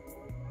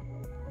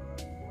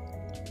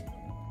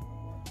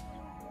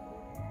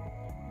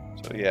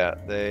 So yeah,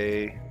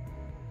 they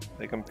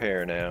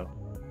compare now.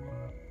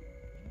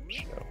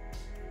 So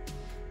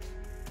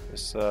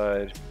this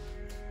side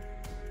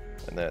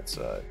and that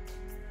side.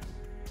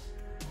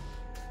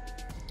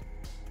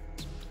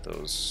 Let's put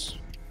those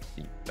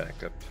feet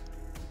back up.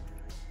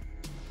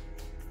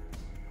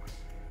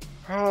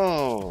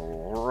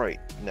 Oh, right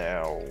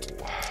now.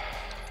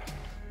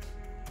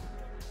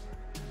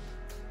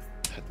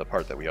 The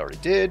part that we already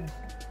did,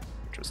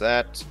 which was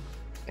that,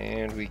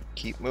 and we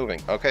keep moving.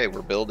 Okay,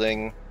 we're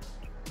building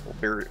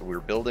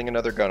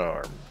another gun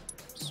arm.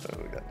 So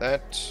we got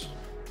that,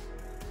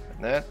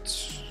 and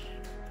that,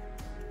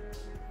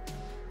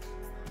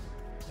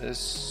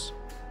 this,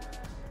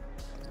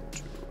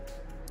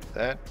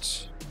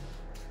 that,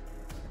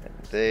 and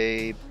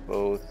they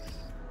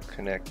both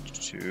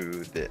connect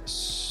to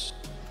this.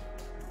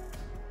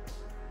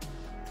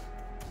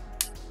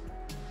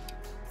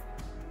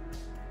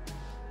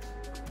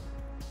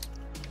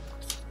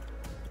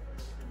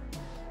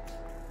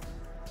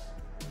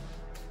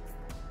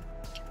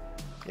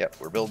 Yep,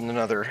 we're building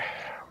another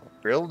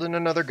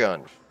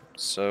gun.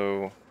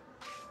 So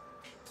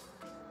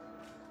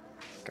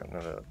got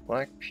another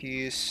black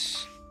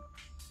piece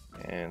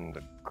and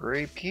the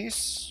gray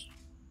piece.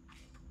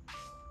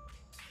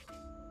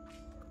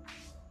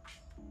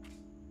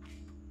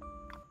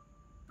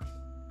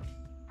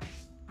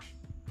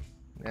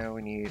 Now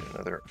we need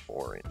another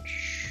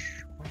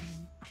orange.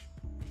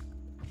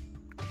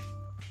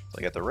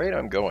 Like at the rate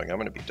I'm going, I'm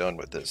gonna be done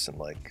with this in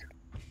like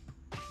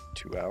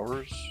 2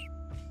 hours.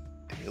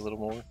 Maybe a little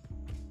more.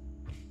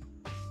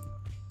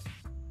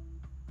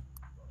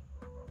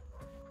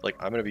 Like,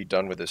 I'm gonna be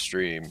done with this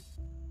stream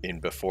in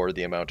before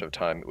the amount of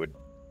time it would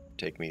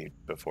take me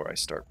before I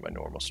start my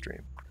normal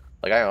stream.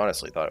 Like, I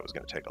honestly thought it was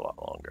gonna take a lot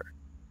longer.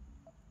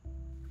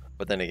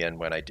 But then again,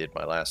 when I did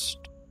my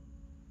last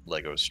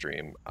Lego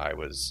stream, I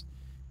was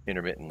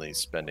intermittently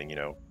spending, you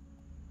know,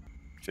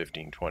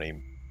 15,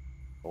 20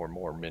 or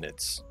more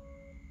minutes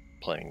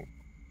playing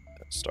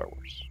Star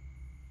Wars.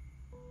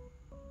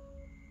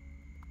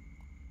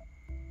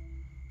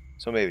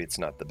 So maybe it's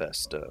not the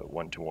best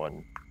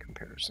one-to-one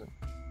comparison.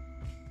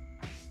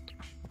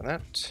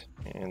 That,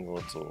 and the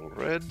little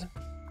red.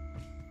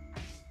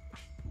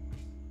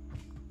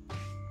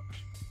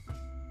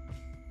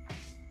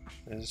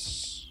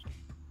 This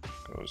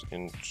goes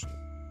into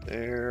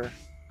there.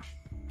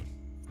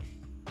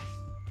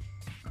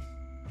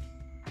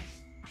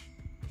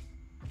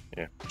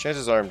 Yeah,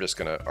 chances are I'm just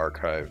gonna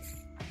archive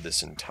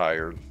this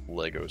entire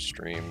Lego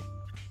stream.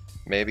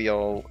 Maybe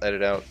I'll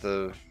edit out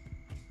the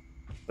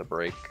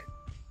break.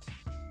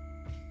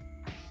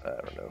 I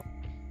don't know.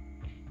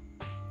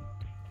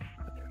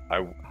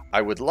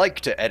 I would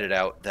like to edit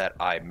out that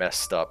I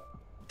messed up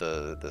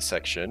the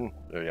section,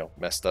 or, you know,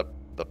 messed up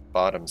the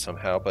bottom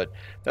somehow, but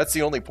that's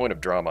the only point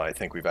of drama I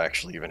think we've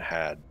actually even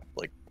had.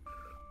 Like,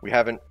 we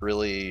haven't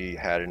really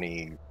had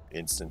any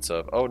instance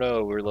of, oh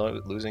no, we're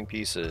losing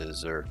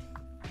pieces, or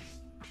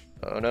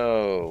oh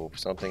no,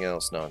 something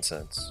else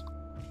nonsense.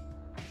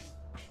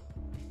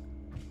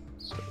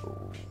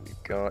 So we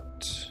got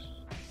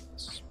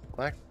this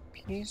black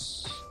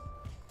piece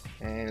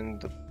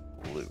and the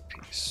blue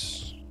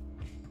piece.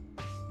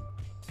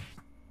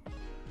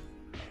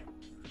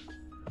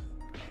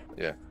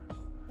 Yeah,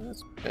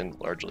 it's been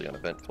largely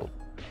uneventful.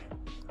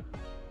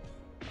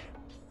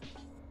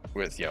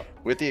 With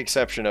the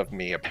exception of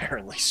me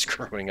apparently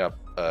screwing up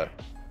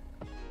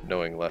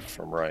knowing left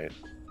from right.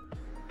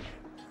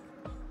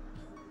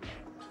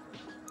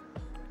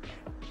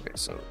 Okay,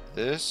 so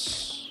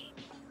this,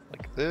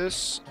 like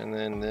this, and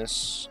then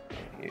this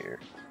in here.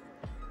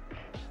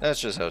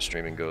 That's just how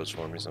streaming goes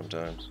for me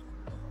sometimes.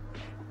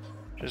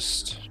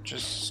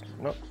 Just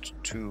not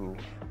too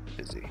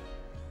busy.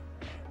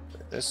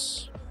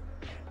 This.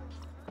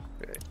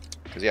 Okay.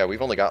 Because yeah,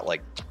 we've only got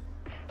like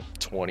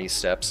 20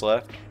 steps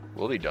left.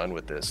 We'll be done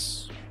with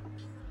this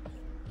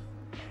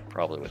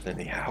probably within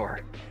the hour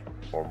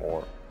or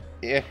more.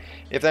 Yeah,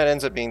 if that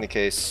ends up being the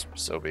case,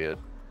 so be it.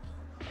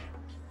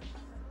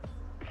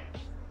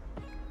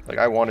 Like,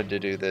 I wanted to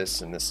do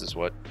this, and this is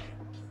what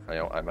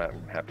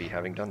I'm happy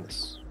having done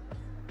this.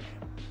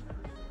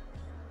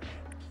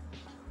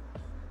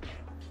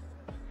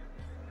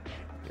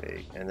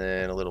 Okay, and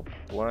then a little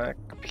black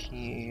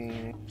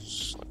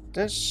piece like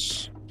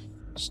this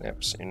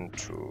snaps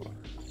into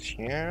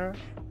here,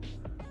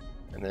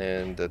 and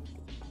then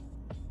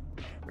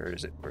where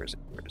is it?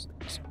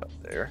 It's up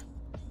there.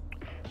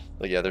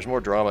 But yeah, there's more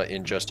drama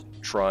in just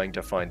trying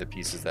to find the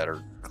pieces that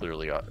are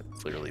clearly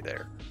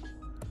there.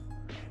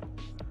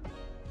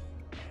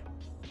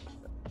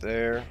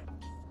 There.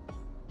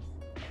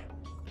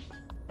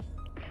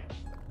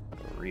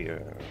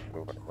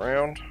 moving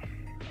around.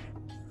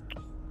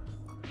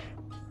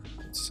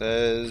 It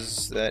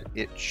says that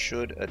it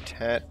should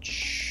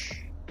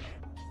attach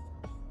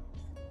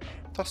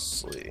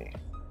thusly.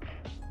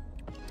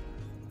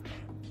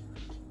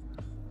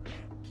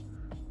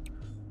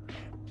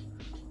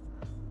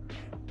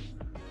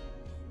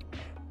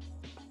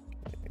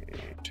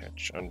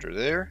 Attach under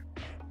there.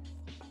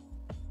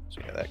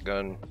 So yeah, that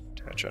gun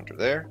attach under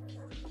there.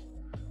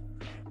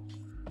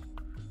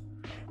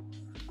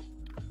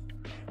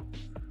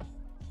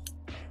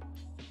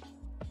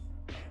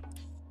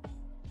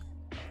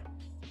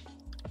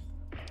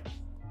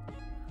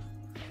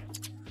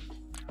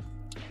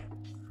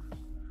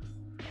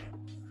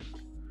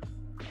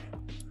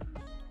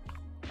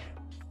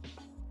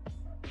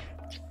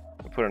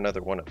 Put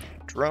another one of the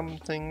drum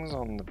things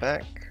on the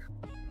back.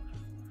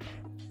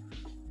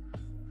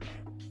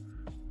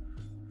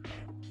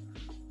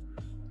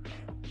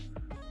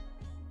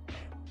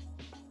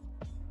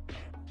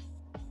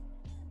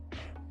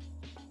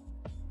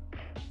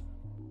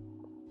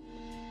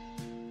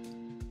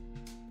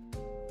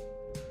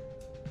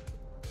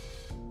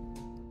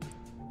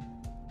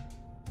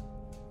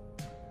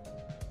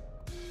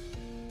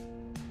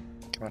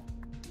 Come on.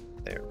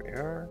 There we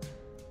are.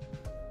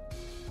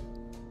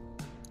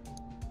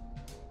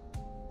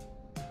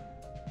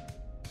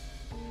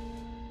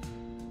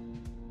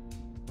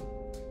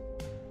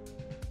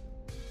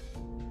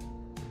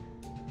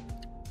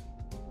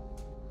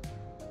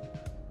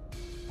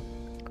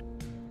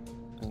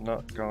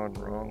 Not gone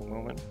wrong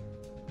moment.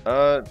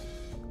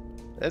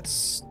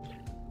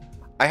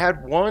 I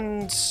had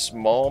one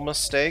small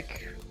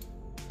mistake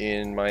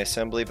in my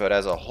assembly, but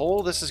as a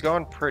whole, this has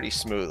gone pretty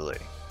smoothly.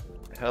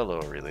 Hello,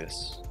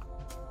 Aurelius.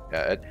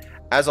 Yeah,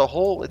 as a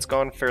whole, it's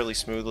gone fairly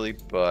smoothly,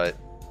 but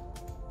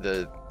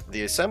the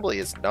assembly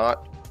is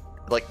not,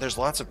 like, there's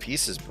lots of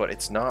pieces, but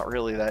it's not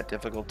really that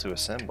difficult to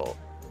assemble.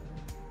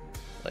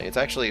 Like, it's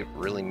actually a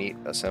really neat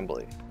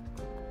assembly.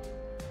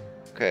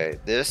 Okay,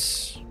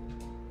 this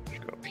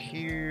should go up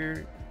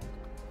here.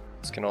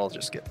 This can all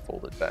just get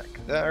folded back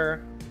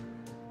there.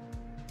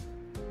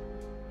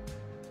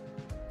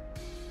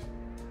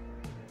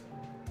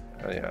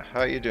 Oh yeah,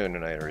 how you doing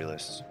tonight,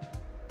 Aurelius?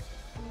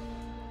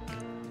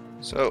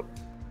 So,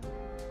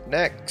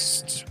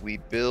 next we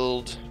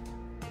build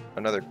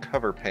another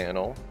cover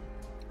panel.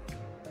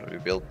 We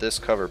build this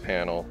cover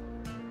panel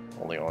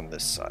only on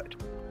this side.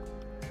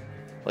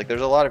 Like,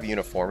 there's a lot of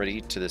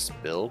uniformity to this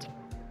build.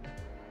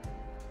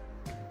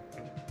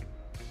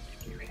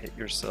 You hit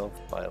yourself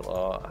by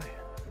law.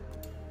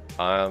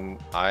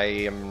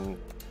 I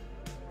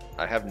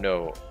have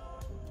no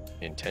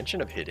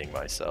intention of hitting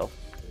myself.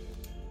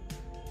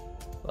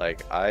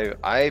 Like,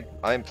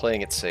 I'm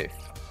playing it safe.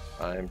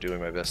 I'm doing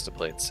my best to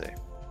play it safe.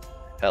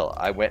 Hell,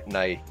 I went and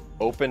I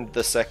opened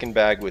the second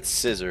bag with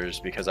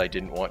scissors because I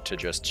didn't want to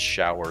just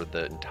shower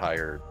the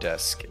entire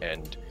desk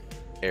and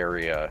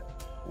area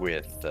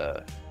with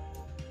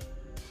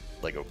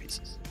Lego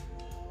pieces.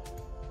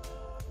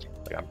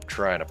 Like, I'm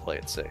trying to play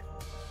it safe.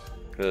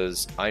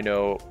 Because I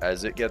know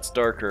as it gets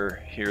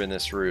darker here in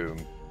this room,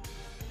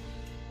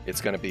 it's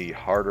going to be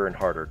harder and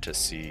harder to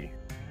see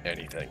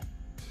anything.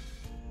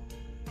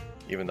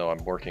 Even though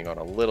I'm working on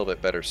a little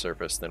bit better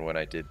surface than when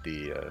I did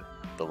the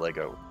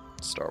Lego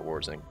Star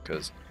Warsing,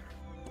 because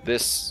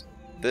this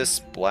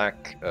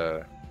black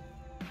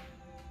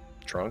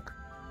trunk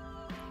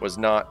was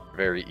not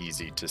very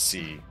easy to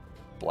see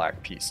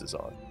black pieces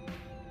on.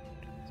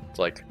 It's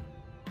like,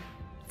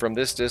 from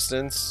this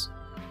distance,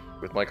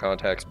 with my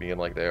contacts being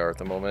like they are at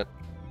the moment,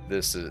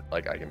 this is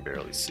like, I can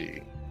barely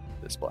see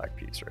this black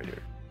piece right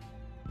here.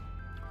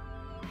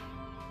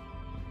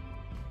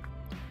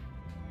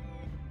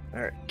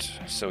 Alright,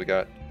 so we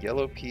got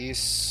yellow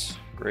piece,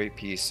 gray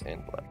piece,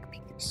 and black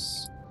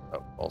piece.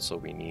 Oh, also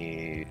we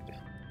need,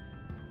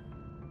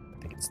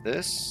 I think it's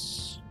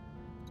this.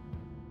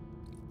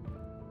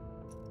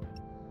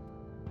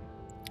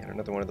 And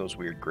another one of those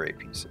weird gray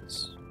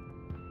pieces.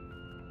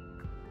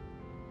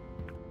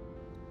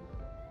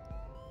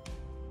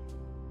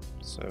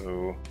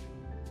 So,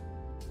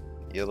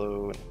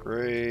 yellow and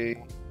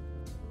gray.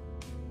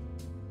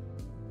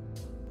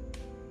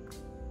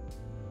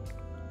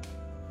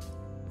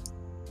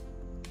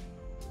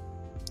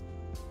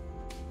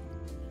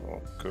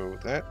 I'll go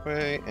that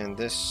way, and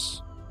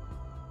this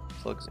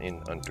plugs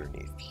in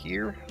underneath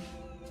here.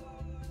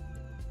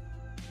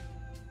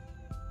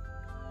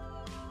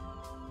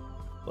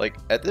 Like,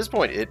 at this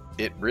point, it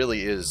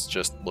really is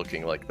just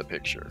looking like the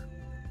picture.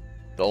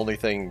 The only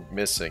thing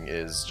missing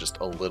is just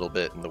a little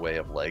bit in the way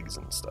of legs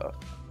and stuff.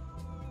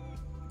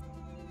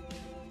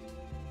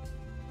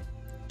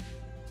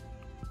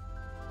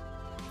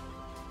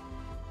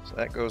 So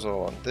that goes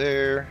all on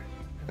there,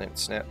 and then it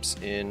snaps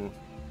in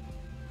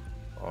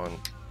on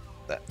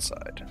that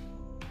side.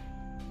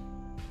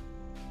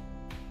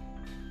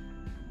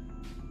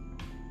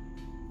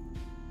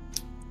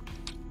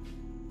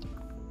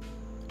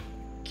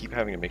 Keep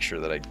having to make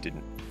sure that I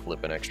didn't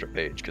flip an extra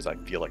page, because I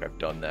feel like I've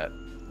done that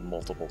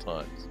multiple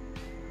times.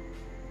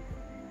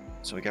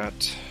 So we got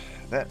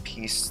that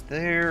piece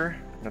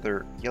there.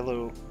 another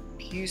yellow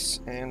piece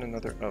and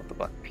another of the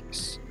black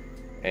piece.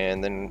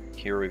 And then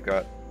here we've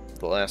got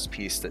the last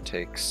piece that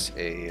takes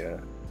a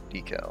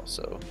decal.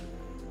 So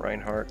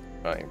Reinhardt,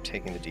 I am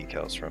taking the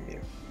decals from you.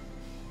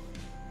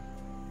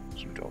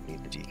 You don't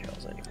need the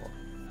decals anymore.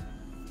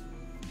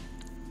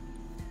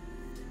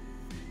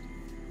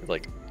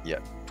 Like, yeah,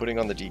 putting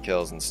on the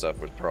decals and stuff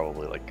was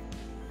probably like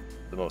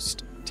the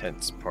most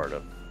tense part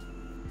of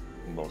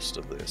most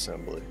of the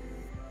assembly.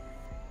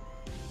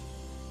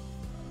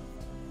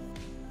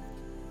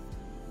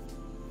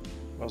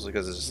 Mostly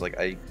because it's just like,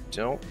 I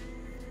don't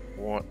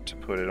want to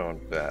put it on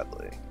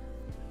badly.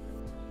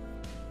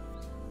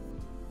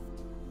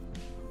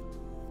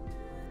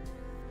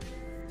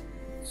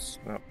 It's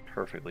not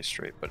perfectly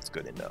straight, but it's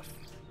good enough.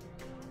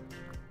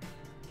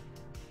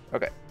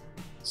 Okay,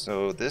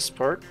 so this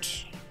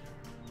part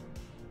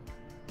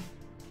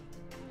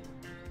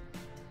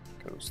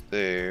goes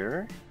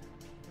there.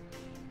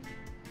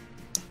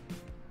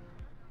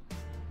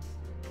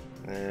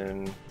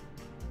 And then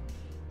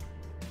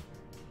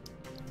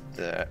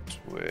that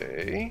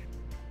way.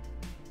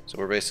 So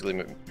we're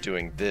basically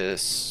doing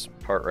this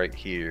part right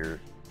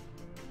here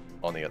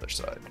on the other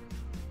side.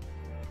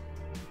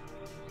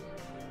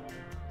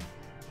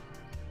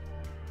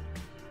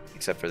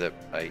 Except for that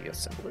I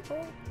assembled it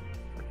wrong?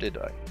 Or did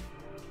I?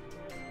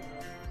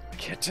 I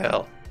can't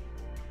tell.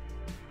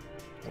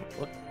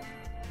 Look.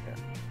 Yeah.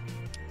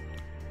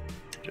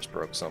 Just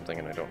broke something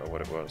and I don't know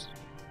what it was.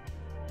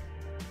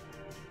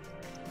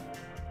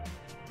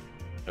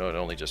 No, it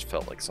only just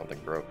felt like something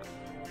broke.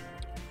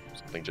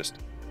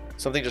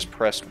 Something just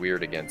pressed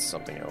weird against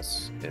something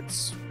else.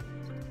 It's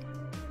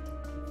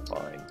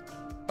fine.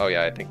 Oh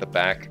yeah, I think the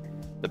back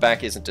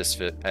isn't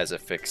as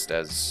affixed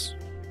as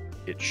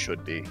it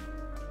should be.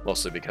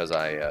 Mostly because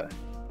I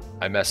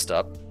messed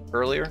up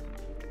earlier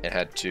and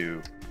had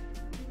to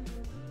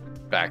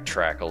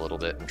backtrack a little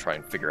bit and try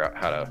and figure out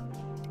how to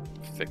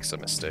fix a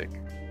mistake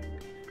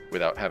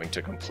without having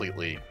to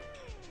completely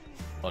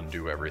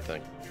undo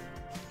everything.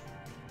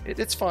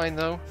 It's fine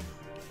though.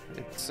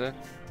 It's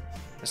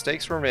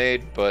mistakes were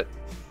made, but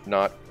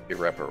not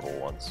irreparable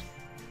ones.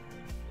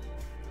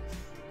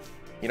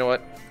 You know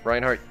what,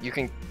 Reinhardt? You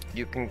can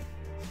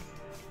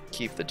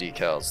keep the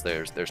decals.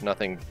 There's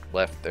nothing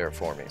left there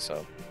for me.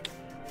 So,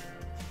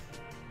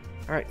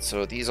 all right.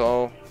 So these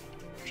all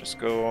just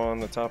go on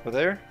the top of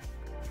there.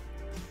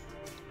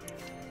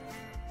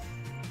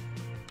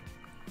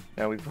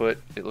 Now we put.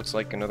 It looks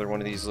like another one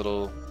of these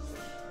little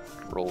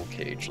roll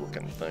cage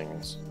looking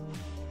things.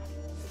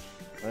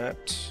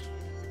 That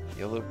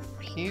yellow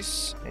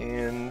piece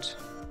and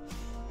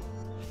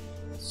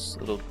this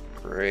little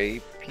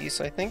gray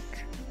piece, I think.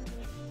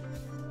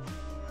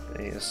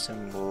 They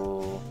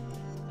assemble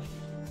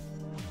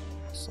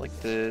just like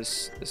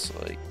this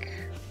like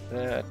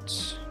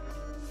that.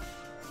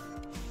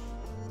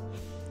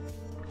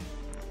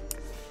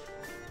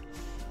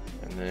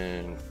 And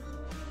then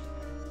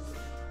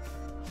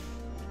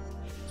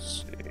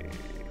let's see,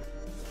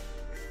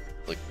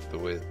 like the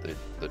way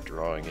the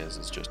drawing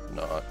is just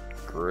not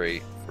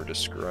great for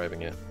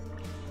describing it.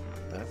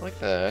 That like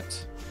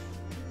that.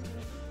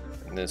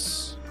 And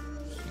this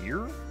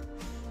here.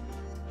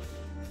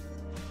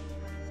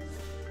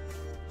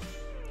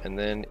 And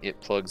then it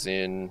plugs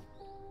in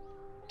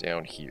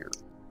down here.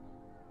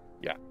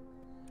 Yeah.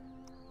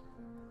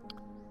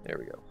 There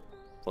we go.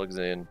 Plugs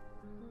in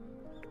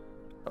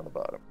on the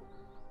bottom.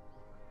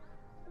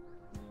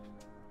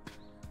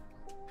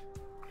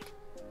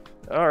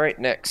 Alright,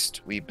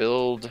 next we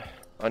build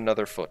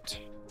another foot.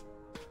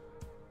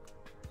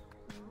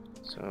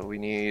 So we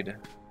need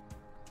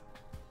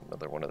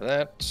another one of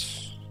that.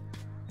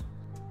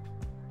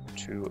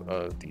 2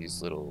 of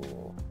these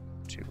little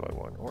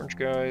 2x1 orange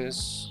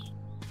guys.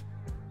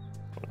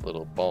 1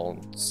 little ball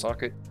and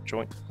socket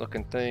joint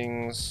looking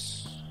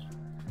things.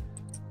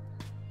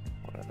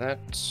 1 of that.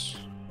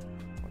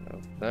 1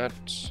 of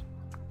that.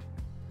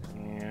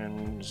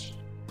 And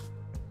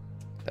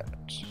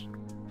that.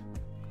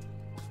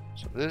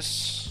 So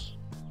this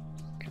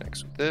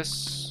connects with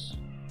this.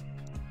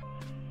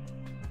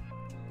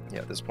 Yeah,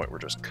 at this point we're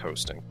just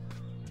coasting.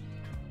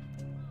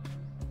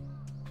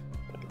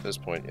 At this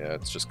point, yeah,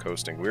 it's just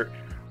coasting. We're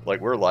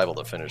liable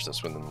to finish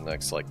this within the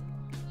next like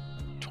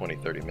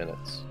 20-30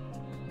 minutes.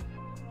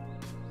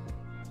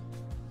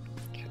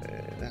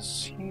 Okay,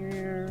 this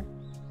here.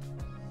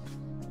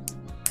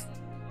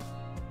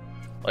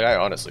 Like, I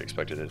honestly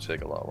expected it to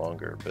take a lot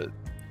longer, but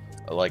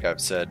like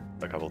I've said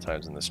a couple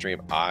times in the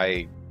stream,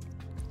 I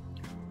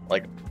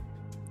like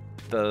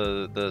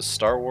the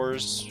Star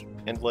Wars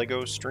and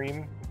Lego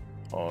stream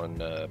on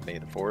May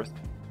the 4th.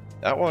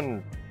 That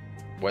one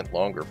went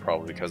longer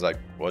probably because I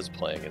was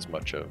playing as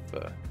much of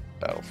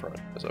Battlefront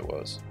as I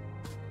was.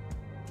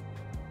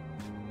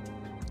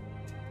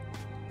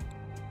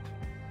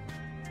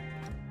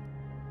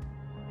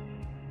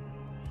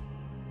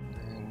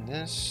 And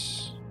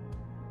this...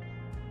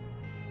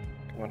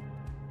 Come on.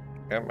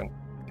 Come on.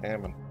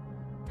 Come on.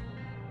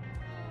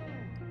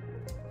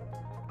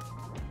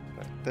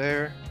 Right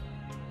there.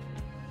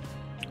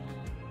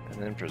 And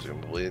And then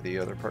presumably the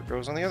other part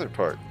goes on the other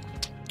part.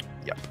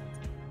 Yep.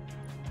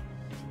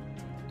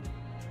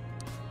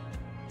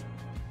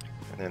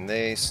 And then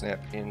they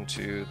snap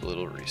into the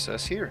little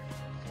recess here.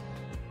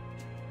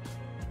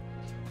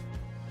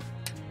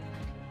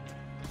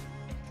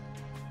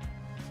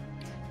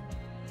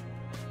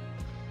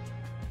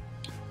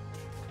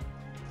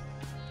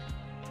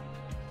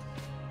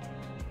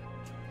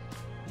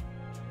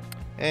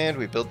 And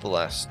we built the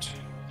last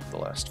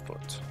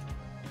foot.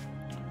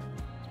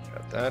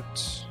 Got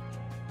that,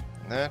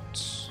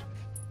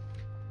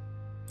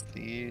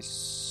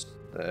 these,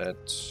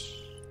 that,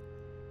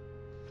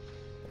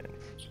 and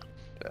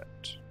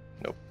that.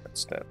 Nope,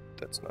 that's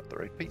not the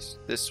right piece.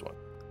 This one.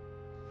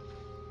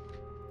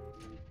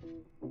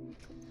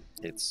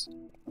 It's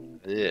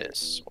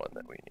this one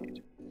that we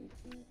need.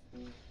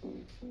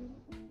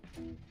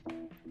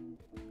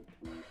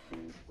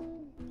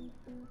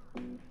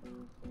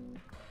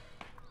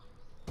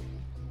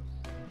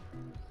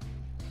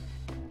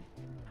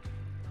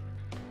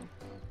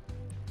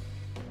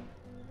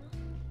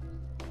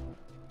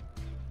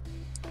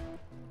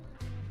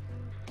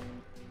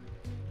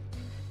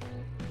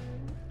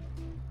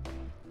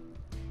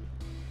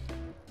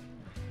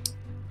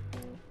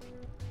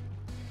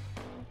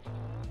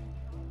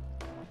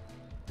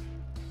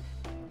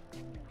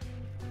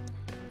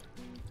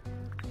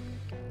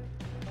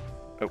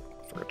 Oh,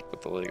 forgot to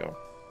put the Lego.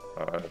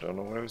 I don't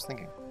know what I was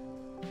thinking.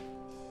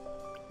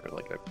 Or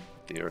like I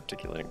put the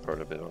articulating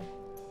part of it on.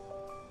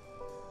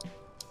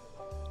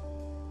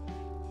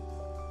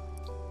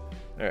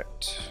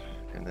 Alright,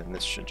 and then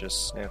this should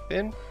just snap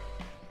in.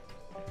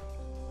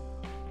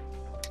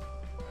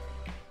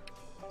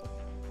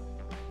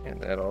 And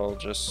that all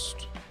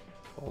just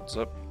folds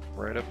up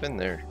right up in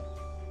there.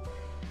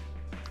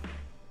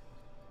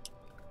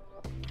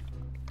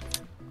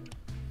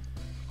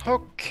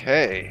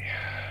 Okay,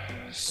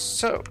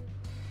 so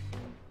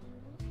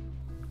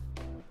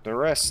the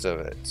rest of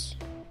it.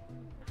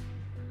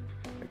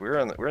 Like we're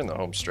in the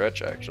home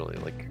stretch actually.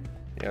 Like,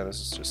 yeah,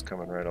 this is just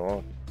coming right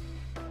along.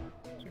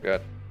 So we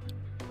got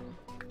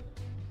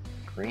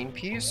green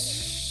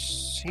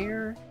piece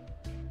here,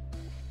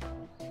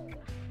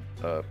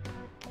 a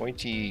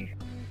pointy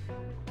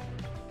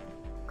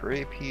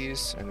gray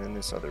piece, and then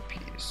this other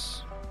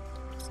piece.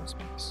 What's this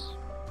piece?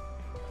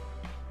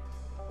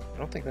 I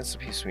don't think that's the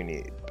piece we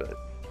need, but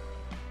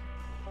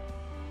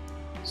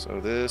so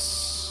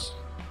this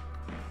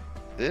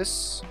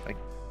I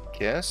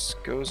guess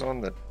goes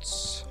on the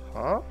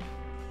top.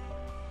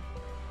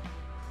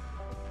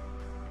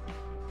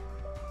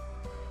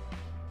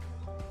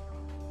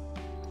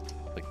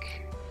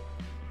 Like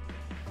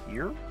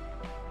here?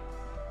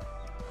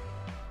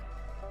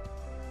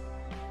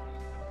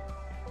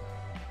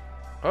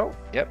 Oh,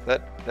 yep,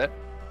 that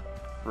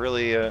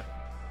really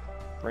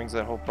brings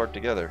that whole part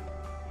together.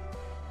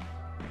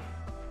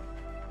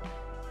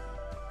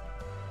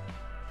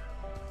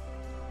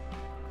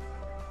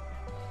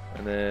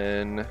 And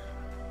then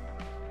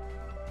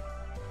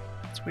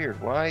it's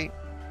weird. Why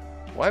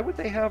would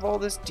they have all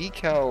this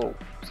decal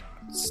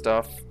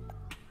stuff?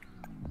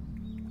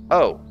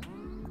 Oh,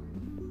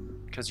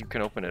 because you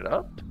can open it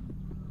up?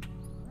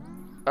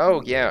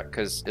 Oh yeah,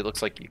 because it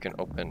looks like you can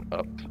open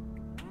up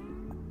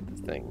the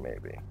thing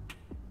maybe.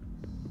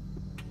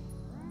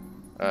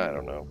 I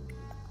don't know.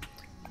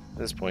 At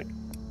this point,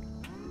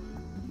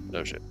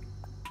 no shit.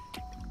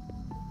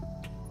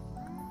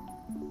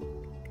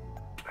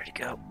 Where'd it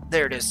go?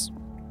 There it is.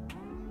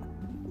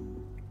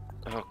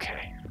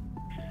 Okay.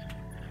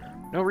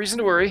 No reason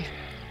to worry.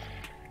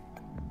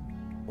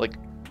 Like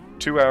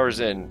 2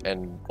 hours in,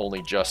 and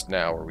only just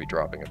now are we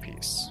dropping a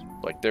piece.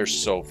 Like there's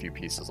so few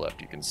pieces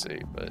left you can see,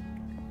 but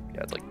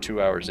yeah, it's like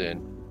 2 hours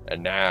in,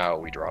 and now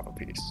we drop a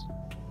piece.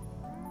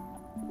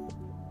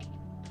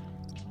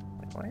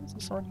 Like, why is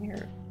this on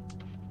here?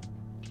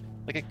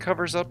 Like it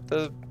covers up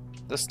the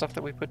stuff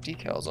that we put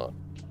decals on.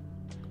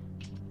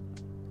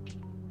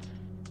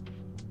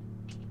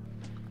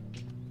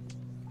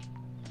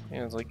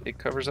 Yeah, it's like it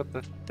covers up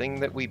the thing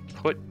that we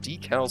put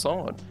decals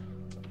on.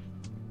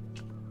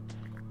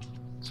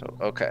 So,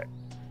 okay.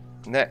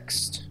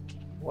 Next.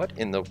 What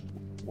are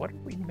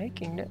we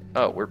making next?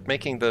 Oh, we're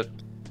making this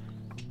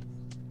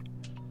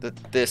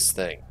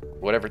thing.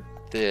 Whatever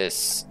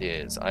this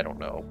is. I don't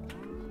know.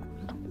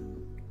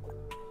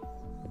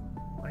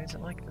 Why is it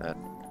like that?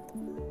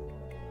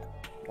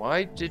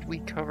 Why did we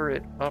cover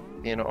it up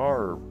in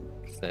our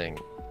thing?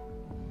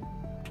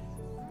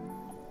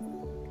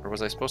 Or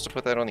was I supposed to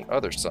put that on the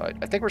other side?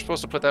 I think we're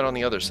supposed to put that on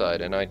the other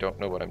side, and I don't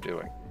know what I'm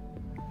doing.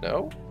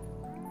 No?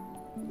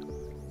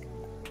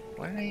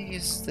 Why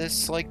is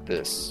this like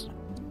this?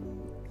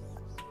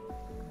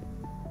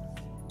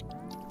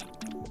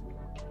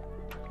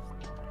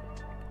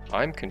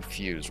 I'm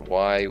confused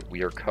why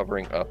we are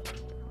covering up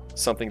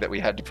something that we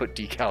had to put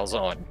decals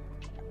on.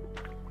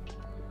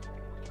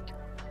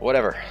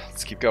 Whatever,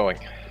 let's keep going.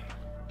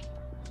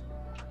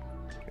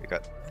 We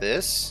got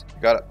this.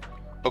 We got it.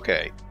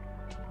 Okay.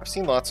 I've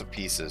seen lots of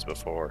pieces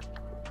before.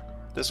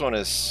 This one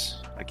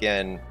is,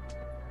 again,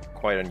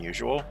 quite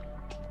unusual.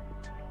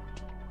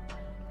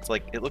 It's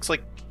like, it looks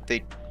like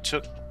they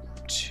took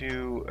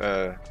two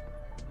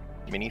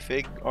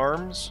minifig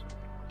arms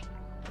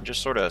and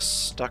just sort of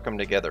stuck them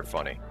together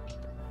funny.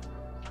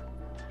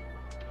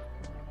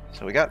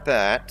 So we got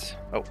that.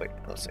 Oh, wait,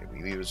 let's see.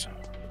 We use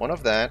one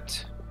of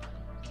that.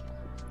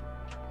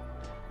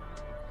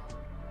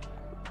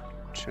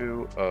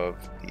 Two of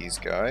these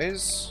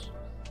guys.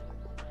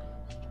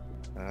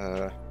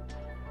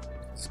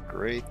 This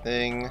gray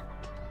thing.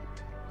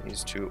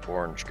 These two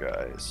orange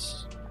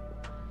guys.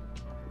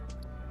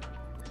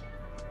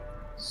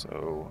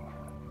 So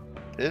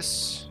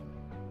this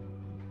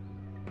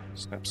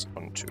snaps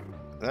onto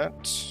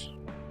that.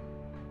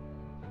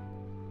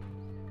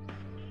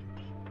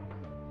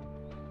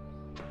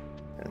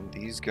 And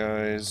these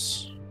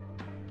guys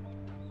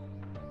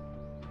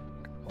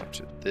go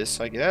onto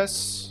this, I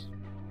guess.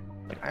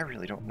 Like, I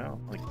really don't know.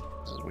 Like,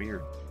 this is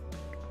weird.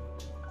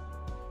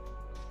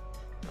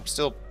 I'm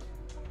still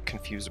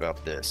confused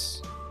about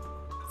this.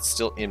 It's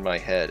still in my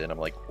head, and I'm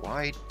like,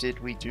 why did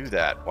we do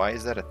that? Why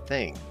is that a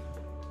thing?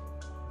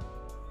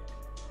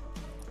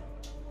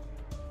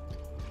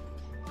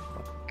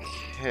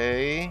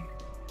 Okay.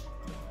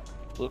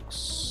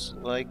 Looks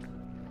like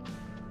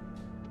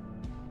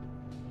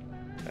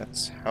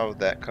that's how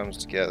that comes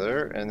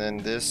together, and then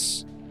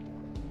this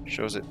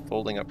shows it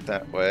folding up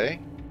that way.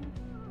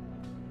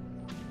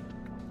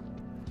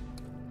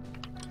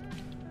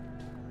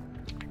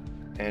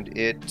 And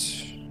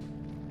it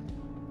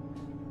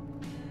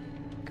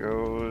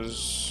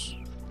goes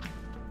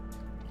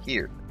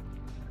here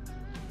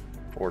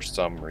for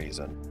some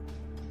reason.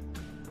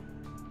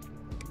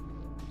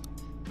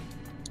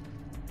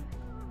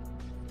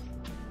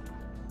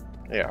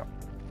 Yeah.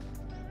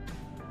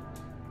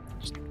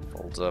 Just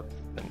folds up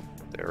and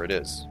there it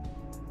is.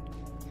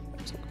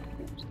 I'm so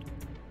confused.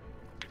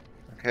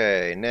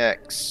 Okay,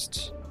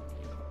 next.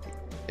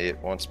 It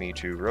wants me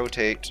to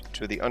rotate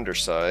to the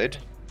underside.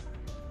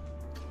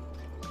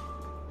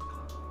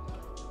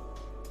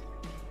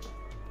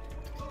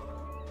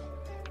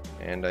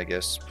 And I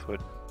guess put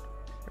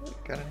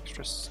got an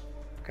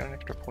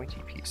extra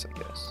pointy piece, I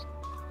guess.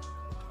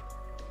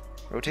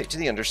 Rotate to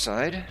the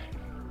underside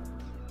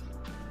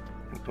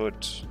and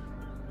put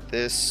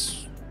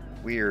this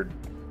weird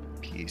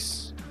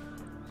piece.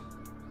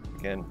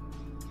 Again,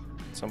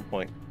 at some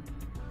point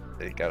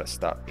they gotta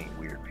stop being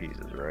weird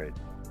pieces, right?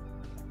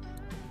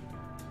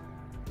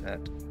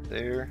 That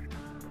there.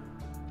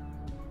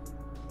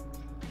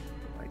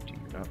 I do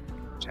not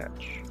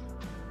attach.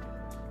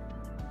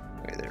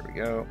 Okay, there we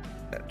go.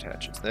 That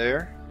attaches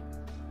there.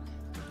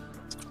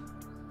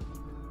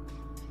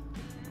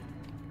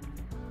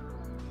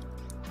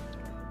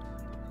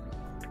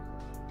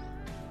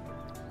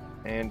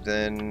 And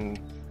then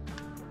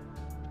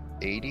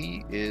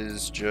 80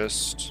 is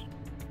just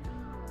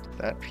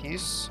that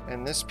piece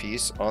and this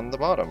piece on the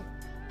bottom.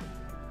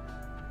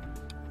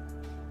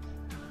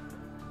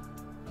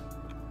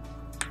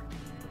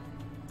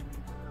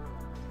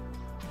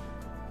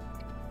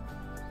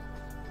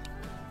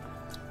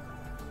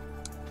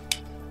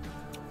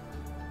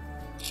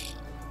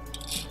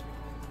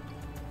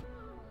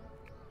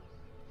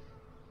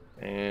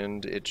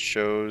 And it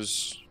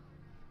shows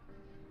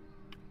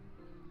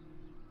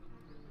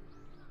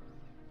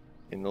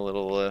in the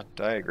little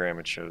diagram,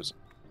 it shows,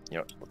 you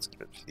know, let's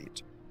give it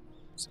feet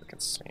so it can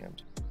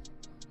stand.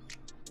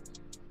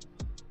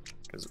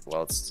 Because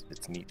while it's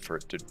neat for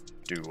it to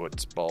do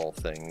its ball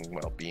thing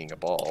while being a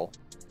ball,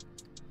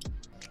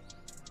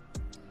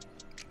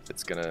 if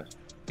it's gonna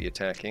be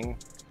attacking,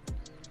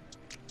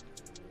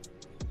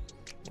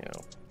 you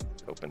know,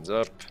 opens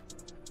up.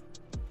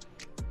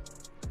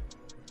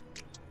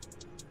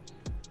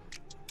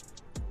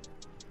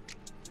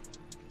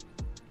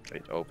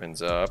 It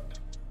opens up,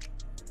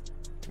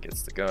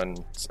 gets the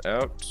guns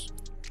out.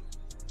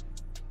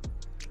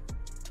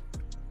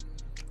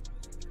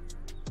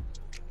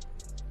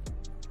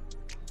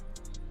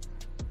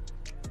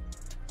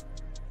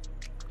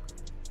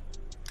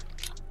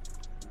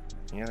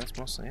 Yeah, that's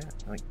mostly it.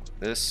 Like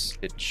this,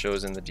 it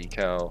shows in the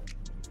decal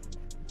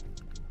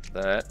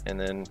that, and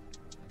then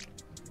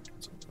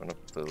open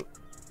up the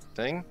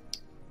thing.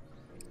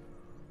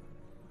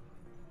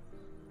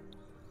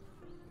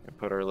 And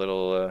put our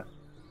little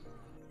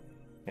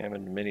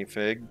Hammond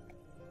minifig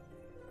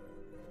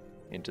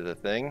into the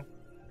thing.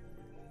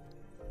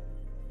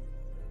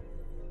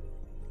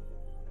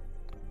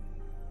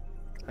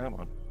 Come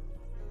on.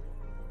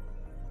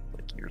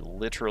 Like, you're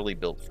literally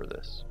built for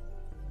this.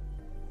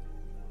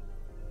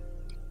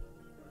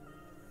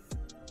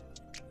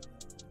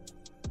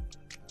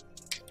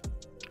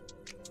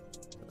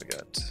 So we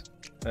got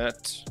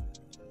that.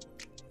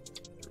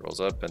 It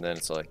rolls up and then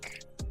it's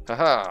like,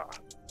 haha!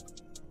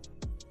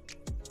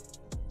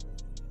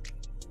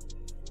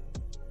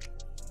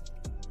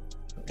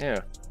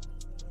 Yeah,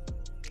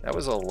 that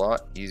was a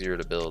lot easier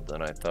to build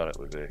than I thought it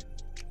would be.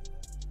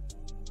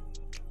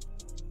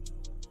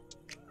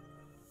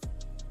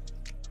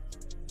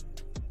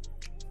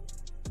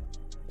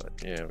 But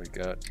yeah, we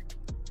got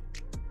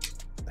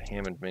the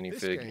Hammond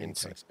This minifig game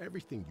inside. takes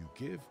everything you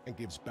give and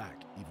gives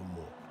back even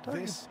more. Don't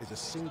you- This is a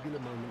singular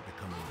moment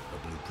becoming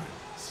a blueprint.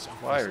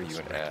 Why are you Selflessness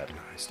an ad?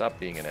 recognized. Stop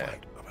being an Fight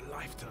ad. of a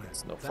lifetime.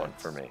 It's no fun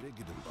for That's me.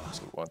 bigger than Who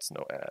basketball. wants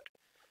no ad?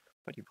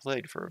 But you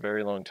played for a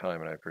very long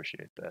time, and I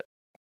appreciate that.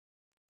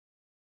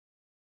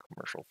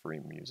 Commercial-free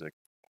music.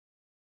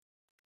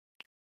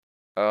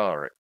 All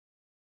right.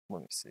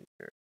 Let me see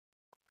here.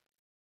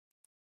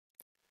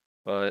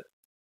 But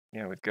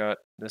yeah, we've got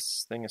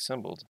this thing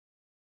assembled.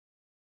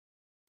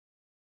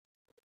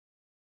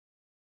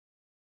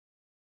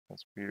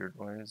 That's weird.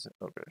 Why is it?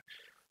 Okay.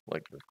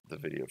 Like the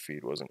video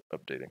feed wasn't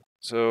updating.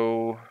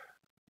 So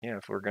yeah,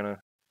 if we're gonna.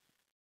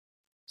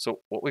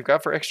 So what we've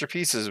got for extra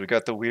pieces, we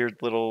got the weird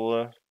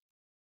little.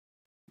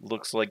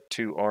 Looks like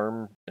two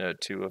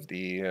of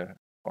the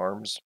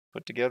arms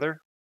put together.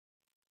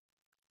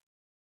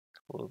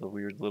 Couple of the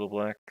weird little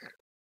black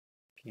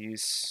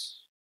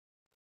piece.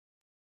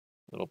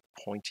 Little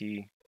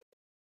pointy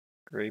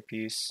gray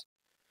piece.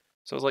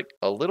 So it's like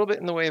a little bit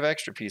in the way of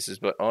extra pieces,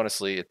 but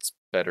honestly, it's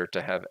better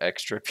to have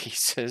extra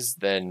pieces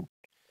than,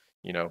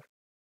 you know,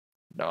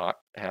 not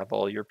have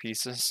all your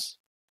pieces.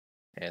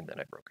 And then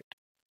I broke it.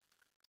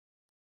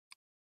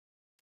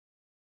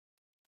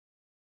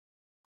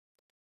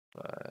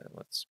 But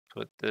let's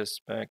put this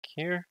back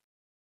here.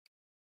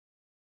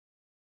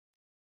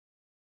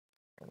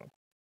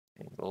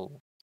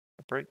 Angle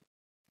upright.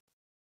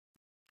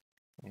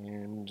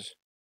 And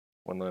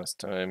one last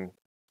time.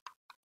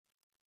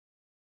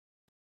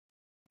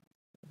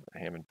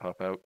 Hammond pop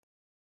out.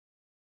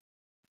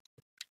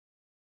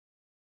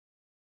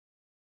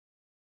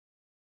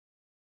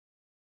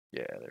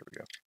 Yeah, there we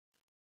go.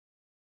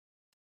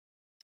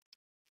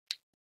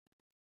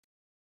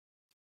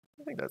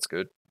 I think that's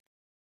good.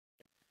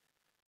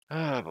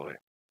 Ah, boy.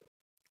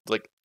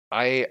 Like,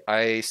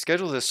 I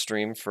scheduled this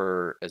stream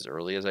for as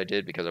early as I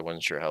did because I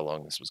wasn't sure how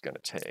long this was going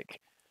to take.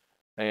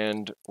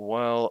 And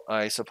while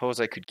I suppose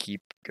I could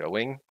keep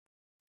going,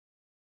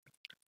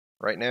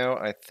 right now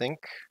I think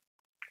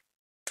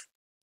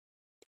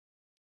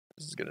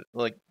this is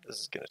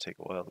gonna take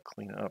a while to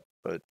clean up.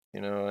 But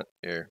you know what?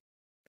 Here,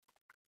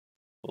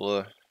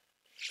 we'll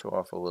show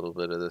off a little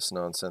bit of this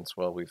nonsense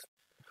while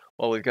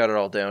we've got it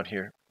all down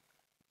here.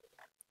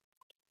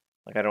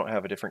 Like I don't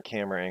have a different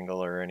camera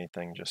angle or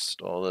anything, just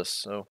all this.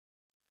 So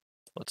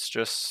let's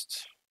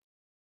just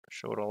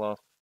show it all off.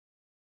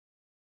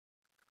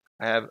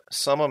 I have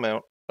some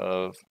amount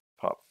of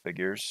pop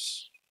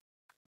figures.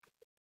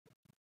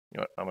 You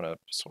know what? I'm gonna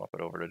swap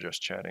it over to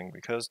just chatting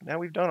because now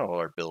we've done all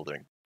our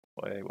building.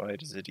 Why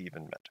does it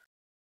even matter?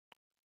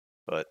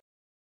 But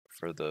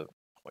for the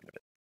point of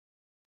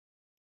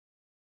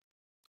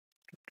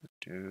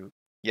it.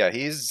 Yeah,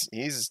 he's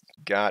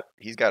got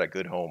a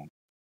good home.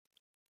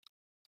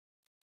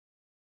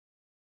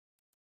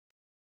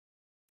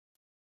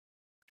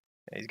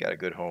 Yeah, he's got a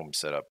good home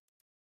set up.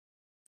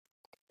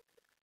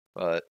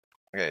 But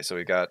okay, so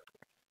we got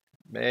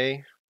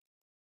May.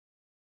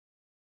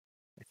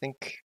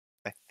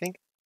 I think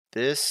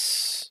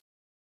this,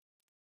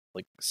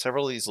 like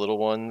several of these little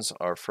ones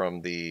are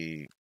from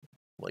the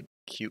like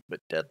cute but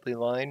deadly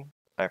line.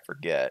 I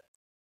forget.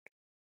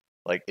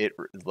 I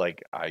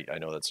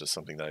know that's just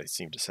something that I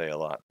seem to say a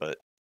lot, but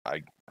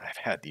I've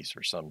had these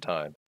for some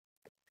time.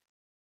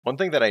 One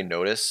thing that I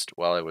noticed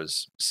while I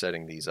was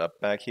setting these up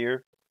back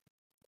here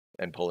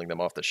and pulling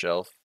them off the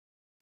shelf,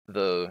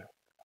 the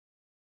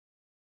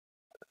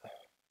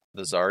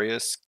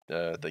Zarius,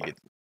 the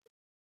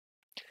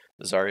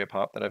Zarya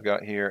pop that I've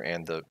got here,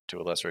 and to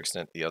a lesser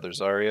extent the other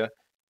Zarya,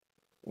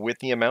 with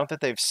the amount that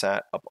they've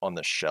sat up on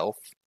the shelf,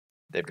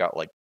 they've got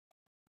like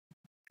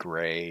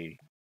gray,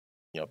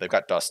 they've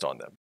got dust on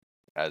them,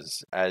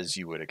 as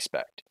you would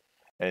expect,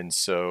 and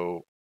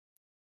so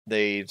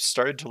they've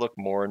started to look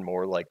more and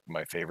more like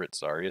my favorite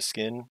Zarya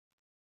skin,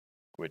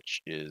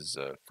 which is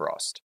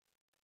Frost,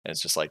 and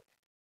it's just like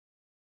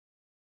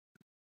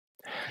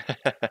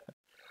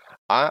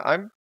I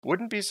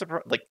wouldn't be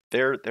surprised. Like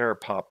there are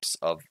pops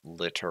of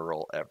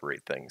literal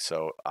everything,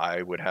 so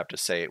I would have to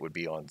say it would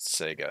be on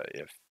Sega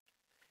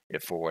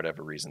if for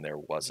whatever reason there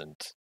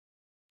wasn't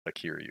a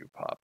Kiryu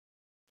pop.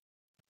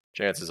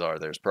 Chances are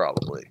there's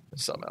probably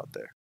some out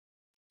there,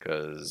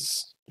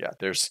 because yeah,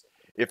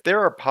 if there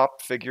are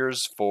pop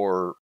figures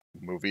for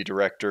movie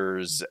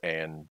directors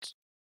and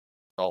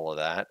all of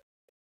that,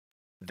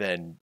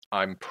 then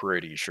I'm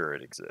pretty sure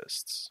it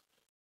exists.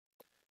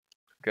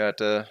 Got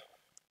a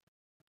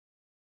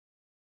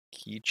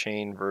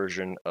keychain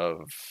version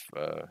of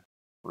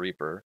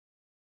Reaper.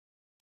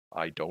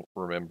 I don't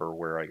remember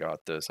where I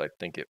got this. I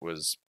think it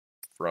was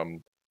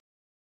from.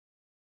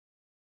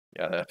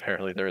 Yeah,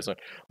 apparently there is one.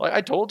 Like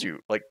I told you,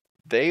 like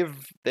they've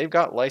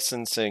got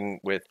licensing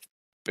with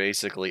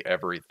basically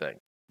everything.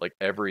 Like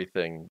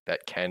everything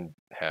that can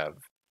have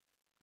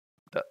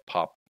that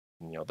pop,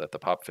 that the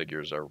pop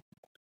figures are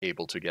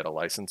able to get a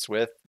license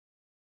with,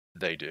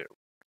 they do.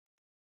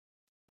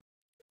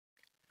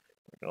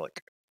 I'm gonna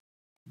like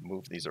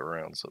move these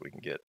around so we can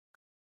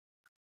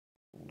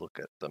look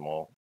at them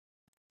all.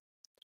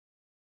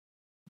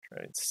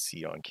 Try and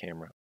see on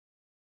camera.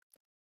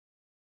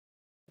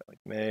 like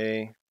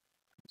May,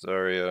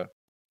 Zarya.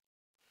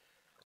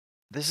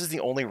 This is the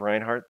only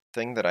Reinhardt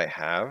thing that I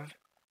have.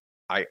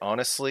 I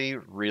honestly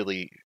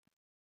really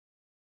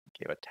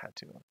gave a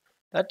tattoo.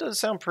 That does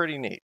sound pretty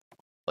neat.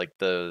 Like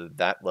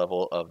that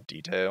level of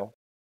detail.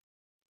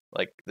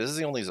 Like this is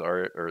the only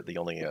Zarya or the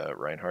only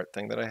Reinhardt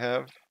thing that I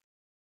have.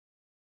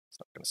 It's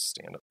not going to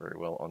stand up very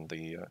well on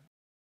the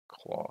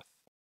cloth,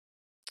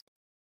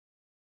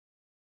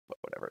 but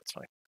whatever, it's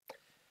fine.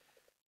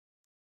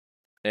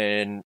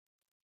 And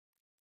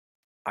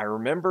I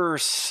remember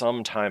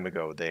some time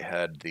ago they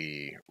had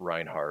the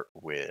Reinhardt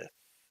with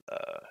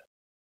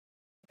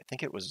I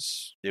think it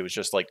was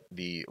just like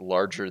the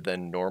larger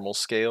than normal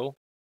scale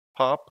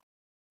pop,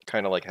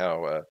 kind of like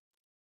how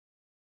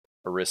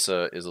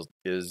Orisa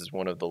is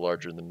one of the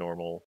larger than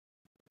normal,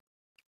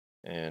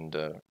 and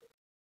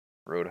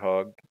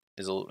Roadhog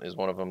is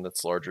one of them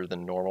that's larger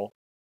than normal.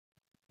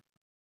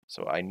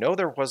 So I know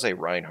there was a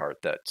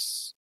Reinhardt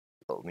that's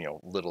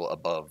little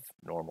above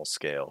normal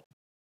scale.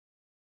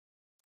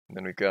 And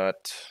then we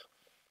got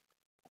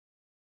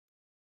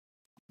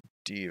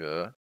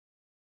Diva,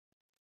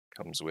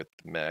 comes with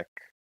mech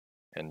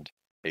and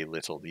a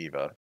little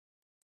Diva,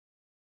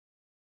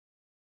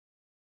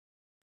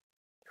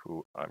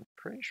 who I'm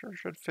pretty sure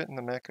should fit in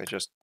the mech. I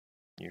just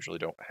usually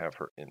don't have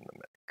her in the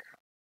mech.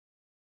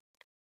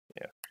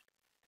 Yeah.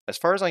 As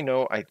far as I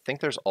know, I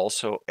think there's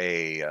also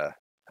a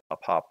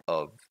pop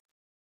of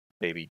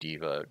Baby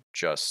Diva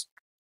just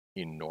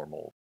in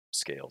normal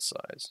scale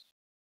size.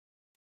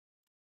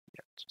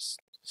 Yeah, just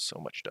so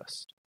much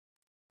dust.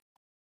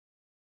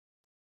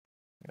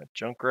 Got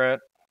Junkrat.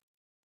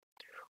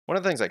 One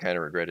of the things I kind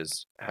of regret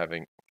is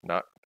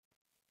not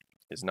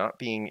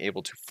being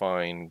able to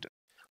find,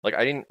 like,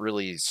 I didn't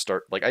really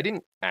start, like, I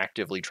didn't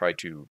actively try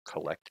to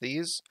collect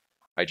these.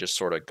 I just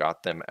sort of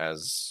got them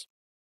as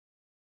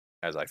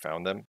I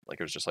found them. Like,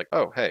 it was just like,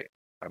 oh, hey,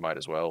 I might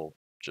as well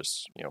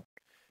just,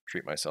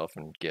 treat myself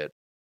and get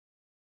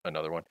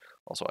another one.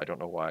 Also, I don't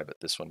know why, but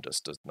this one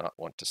just does not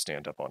want to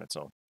stand up on its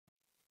own.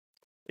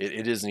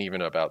 It isn't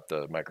even about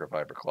the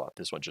microfiber cloth.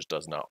 This one just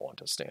does not want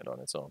to stand on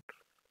its own.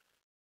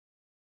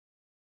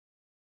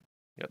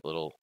 Got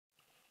little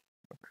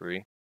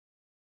McCree.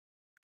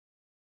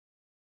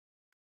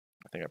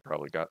 I think I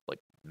probably got like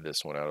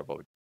this one out of a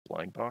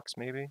blind box,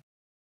 maybe.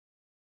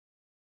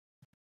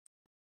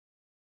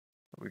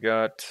 We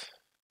got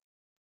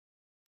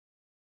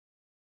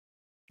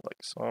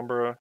like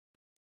Sombra.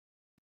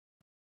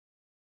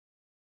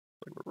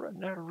 Like we're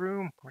running out of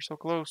room. We're so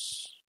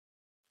close.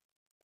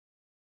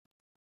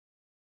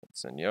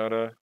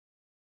 Zenyatta.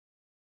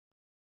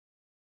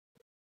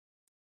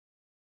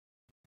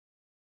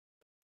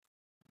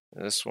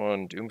 This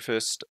one,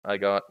 Doomfist, I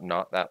got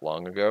not that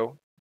long ago.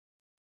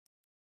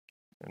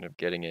 Ended up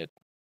getting it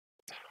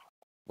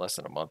less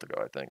than a month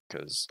ago, I think,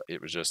 because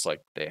it was just like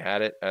they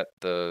had it at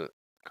the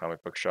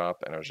comic book shop,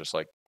 and I was just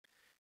like,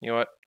 you know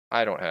what?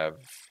 I don't have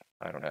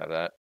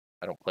that.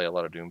 I don't play a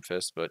lot of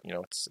Doomfist, but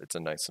it's a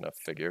nice enough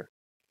figure.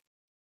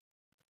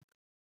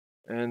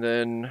 And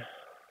then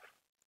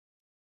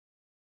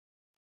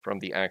from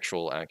the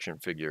actual action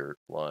figure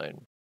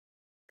line,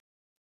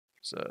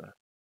 there's a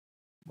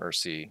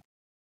Mercy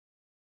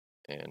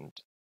and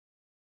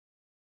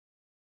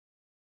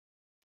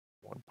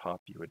one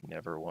pop you would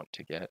never want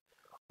to get.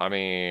 I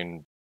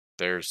mean,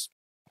 there's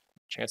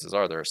chances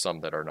are there are some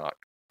that are not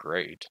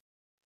great.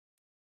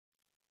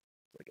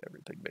 Like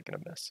everything making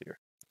a mess here.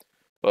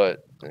 But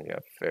yeah,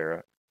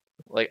 Farah.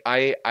 Like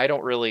I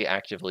don't really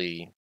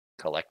actively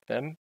collect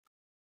them.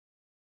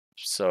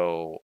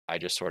 So I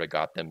just sort of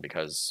got them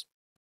because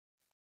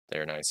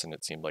they're nice and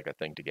it seemed like a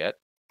thing to get.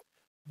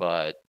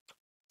 But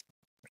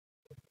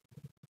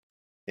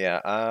yeah,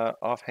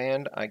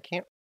 offhand, I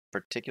can't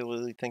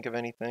particularly think of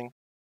anything.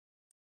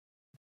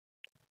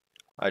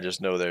 I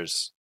just know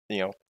there's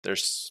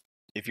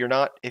if you're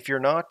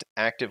not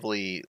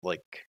actively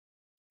like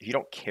if you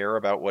don't care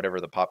about whatever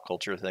the pop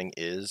culture thing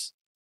is,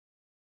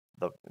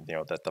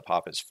 that the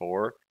pop is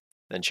for,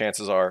 then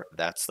chances are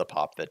that's the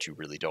pop that you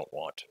really don't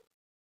want.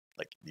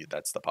 Like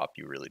that's the pop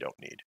you really don't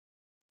need.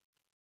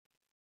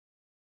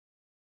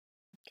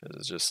 Because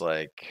it's just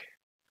like,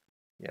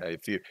 yeah,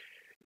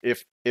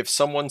 if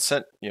someone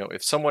sent,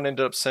 if someone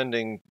ended up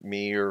sending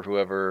me or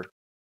whoever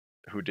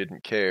who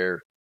didn't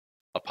care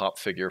a pop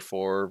figure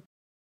for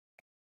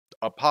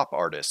a pop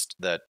artist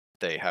that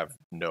they have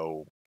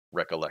no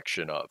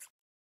recollection of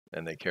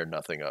and they care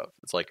nothing of,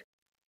 it's like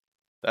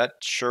that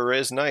sure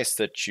is nice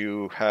that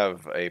you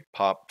have a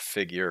pop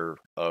figure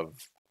of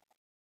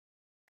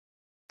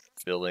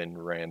fill in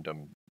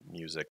random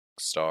music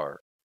star.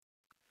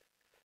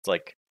 It's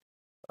like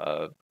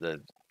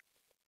the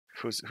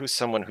who's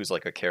someone who's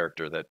like a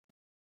character that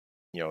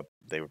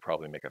they would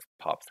probably make a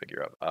pop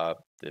figure of.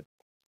 The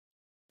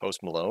Post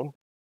Malone,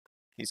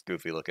 he's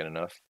goofy looking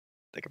enough.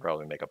 They could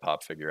probably make a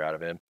pop figure out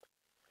of him.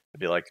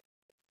 It'd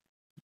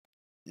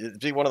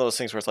be one of those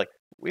things where it's like,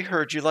 we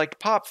heard you liked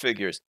pop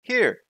figures.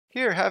 Here,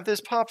 have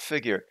this pop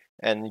figure.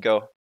 And you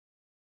go,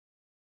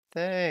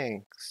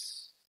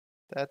 thanks.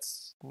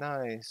 That's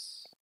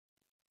nice.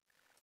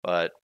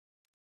 But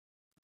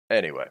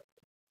Anyway,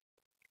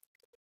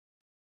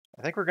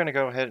 I think we're gonna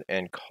go ahead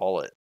and call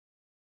it.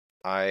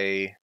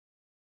 I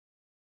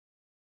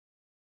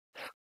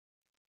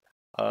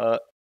uh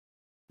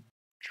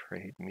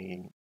trade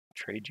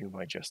you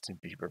my Justin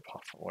Bieber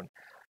pop for one.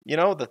 You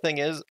know, the thing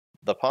is,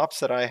 the pops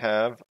that I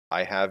have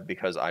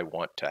because I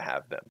want to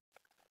have them.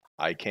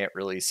 I can't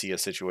really see a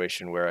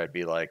situation where I'd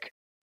be like,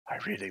 I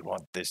really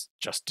want this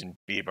Justin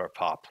Bieber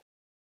pop.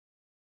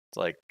 It's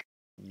like,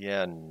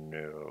 yeah,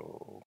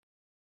 no.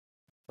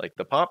 Like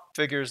the pop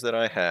figures that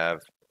I have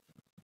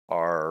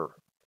are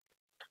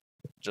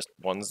just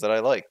ones that I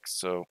like,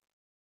 so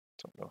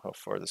don't know how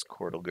far this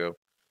cord will go.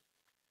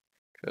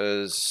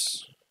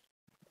 Because,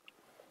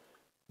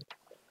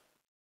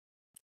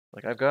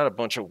 like, I've got a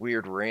bunch of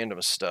weird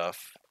random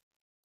stuff.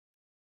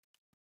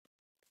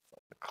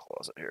 The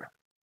closet here.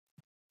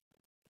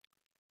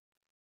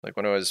 Like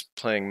when I was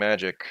playing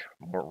Magic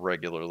more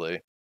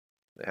regularly,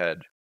 they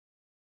had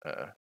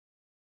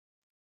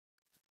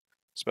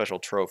special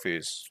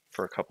trophies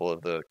for a couple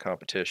of the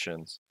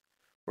competitions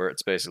where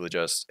it's basically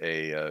just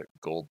a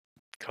gold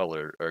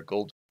color or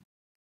gold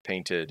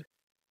painted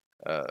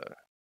uh,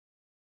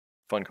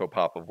 Funko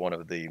Pop of one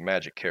of the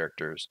Magic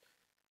characters.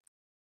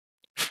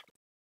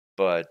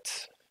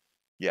 But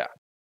yeah,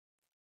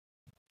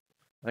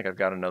 I think I've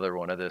got another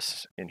one of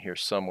this in here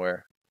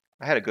somewhere.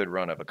 I had a good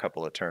run of a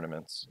couple of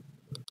tournaments.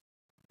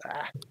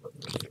 Ah.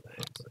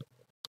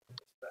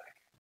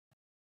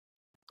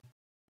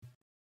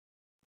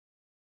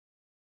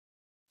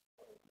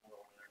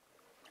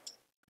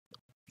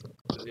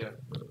 Yeah,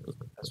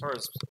 as far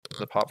as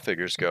the pop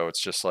figures go,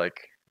 it's just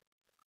like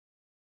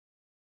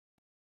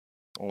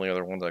only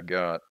other ones I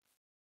got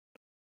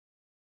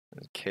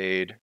is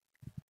Cade,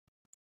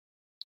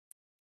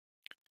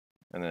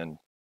 and then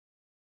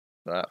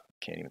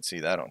can't even see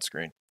that on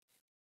screen.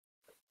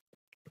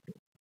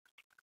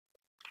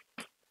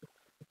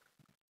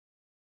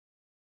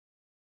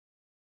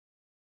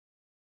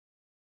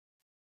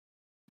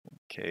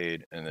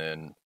 Cade, and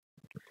then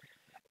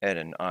Ed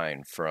and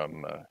Ein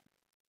from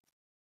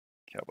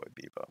Cowboy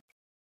Bebop.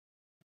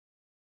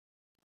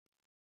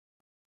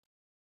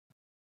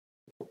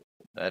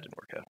 That didn't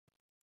work out.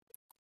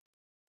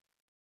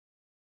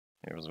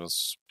 Here,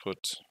 let's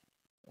put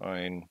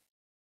Ein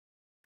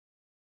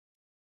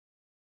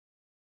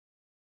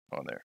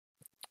on there.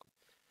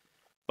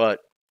 But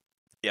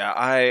yeah,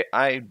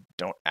 I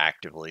don't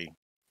actively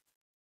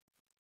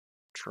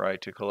try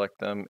to collect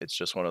them. It's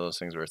just one of those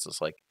things where it's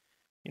just like,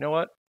 you know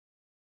what?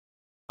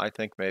 I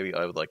think maybe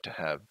I would like to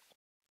have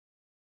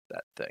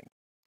that thing.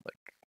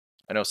 Like,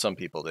 I know some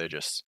people, they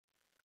just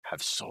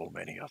have so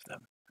many of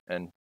them.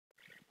 And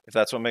if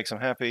that's what makes them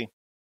happy,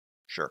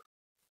 sure.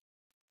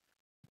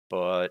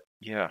 But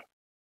yeah,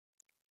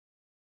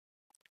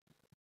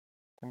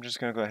 I'm just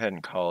gonna go ahead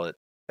and call it.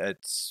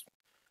 It's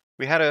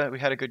we had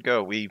a good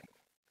go. We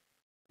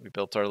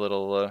built our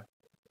little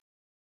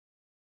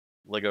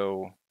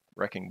Lego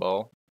wrecking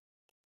ball.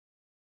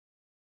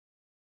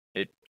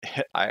 It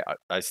I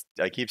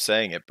keep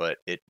saying it, but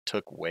it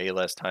took way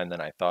less time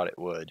than I thought it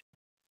would.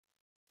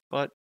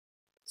 But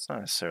it's not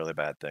necessarily a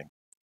bad thing.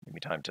 Give me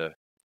time to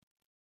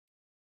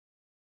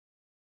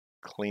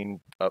clean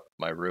up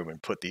my room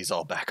and put these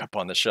all back up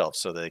on the shelf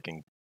so they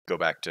can go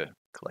back to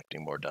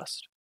collecting more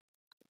dust.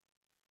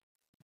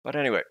 But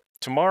anyway,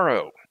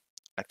 tomorrow,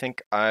 I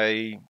think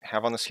I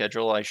have on the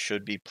schedule I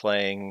should be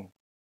playing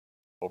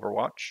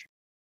Overwatch.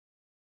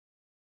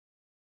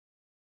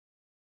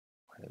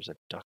 There's a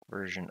duck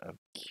version of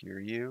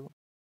Kiryu.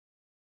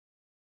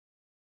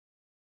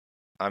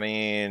 I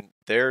mean,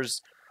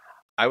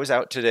 I was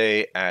out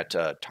today at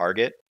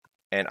Target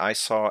and I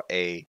saw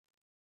a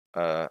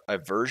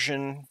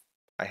version.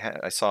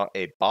 I saw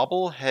a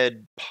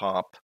bobblehead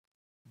pop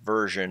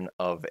version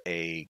of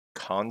a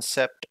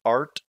concept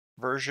art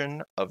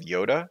version of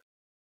Yoda.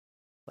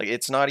 Like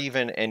it's not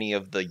even any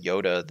of the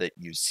Yoda that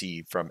you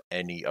see from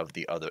any of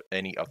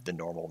the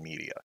normal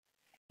media.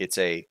 It's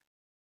a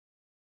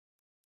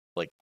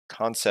like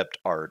concept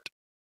art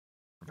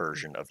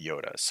version of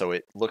Yoda. So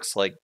it looks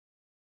like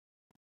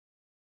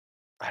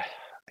I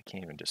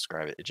can't even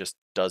describe it. It just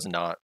does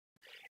not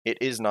it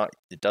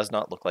does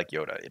not look like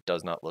Yoda. It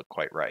does not look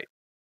quite right.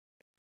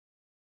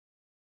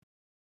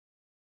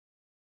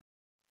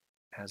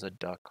 As a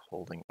duck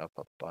holding up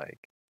a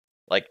bike.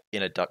 Like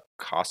in a duck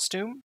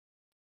costume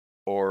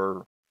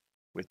or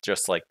with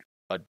just like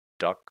a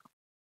duck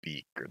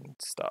beak and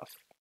stuff.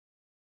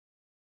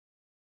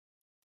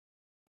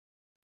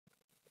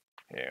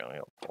 Yeah, I'll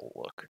have a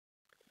look.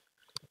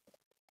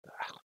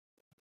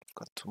 I've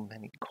got too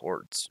many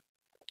cords.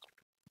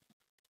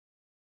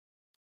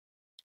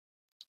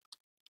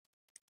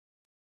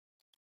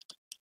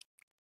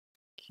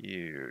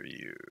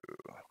 Kiryu.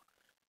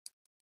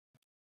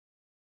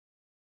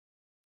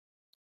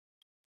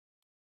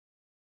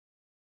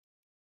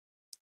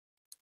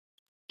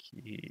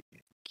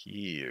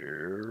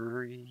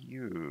 Kiryu.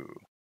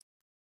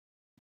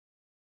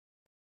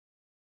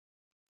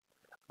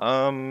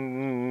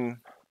 I'm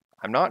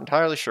not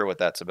entirely sure what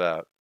that's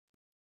about.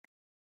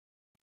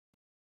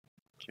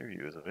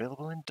 Kiryu is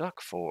available in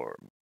duck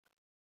form.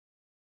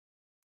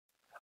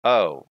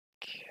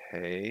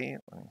 Okay,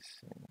 let me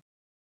see.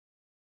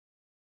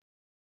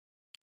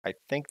 I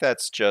think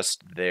that's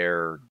just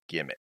their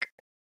gimmick.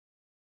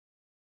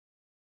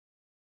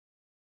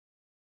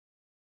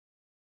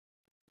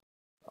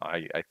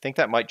 I think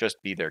that might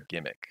just be their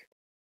gimmick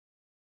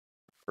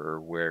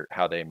for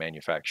how they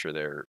manufacture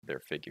their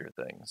figure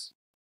things.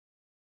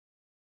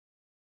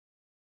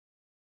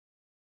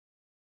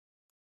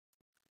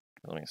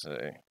 Let me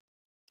see.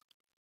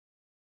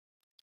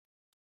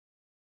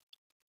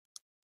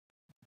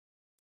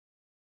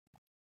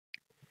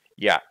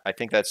 Yeah, I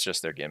think that's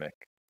just their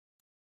gimmick.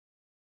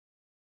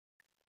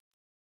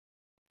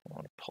 I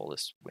want to pull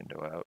this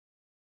window out.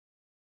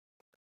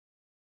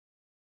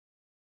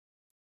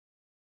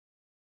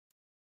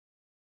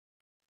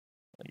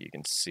 You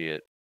can see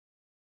it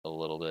a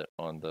little bit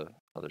on the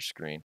other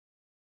screen.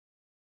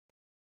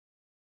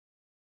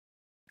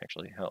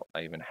 Actually, hell,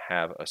 I even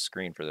have a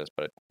screen for this,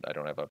 but I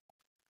don't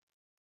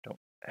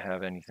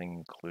have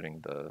anything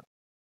including the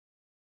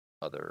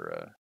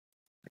other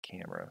the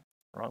camera.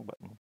 Wrong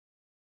button.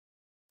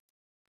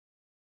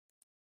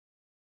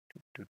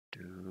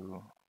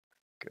 Go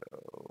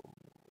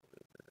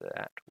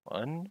that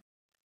one.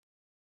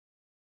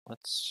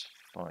 Let's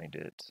find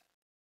it.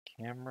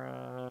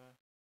 Camera.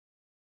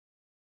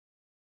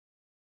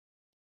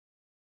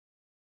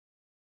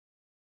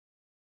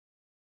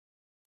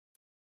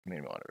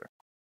 Main monitor.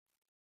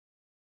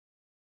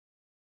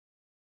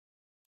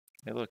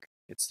 Hey, look,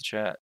 it's the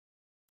chat.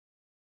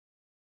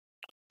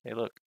 Hey,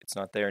 look, it's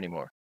not there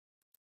anymore.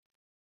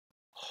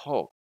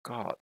 Oh,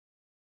 God.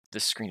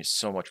 This screen is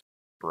so much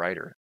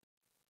brighter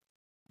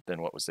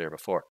than what was there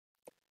before.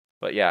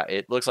 But yeah,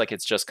 it looks like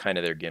it's just kind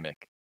of their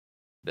gimmick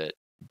that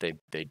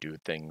they do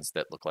things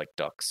that look like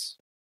ducks.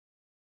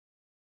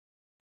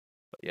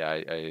 But yeah,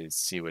 I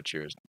see what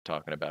you're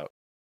talking about,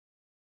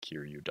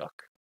 Kiryu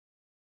Duck.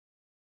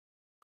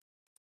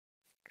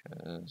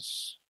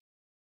 Because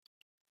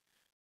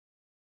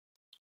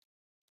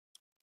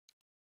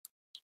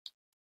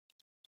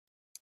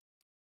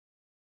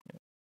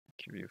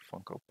Kiryu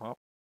Funko Pop.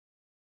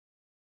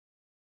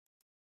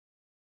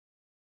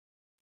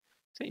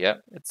 So yeah,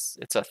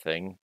 it's a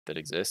thing that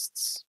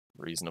exists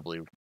reasonably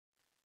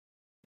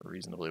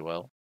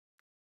well.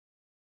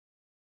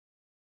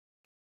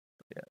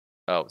 Yeah.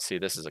 Oh, see,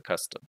 this is a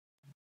custom.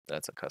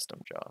 That's a custom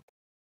job.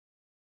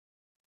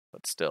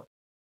 But still.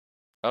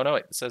 Oh no,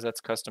 wait, it says that's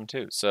custom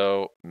too.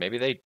 So maybe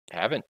they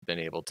haven't been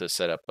able to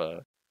set up a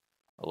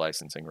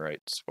licensing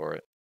rights for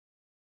it.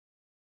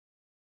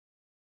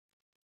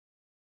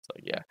 So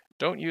yeah,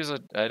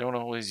 I don't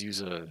always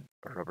use a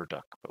rubber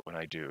duck, but when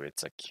I do,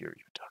 it's a Kiryu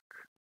duck.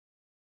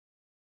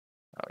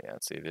 Oh yeah,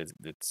 see,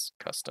 it's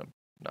custom,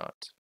 not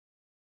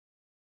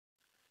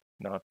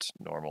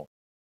normal.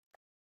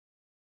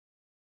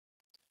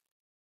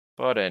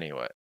 But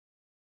anyway,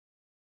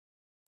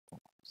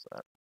 what's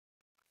that?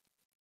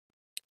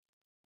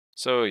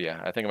 So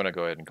yeah, I think I'm gonna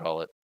go ahead and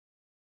call it.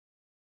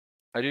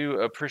 I do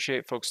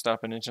appreciate folks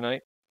stopping in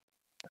tonight.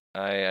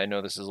 I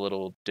know this is a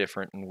little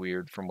different and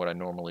weird from what I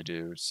normally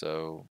do,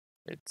 so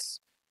it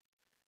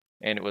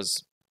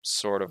was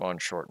sort of on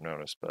short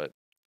notice, but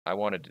I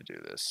wanted to do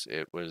this.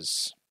 It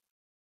was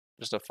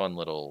just a fun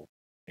little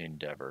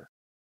endeavor.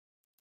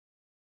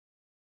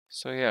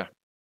 So yeah,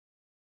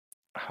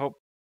 I hope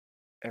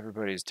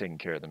everybody's taking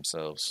care of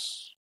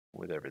themselves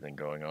with everything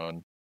going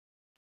on.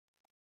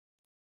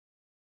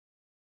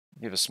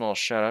 Give a small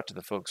shout out to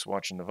the folks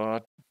watching the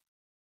VOD.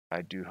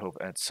 I do hope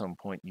at some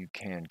point you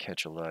can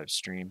catch a live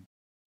stream.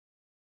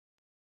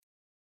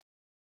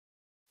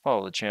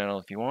 Follow the channel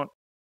if you want.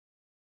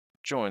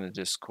 Join the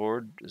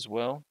Discord as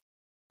well.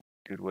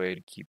 Good way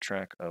to keep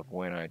track of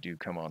when I do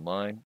come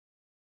online.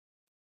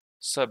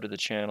 Sub to the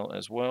channel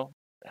as well.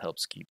 It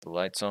helps keep the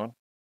lights on.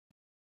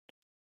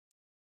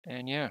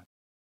 And yeah,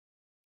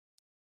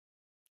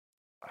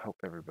 I hope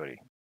everybody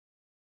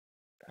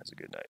has a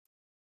good night.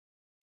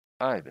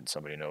 I've been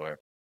Somebody Nowhere.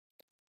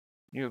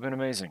 You have been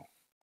amazing.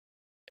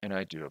 And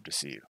I do hope to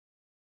see you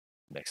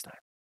next time.